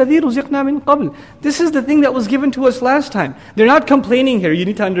هَذَا الَّذِي رُزِقْنَا مِنْ قَبْلِ. This is the thing that was given to us last time. They're not complaining here, you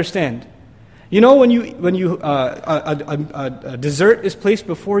need to understand. You know, when a dessert is placed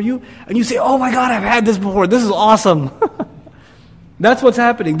before you, and you say, oh my God, I've had this before, this is awesome. That's what's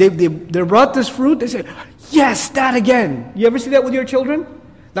happening. They're brought this fruit, they say, yes, that again. You ever see that with your children?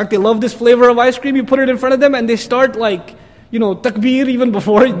 Like they love this flavor of ice cream, you put it in front of them and they start like, you know, takbir even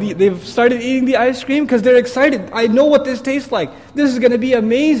before they've started eating the ice cream because they're excited. I know what this tastes like. This is going to be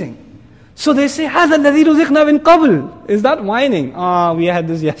amazing. So they say, هَذَا الَّذِي رُزِقْنَا مِنْ قَبْلِ. Is that whining? We had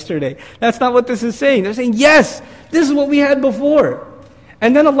this yesterday. That's not what this is saying. They're saying, yes, this is what we had before.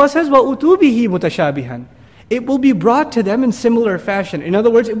 And then Allah says, وَأُتُوا بِهِ مُتَشَابِهًا. It will be brought to them in similar fashion. In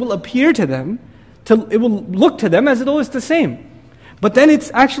other words, it will appear to them, it will look to them as though it's the same. But then it's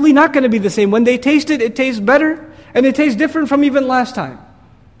actually not going to be the same. When they taste it, it tastes better, and it tastes different from even last time.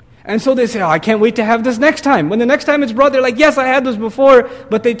 And so they say, I can't wait to have this next time. When the next time it's brought, they're like, yes, I had this before,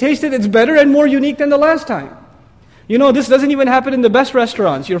 but they taste it, it's better and more unique than the last time. You know, this doesn't even happen in the best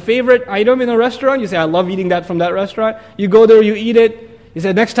restaurants. Your favorite item in a restaurant, you say, I love eating that from that restaurant. You go there, you eat it. You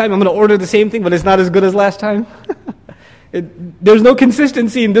say, next time I'm going to order the same thing, but it's not as good as last time. There's no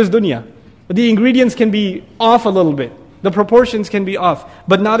consistency in this dunya. The ingredients can be off a little bit. The proportions can be off,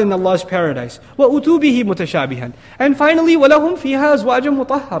 but not in Allah's paradise. وَأُتُوا بِهِ مُتَشَابِهًا. And finally, وَلَهُمْ فِيهَا أَزْوَاجٌ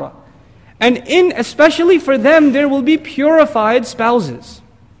مُطَهَّرَةٌ. And especially for them, there will be purified spouses.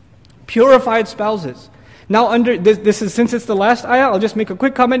 Purified spouses. Now, under this is, since it's the last ayah, I'll just make a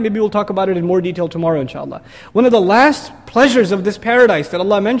quick comment. Maybe we'll talk about it in more detail tomorrow, inshallah. One of the last pleasures of this paradise that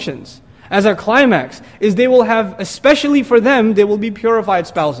Allah mentions as a climax is they will have, especially for them, they will be purified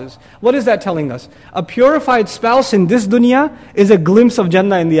spouses. What is that telling us? A purified spouse in this dunya is a glimpse of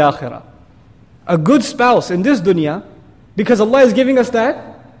Jannah in the akhirah. A good spouse in this dunya, because Allah is giving us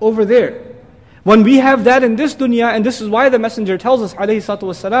that over there. When we have that in this dunya, and this is why the Messenger tells us, alayhi salatu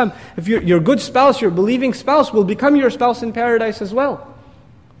wasalam, if your good spouse, your believing spouse will become your spouse in paradise as well.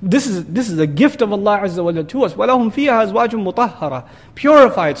 This is a gift of Allah Azza wa Jalla to us. وَلَهُمْ فِيهَا أَزْوَاجٌ مُطَهَّرَةٌ.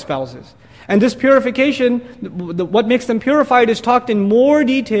 Purified spouses. And this purification, what makes them purified is talked in more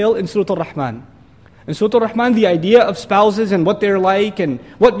detail in Surah Al-Rahman. In Surah Al-Rahman, the idea of spouses and what they're like and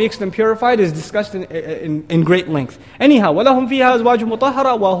what makes them purified is discussed in great length. Anyhow, وَلَهُمْ فِيهَا أَزْوَاجٌ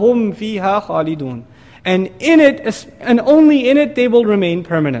مُطَهَّرَةٌ وَهُمْ فِيهَا خَالِدُونَ. And in it, and only in it, they will remain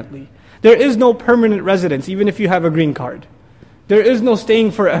permanently. There is no permanent residence, even if you have a green card. There is no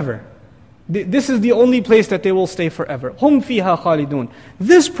staying forever. This is the only place that they will stay forever. هُمْ فِيهَا خَالِدُونَ.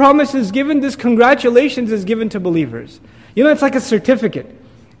 This promise is given, this congratulations is given to believers. You know, it's like a certificate.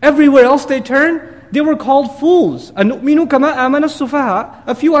 Everywhere else they turn, they were called fools. أَنُؤْمِنُ كَمَا آمَنَ السُّفَهَاءُ.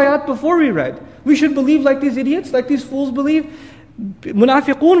 A few ayat before we read. We should believe like these idiots, like these fools believe.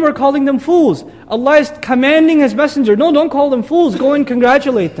 Munafiqun were calling them fools. Allah is commanding His Messenger, no, don't call them fools, go and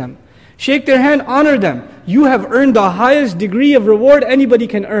congratulate them. Shake their hand, honor them. You have earned the highest degree of reward anybody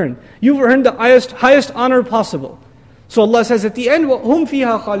can earn. You've earned the highest honor possible. So Allah says at the end, وَهُمْ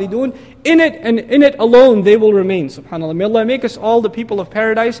فِيهَا خَالِدُونَ. In it and in it alone they will remain. SubhanAllah. May Allah make us all the people of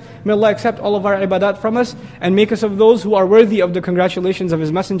paradise. May Allah accept all of our ibadat from us and make us of those who are worthy of the congratulations of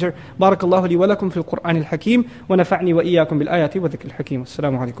His Messenger. Barakallahu li wa lakum fil Qur'an al-Hakim wa nafa'ni wa iyyakum bil ayati wa dhikr al-Hakim.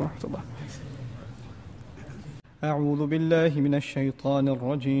 Assalamu alaikum wa rahmatullah. أعوذ بالله من الشيطان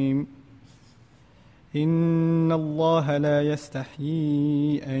الرجيم. إن الله لا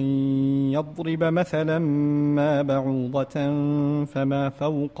يستحيي أن يضرب مثلا ما بعوضة فما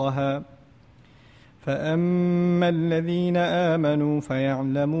فوقها فأما الذين آمنوا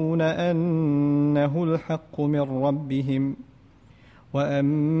فيعلمون أنه الحق من ربهم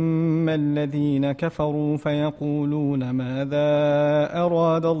وأما الذين كفروا فيقولون ماذا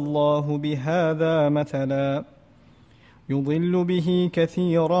أراد الله بهذا مثلا يضل به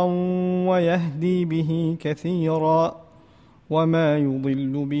كثيرا ويهدي به كثيرا وما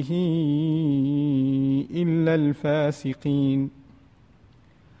يضل به إلا الفاسقين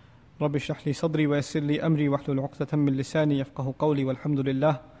رب اشرح لي صدري ويسر لي أمري واحلل عقدة من لساني يفقه قولي والحمد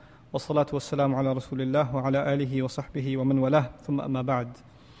لله والصلاة والسلام على رسول الله وعلى آله وصحبه ومن والاه ثم أما بعد.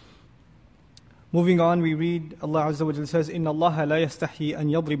 Moving on, we read Allah Azza wa Jalla says, إِنَّ اللَّهَ لَا يَسْتَحْيِي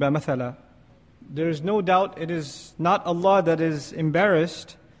أَنْ يَضْرِبَ مَثَلًا. There is no doubt it is not Allah that is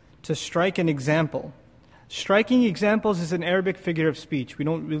embarrassed to strike an example. Striking examples is an Arabic figure of speech. We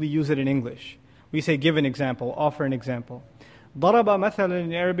don't really use it in English. We say give an example, offer an example. Daraba mathalan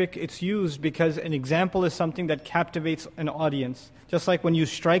in Arabic, it's used because an example is something that captivates an audience. Just like when you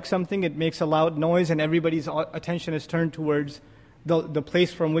strike something, it makes a loud noise and everybody's attention is turned towards the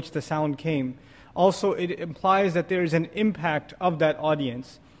place from which the sound came. Also, it implies that there is an impact of that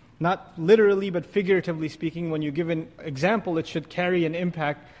audience. Not literally, but figuratively speaking, when you give an example, it should carry an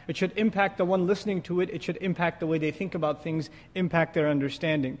impact. It should impact the one listening to it. It should impact the way they think about things, impact their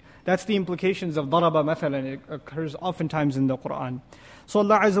understanding. That's the implications of daraba mathalan. It occurs oftentimes in the Qur'an. So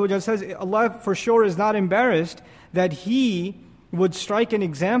Allah Azza wa Jalla says, Allah for sure is not embarrassed that He would strike an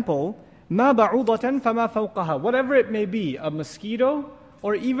example, مَا بَعُوضَةً فَمَا فَوْقَهَا. Whatever it may be, a mosquito,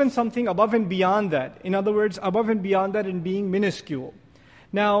 or even something above and beyond that. In other words, above and beyond that in being minuscule.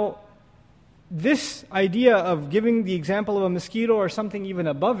 Now, this idea of giving the example of a mosquito or something even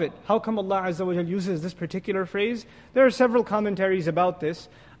above it, how come Allah Azza wa Jalla uses this particular phrase? There are several commentaries about this.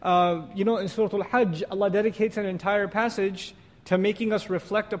 In Surah Al-Hajj, Allah dedicates an entire passage to making us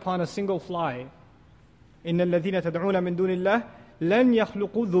reflect upon a single fly. إِنَّ الَّذِينَ تَدْعُونَ مِن دُونِ اللَّهِ لَنْ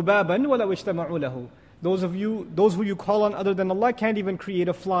يَخْلُقُوا ذُبَابًا وَلَوْ اجْتَمَعُوا لَهُ. Those who you call on other than Allah can't even create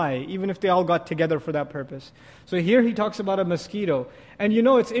a fly, even if they all got together for that purpose. So here He talks about a mosquito. And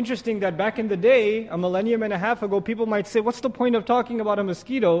it's interesting that back in the day, a millennium and a half ago, people might say, what's the point of talking about a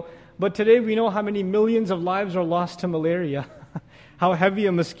mosquito? But today we know how many millions of lives are lost to malaria. How heavy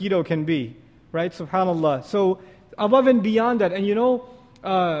a mosquito can be. Right? SubhanAllah. So above and beyond that, and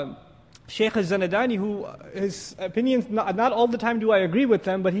Shaykh al-Zanadani, who his opinions, not all the time do I agree with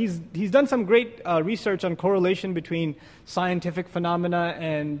them, but he's done some great research on correlation between scientific phenomena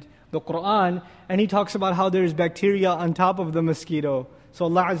and the Quran, and he talks about how there's bacteria on top of the mosquito. So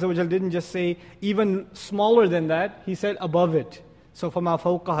Allah Azza wa Jal didn't just say even smaller than that, He said above it. So فَمَا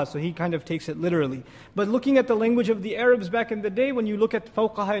فَوْقَهَا, so he kind of takes it literally. But looking at the language of the Arabs back in the day, when you look at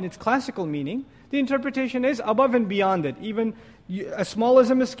فَوْقَهَا in its classical meaning, the interpretation is above and beyond it, even as small as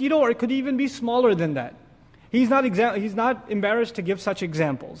a mosquito, or it could even be smaller than that. He's not embarrassed to give such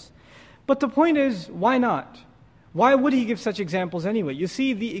examples. But the point is, why not? Why would he give such examples anyway? You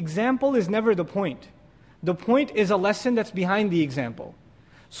see, the example is never the point. The point is a lesson that's behind the example.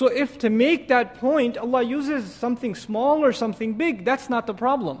 So if to make that point, Allah uses something small or something big, that's not the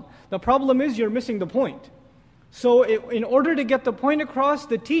problem. The problem is you're missing the point. So in order to get the point across,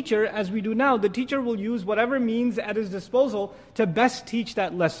 the teacher, as we do now, the teacher will use whatever means at his disposal to best teach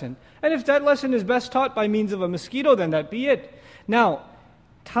that lesson. And if that lesson is best taught by means of a mosquito, then that be it. Now,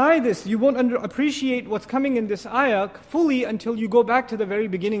 tie this, you won't appreciate what's coming in this ayah fully until you go back to the very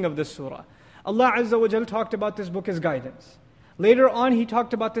beginning of this surah. Allah Azza wa Jal talked about this book as guidance. Later on, He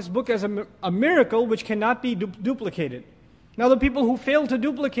talked about this book as a miracle which cannot be duplicated. Now the people who fail to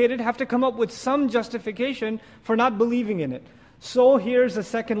duplicate it have to come up with some justification for not believing in it. So here's the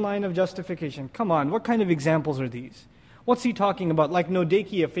second line of justification. Come on, what kind of examples are these? What's he talking about? Like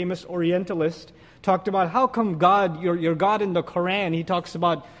Nodeki, a famous Orientalist, talked about how come God, your God in the Quran, he talks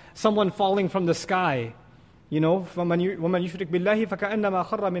about someone falling from the sky. You know, وَمَنْ يُشْرِكْ بِاللَّهِ فَكَأَنَّمَا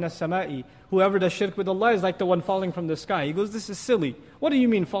خَرَّ مِنَ السَّمَاءِ. Whoever does shirk with Allah is like the one falling from the sky. He goes, this is silly. What do you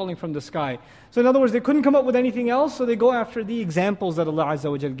mean falling from the sky? So in other words, they couldn't come up with anything else, so they go after the examples that Allah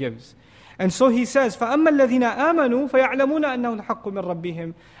Azza wa Jal gives. And so he says, فَأَمَّا الَّذِينَ آمَنُوا فَيَعْلَمُونَ أَنَّهُ الْحَقُّ مِنْ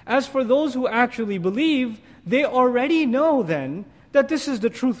رَبِّهِمْ. As for those who actually believe, they already know then that this is the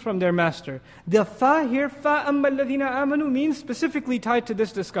truth from their master. The fa here, فَأَمَّا الَّذِينَ آمَنُوا, means specifically tied to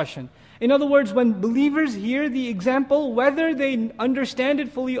this discussion. In other words, when believers hear the example, whether they understand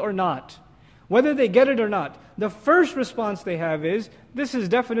it fully or not, whether they get it or not, the first response they have is, this is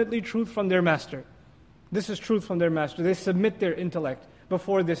definitely truth from their master. This is truth from their master. They submit their intellect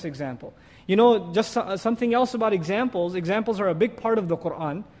before this example. You know, just something else about examples. Examples are a big part of the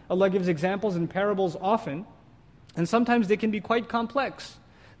Quran. Allah gives examples in parables often, and sometimes they can be quite complex.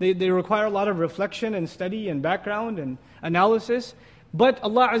 They require a lot of reflection and study and background and analysis. But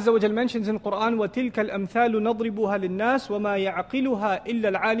Allah Azza wa Jal mentions in Quran, وَتِلْكَ الْأَمْثَالُ نَضْرِبُهَا لِلنَّاسِ وَمَا يَعْقِلُهَا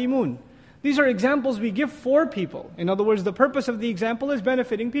إِلَّا الْعَالِمُونَ. These are examples we give for people. In other words, the purpose of the example is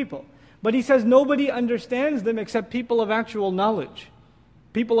benefiting people. But he says nobody understands them except people of actual knowledge.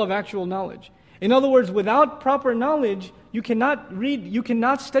 People of actual knowledge. In other words, without proper knowledge, you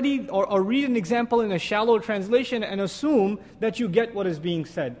cannot study or read an example in a shallow translation and assume that you get what is being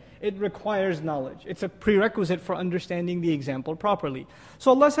said. It requires knowledge. It's a prerequisite for understanding the example properly. So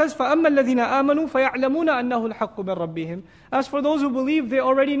Allah says, فَأَمَّا الَّذِينَ آمَنُوا فَيَعْلَمُونَ أَنَّهُ الْحَقُّ مِنْ رَبِّهِمْ. As for those who believe, they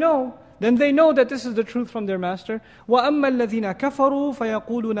already know. Then they know that this is the truth from their master. وَأَمَّا الَّذِينَ كَفَرُوا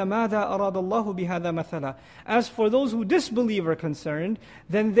فَيَقُولُونَ مَاذَا أَرَادَ اللَّهُ بِهَذَا مَثَلًا. As for those who disbelieve are concerned,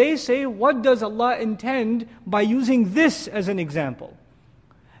 then they say, what does Allah intend by using this as an example?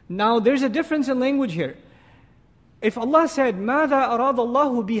 Now there's a difference in language here. If Allah said, مَاذَا أَرَادَ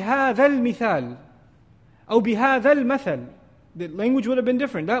اللَّهُ بِهَذَا الْمِثَالِ أو بِهَذَا الْمَثَلِ, the language would have been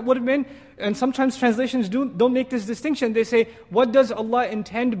different. That would have been, and sometimes translations don't make this distinction. They say, what does Allah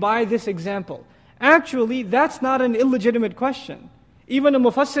intend by this example? Actually, that's not an illegitimate question. Even a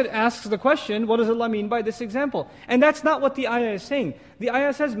mufassir asks the question, what does Allah mean by this example? And that's not what the ayah is saying. The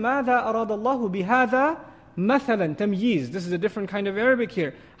ayah says, مَاذَا أَرَادَ اللَّهُ بِهَذَا مَثَلًا, tamyiz. This is a different kind of Arabic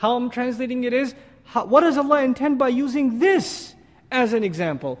here. How I'm translating it is, what does Allah intend by using this as an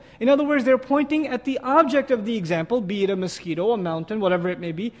example? In other words, they're pointing at the object of the example, be it a mosquito, a mountain, whatever it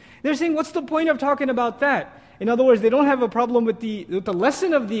may be. They're saying, what's the point of talking about that? In other words, they don't have a problem with the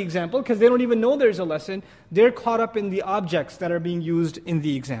lesson of the example because they don't even know there's a lesson. They're caught up in the objects that are being used in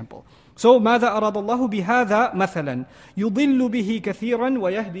the example. So, ماذا أراد الله بهذا مثلا يضل به كثيرا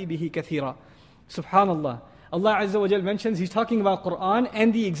ويهدي به كثيرا. Subhanallah. Allah Azza wa Jal mentions, He's talking about Quran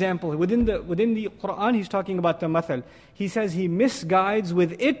and the example. Within the Quran, He's talking about the mathal. He says He misguides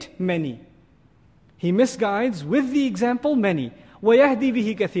with it many. He misguides with the example many. وَيَهْدِي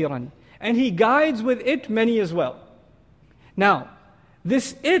بِهِ كَثِيرًا. And He guides with it many as well. Now,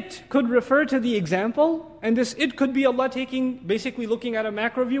 this it could refer to the example, and this it could be Allah basically looking at a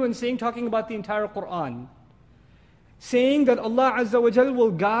macro view and talking about the entire Quran. Saying that Allah Azza wa Jal will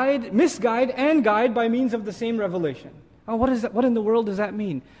misguide and guide by means of the same revelation. Oh, what is that? What in the world does that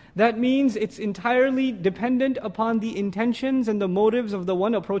mean? That means it's entirely dependent upon the intentions and the motives of the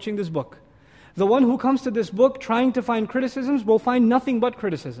one approaching this book. The one who comes to this book trying to find criticisms will find nothing but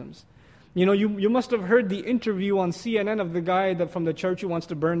criticisms. You know, you must have heard the interview on CNN of the guy from the church who wants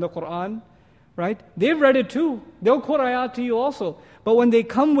to burn the Quran, right? They've read it too. They'll quote ayat to you also. But when they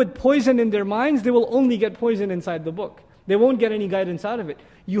come with poison in their minds, they will only get poison inside the book. They won't get any guidance out of it.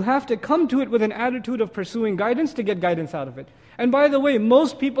 You have to come to it with an attitude of pursuing guidance to get guidance out of it. And by the way,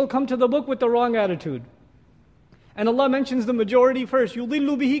 most people come to the book with the wrong attitude. And Allah mentions the majority first.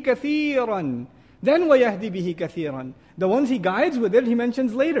 يُضِلُّ بِهِ كَثِيرًا Then وَيَهْدِي بِهِ كَثِيرًا The ones He guides with it, He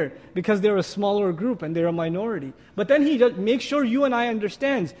mentions later, because they're a smaller group and they're a minority. But then He makes sure you and I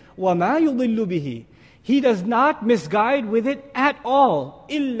understand, وَمَا يُضِلُّ بِهِ He does not misguide with it at all,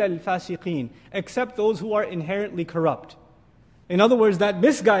 إِلَّا الْفَاسِقِينَ Except those who are inherently corrupt. In other words, that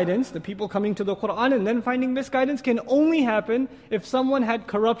misguidance, the people coming to the Quran and then finding misguidance, can only happen if someone had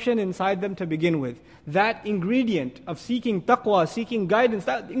corruption inside them to begin with. That ingredient of seeking taqwa, seeking guidance,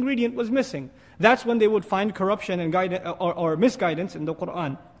 that ingredient was missing. That's when they would find corruption and guidance or misguidance in the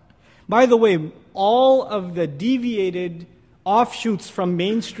Quran. By the way, all of the deviated offshoots from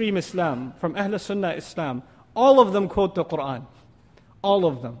mainstream Islam, from Ahl Sunnah Islam, all of them quote the Quran. All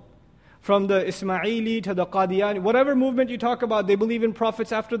of them. From the Ismaili to the Qadiani, whatever movement you talk about, they believe in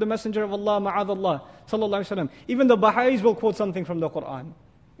prophets after the Messenger of Allah, ma'adallah, sallallahu alaihi wasallam. Even the Baha'is will quote something from the Quran.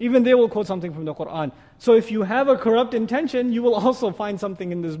 Even they will quote something from the Quran. So if you have a corrupt intention, you will also find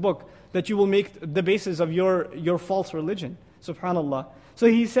something in this book that you will make the basis of your false religion. Subhanallah. So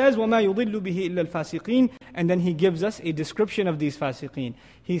he says, وَمَا يُضِلُّ بِهِ إِلَّا الْفَاسِقِينَ And then he gives us a description of these fasiqeen.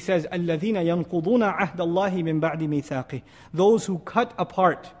 He says, الَّذِينَ يَنْقُضُونَ عَهْدَ اللَّهِ مِنْ بَعْدِ مِيثَاقِهِ Those who cut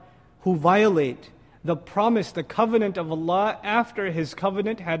apart, who violate the promise, the covenant of Allah after His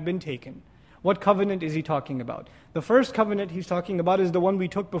covenant had been taken. What covenant is he talking about? The first covenant he's talking about is the one we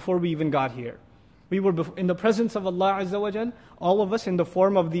took before we even got here. We were in the presence of Allah Azza wa Jal, all of us in the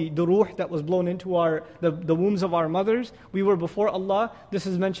form of the ruh that was blown into the wombs of our mothers. We were before Allah. This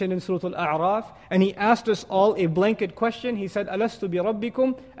is mentioned in Surah Al-A'raf. And He asked us all a blanket question. He said, Alastu bi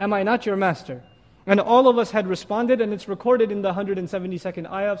Rabbikum? Am I not your master? And all of us had responded, and it's recorded in the 172nd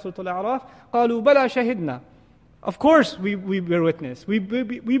ayah of Surah Al-A'raf. قَالُوا بَلَا شَهِدْنَا Of course we bear witness.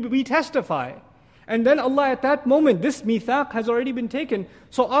 We testify. And then Allah at that moment, this mithaq has already been taken.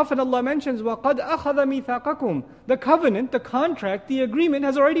 So often Allah mentions, وَقَدْ أَخَذَ مِيثَاقَكُمْ The covenant, the contract, the agreement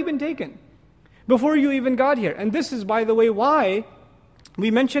has already been taken before you even got here. And this is, by the way, why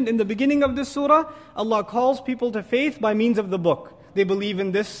we mentioned in the beginning of this surah, Allah calls people to faith by means of the book. They believe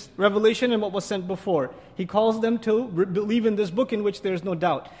in this revelation and what was sent before. He calls them to believe in this book in which there is no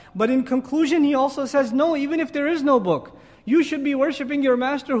doubt. But in conclusion, He also says, no, even if there is no book, you should be worshipping your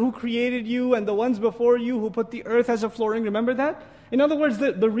master who created you and the ones before you who put the earth as a flooring. Remember that? In other words,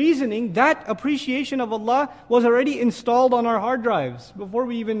 the reasoning, that appreciation of Allah was already installed on our hard drives. Before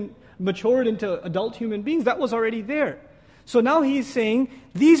we even matured into adult human beings, that was already there. So now He's saying,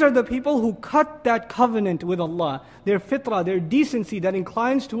 these are the people who cut that covenant with Allah. Their fitrah, their decency that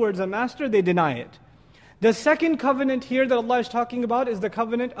inclines towards a master, they deny it. The second covenant here that Allah is talking about is the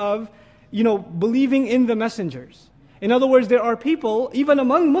covenant of, believing in the messengers. In other words, there are people, even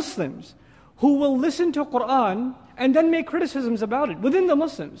among Muslims, who will listen to Qur'an and then make criticisms about it within the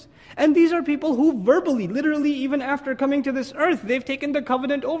Muslims. And these are people who verbally, literally, even after coming to this earth, they've taken the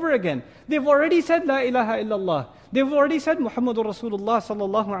covenant over again. They've already said, La ilaha illallah. They've already said, Muhammadur Rasulullah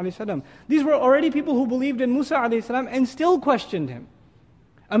sallallahu alayhi wa sallam. These were already people who believed in Musa alayhi salam and still questioned him.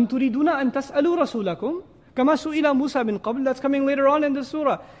 Am turiduna an tas'alu rasulakum? Kama su'ila Musa bin qabl. That's coming later on in the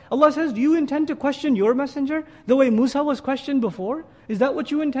surah. Allah says, do you intend to question your messenger the way Musa was questioned before? Is that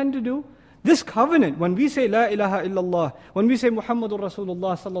what you intend to do? This covenant, when we say La ilaha illallah, when we say Muhammadur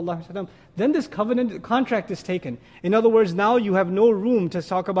Rasulullah sallallahu alaihi wasallam, then this covenant contract is taken. In other words, now you have no room to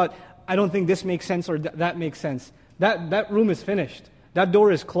talk about, I don't think this makes sense or that makes sense. That room is finished. That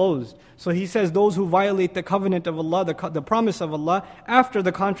door is closed. So He says those who violate the covenant of Allah, the promise of Allah, after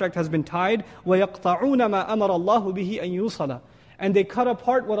the contract has been tied, وَيَقْطَعُونَ مَا أَمَرَ اللَّهُ بِهِ أَن يُوصَلَ And they cut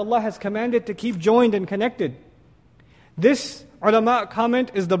apart what Allah has commanded to keep joined and connected. This ulama comment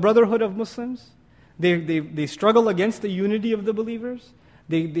is the brotherhood of Muslims. They struggle against the unity of the believers.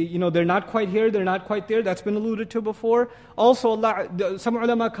 They're not quite here, they're not quite there. That's been alluded to before. Also, some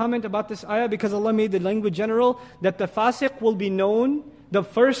ulama comment about this ayah because Allah made the language general that the fasiq will be known, the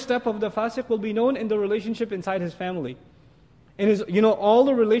first step of the fasiq will be known in the relationship inside his family. In all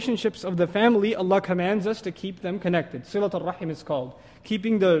the relationships of the family, Allah commands us to keep them connected. Silat al-Rahim is called.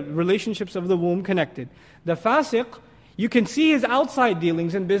 Keeping the relationships of the womb connected. The fasiq, You can see his outside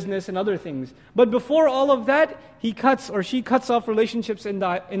dealings in business and other things. But before all of that, he cuts or she cuts off relationships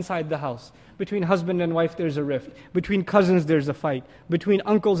inside the house. Between husband and wife, there's a rift. Between cousins, there's a fight. Between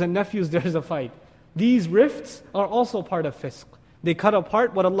uncles and nephews, there's a fight. These rifts are also part of fisq. They cut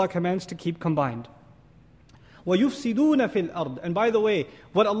apart what Allah commands to keep combined. وَيُفْسِدُونَ فِي الْأَرْضِ. And by the way,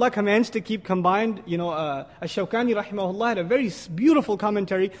 what Allah commands to keep combined, Ash-Shawkani rahimahullah had a very beautiful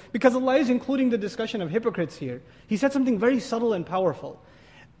commentary, because Allah is including the discussion of hypocrites here. He said something very subtle and powerful.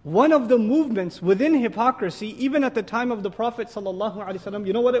 One of the movements within hypocrisy, even at the time of the Prophet ﷺ,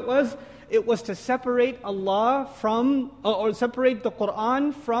 you know what it was? It was to separate Allah from, or separate the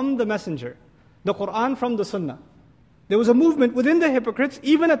Qur'an from the messenger. The Qur'an from the Sunnah. There was a movement within the hypocrites,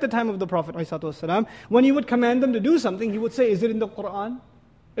 even at the time of the Prophet ﷺ, when he would command them to do something, he would say, is it in the Qur'an?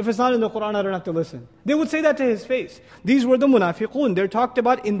 If it's not in the Qur'an, I don't have to listen. They would say that to his face. These were the munafiqun. They're talked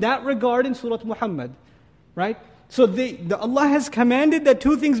about in that regard in Surah Muhammad. Right? So Allah has commanded that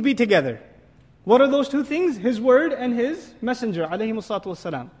two things be together. What are those two things? His word and His messenger, alayhi salatu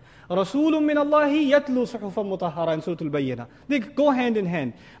wassalam. رَسُولٌ مِّنَ اللَّهِ يَتْلُو صُحُفًا مُطَهَّرًا in Surah Al-Bayyinah. They go hand in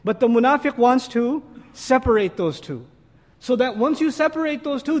hand. But the munafiq wants to separate those two. So that once you separate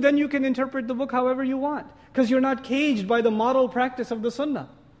those two, then you can interpret the book however you want. Because you're not caged by the model practice of the sunnah.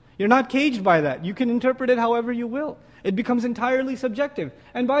 You're not caged by that. You can interpret it however you will. It becomes entirely subjective.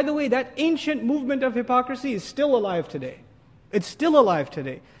 And by the way, that ancient movement of hypocrisy is still alive today. It's still alive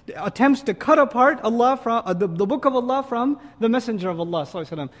today. The attempts to cut apart Allah from the book of Allah from the messenger of Allah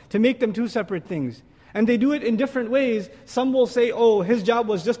ﷺ, to make them two separate things. And they do it in different ways. Some will say, oh, his job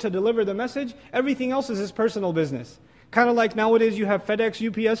was just to deliver the message. Everything else is his personal business. Kind of like nowadays you have FedEx,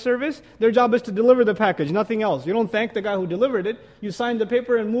 UPS service. Their job is to deliver the package, nothing else. You don't thank the guy who delivered it. You sign the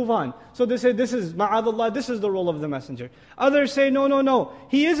paper and move on. So they say, this is, ma'adallah, this is the role of the messenger. Others say, no.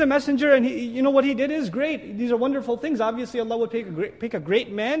 He is a messenger and what he did is great. These are wonderful things. Obviously Allah would pick a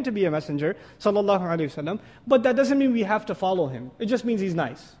great man to be a messenger, sallallahu alayhi wasallam. But that doesn't mean we have to follow him. It just means he's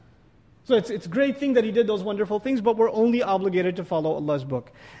nice. So it's a great thing that he did those wonderful things, but we're only obligated to follow Allah's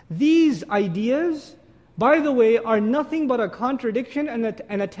book. These ideas, by the way, are nothing but a contradiction and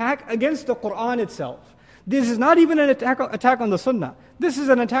an attack against the Qur'an itself. This is not even an attack on the Sunnah. This is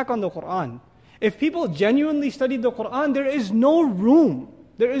an attack on the Qur'an. If people genuinely studied the Qur'an, there is no room.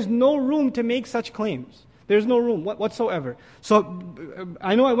 There is no room to make such claims. There's no room whatsoever. So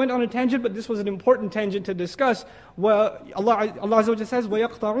I know I went on a tangent, but this was an important tangent to discuss. Allah Azza wa Jalla says,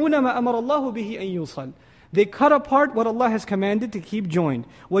 وَيَقْطَعُونَ مَا أَمَرَ اللَّهُ بِهِ أَن يُوصَلْ. They cut apart what Allah has commanded to keep joined.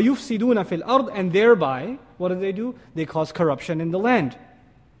 وَيُفْسِدُونَ فِي الْأَرْضِ. And thereby, what do? They cause corruption in the land.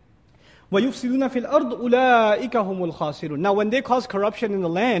 وَيُفْسِدُونَ فِي الْأَرْضِ أُولَٰئِكَ هُمُ الْخَاسِرُونَ. Now when they cause corruption in the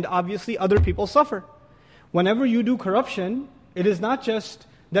land, obviously other people suffer. Whenever you do corruption, it is not just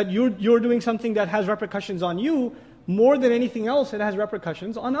that you're doing something that has repercussions on you. More than anything else, it has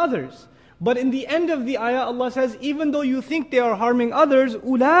repercussions on others. But in the end of the ayah, Allah says, even though you think they are harming others,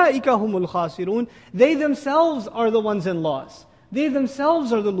 أُولَٰئِكَ هُمُ الْخَاسِرُونَ. They themselves are the ones in loss. They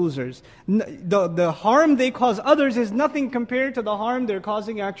themselves are the losers. The harm they cause others is nothing compared to the harm they're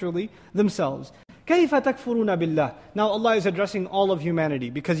causing actually themselves. كَيْفَ تَكْفُرُونَ بِاللَّهِ. Now Allah is addressing all of humanity,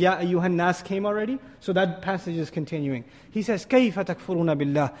 because Ya ayyuhan nas came already, so that passage is continuing. He says, كَيْفَ تَكْفُرُونَ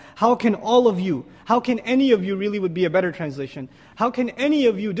بِاللَّهِ. How can all of you, how can any of you, really would be a better translation, how can any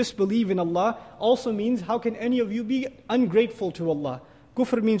of you disbelieve in Allah? Also means, how can any of you be ungrateful to Allah?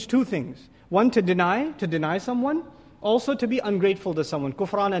 Kufr means two things. One, to deny someone. Also to be ungrateful to someone.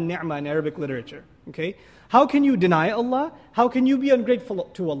 Kufran and ni'mah in Arabic literature. Okay? How can you deny Allah? How can you be ungrateful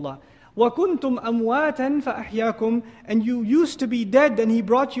to Allah? وَكُنْتُمْ أَمْوَاتًا فَأَحْيَاكُمْ. And you used to be dead and He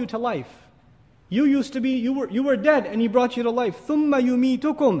brought you to life. You were dead and He brought you to life. ثُمَّ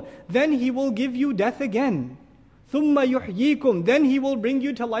يُمِيتُكُمْ. Then He will give you death again. ثُمَّ يُحْيِيكُمْ. Then He will bring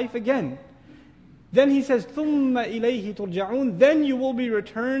you to life again. Then He says, ثُمَّ إِلَيْهِ تُرْجَعُونَ. Then you will be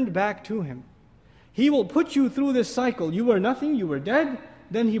returned back to Him. He will put you through this cycle. You were nothing, you were dead,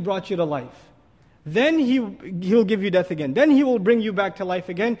 then He brought you to life. Then He'll give you death again. Then He will bring you back to life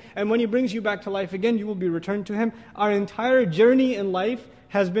again. And when He brings you back to life again, you will be returned to Him. Our entire journey in life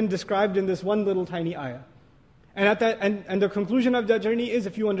has been described in this one little tiny ayah. And the conclusion of that journey is,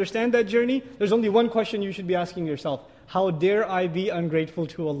 if you understand that journey, there's only one question you should be asking yourself. How dare I be ungrateful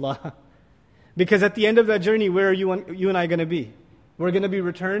to Allah? Because at the end of that journey, where are you and I going to be? We're going to be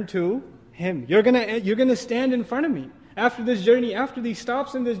returned to Him. You're gonna stand in front of me. After this journey, after these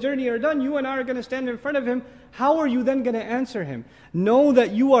stops in this journey are done, you and I are going to stand in front of Him. How are you then going to answer Him? Know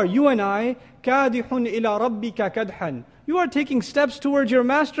that you and I, كَادِحٌ إِلَىٰ رَبِّكَ كَدْحًا. You are taking steps towards your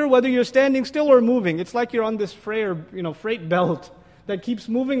Master, whether you're standing still or moving. It's like you're on this freight belt that keeps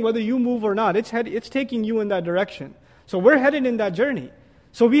moving whether you move or not. It's taking you in that direction. So we're headed in that journey.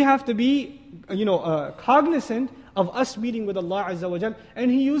 So we have to be, cognizant of us meeting with Allah Azza wa Jal. And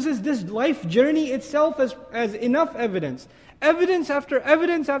He uses this life journey itself as enough evidence. Evidence after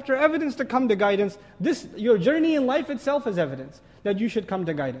evidence after evidence to come to guidance. Your journey in life itself is evidence that you should come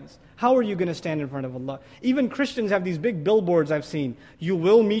to guidance. How are you going to stand in front of Allah? Even Christians have these big billboards I've seen. You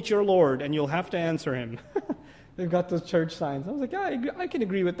will meet your Lord and you'll have to answer Him. They've got those church signs. I was like, yeah, I can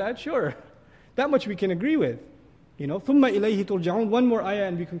agree with that, sure. That much we can agree with. ثُمَّ إِلَيْهِ تُرْجَعُونَ. One more ayah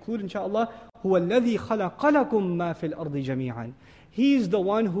and we conclude inshaAllah. هُوَ الَّذِي خَلَقَ لَكُم مَا فِي الْأَرْضِ جَمِيعًا. He's the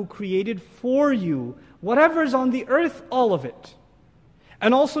one who created for you whatever's on the earth, all of it.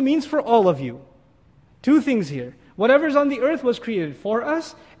 And also means for all of you. Two things here. Whatever's on the earth was created for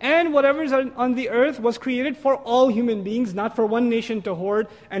us, and whatever's on the earth was created for all human beings, not for one nation to hoard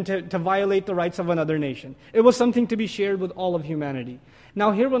and to violate the rights of another nation. It was something to be shared with all of humanity.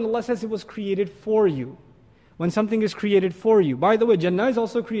 Now here when Allah says it was created for you, when something is created for you, by the way, Jannah is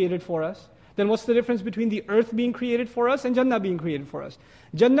also created for us. Then what's the difference between the earth being created for us and Jannah being created for us?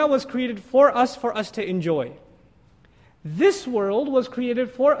 Jannah was created for us to enjoy. This world was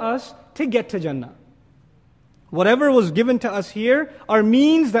created for us to get to Jannah. Whatever was given to us here are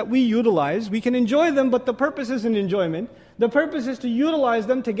means that we utilize. We can enjoy them, but the purpose isn't enjoyment. The purpose is to utilize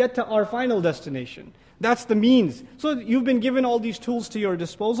them to get to our final destination. That's the means. So you've been given all these tools to your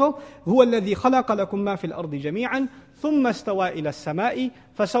disposal. هُوَ الَّذِي خَلَقَ لَكُم مَّا فِي الْأَرْضِ جَمِيعًا ثُمَّ اسْتَوَى إِلَى السَّمَاءِ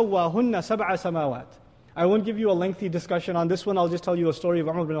فَسَوَّاهُنَّ سَبْعَ سَمَاوَاتٍ. I won't give you a lengthy discussion on this one. I'll just tell you a story of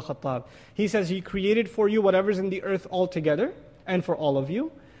Umar bin al-Khattab. He says He created for you whatever's in the earth altogether and for all of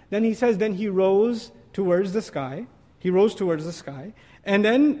you. Then He says, then He rose towards the sky. He rose towards the sky. And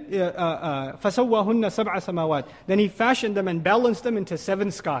then, فَسَوَّاهُنَّ سَبْعَ سَمَاوَاتٍ. Then He fashioned them and balanced them into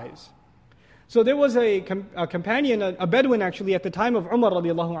 7 skies. So there was a companion, a Bedouin actually, at the time of Umar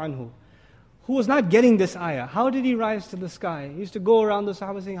radiallahu anhu, who was not getting this ayah. How did He rise to the sky? He used to go around the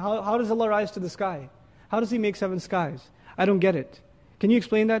Sahaba saying, how does Allah rise to the sky? How does He make 7 skies? I don't get it. Can you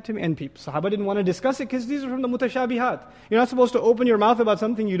explain that to me? And Sahaba didn't want to discuss it because these are from the mutashabihat. You're not supposed to open your mouth about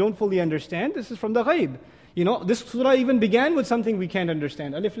something you don't fully understand. This is from the ghaib. This surah even began with something we can't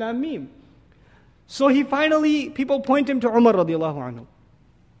understand. Alif Lam Mim. So people point him to Umar radiallahu anhu.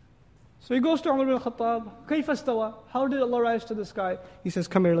 So he goes to Umar bin al-Khattab. كَيْفَ اسْتَوَى? How did Allah rise to the sky? He says,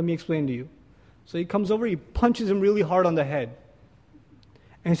 come here, let me explain to you. So he comes over, he punches him really hard on the head.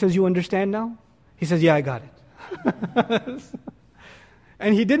 And he says, you understand now? He says, yeah, I got it.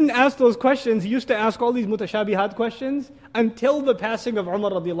 And he didn't ask those questions. He used to ask all these mutashabihat questions until the passing of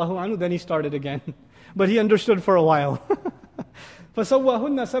Umar radiallahu anhu. Then he started again. But he understood for a while.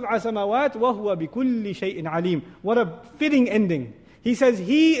 فَسَوَّاهُنَّ سَبْعَ سَمَاوَاتٍ وَهُوَ بِكُلِّ شَيْءٍ عَلِيمٍ. What a fitting ending. He says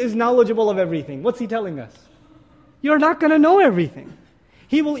He is knowledgeable of everything. What's He telling us? You're not going to know everything.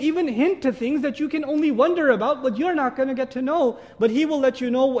 He will even hint to things that you can only wonder about, but you're not going to get to know. But He will let you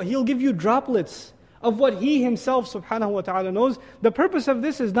know, He'll give you droplets of what He Himself subhanahu wa ta'ala knows. The purpose of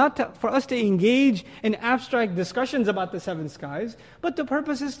this is not for us to engage in abstract discussions about the 7 skies, but the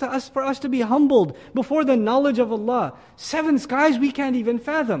purpose is for us to be humbled before the knowledge of Allah. 7 skies we can't even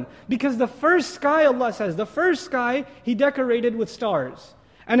fathom, because the first sky, Allah says, the first sky He decorated with stars.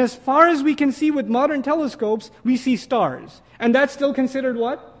 And as far as we can see with modern telescopes, we see stars. And that's still considered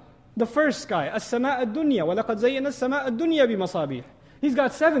what? The first sky. As-sama'a ad-dunya. وَلَقَدْ زَيَّنَا السَّمَاءَ الدُّنْيَا بِمَصَابِيحِ. He's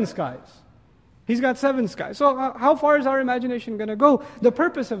got 7 skies. He's got 7 skies. So how far is our imagination going to go? The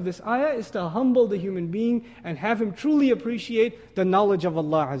purpose of this ayah is to humble the human being and have him truly appreciate the knowledge of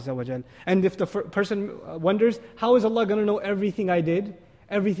Allah Azza wa Jal. And if the person wonders, how is Allah going to know everything I did?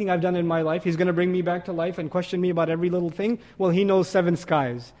 Everything I've done in my life? He's going to bring me back to life and question me about every little thing? Well, He knows 7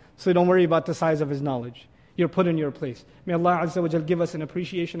 skies. So don't worry about the size of His knowledge. You're put in your place. May Allah Azza wa Jal give us an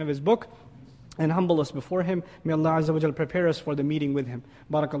appreciation of His book and humble us before Him. May Allah Azza wa Jal prepare us for the meeting with Him.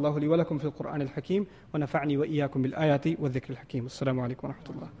 Barakallahu li wa lakum fil Qur'an al-Hakim wa nafa'ni wa iyyakum bil ayati wa dhikr al-Hakim. Assalamu alaikum wa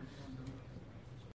rahmatullah.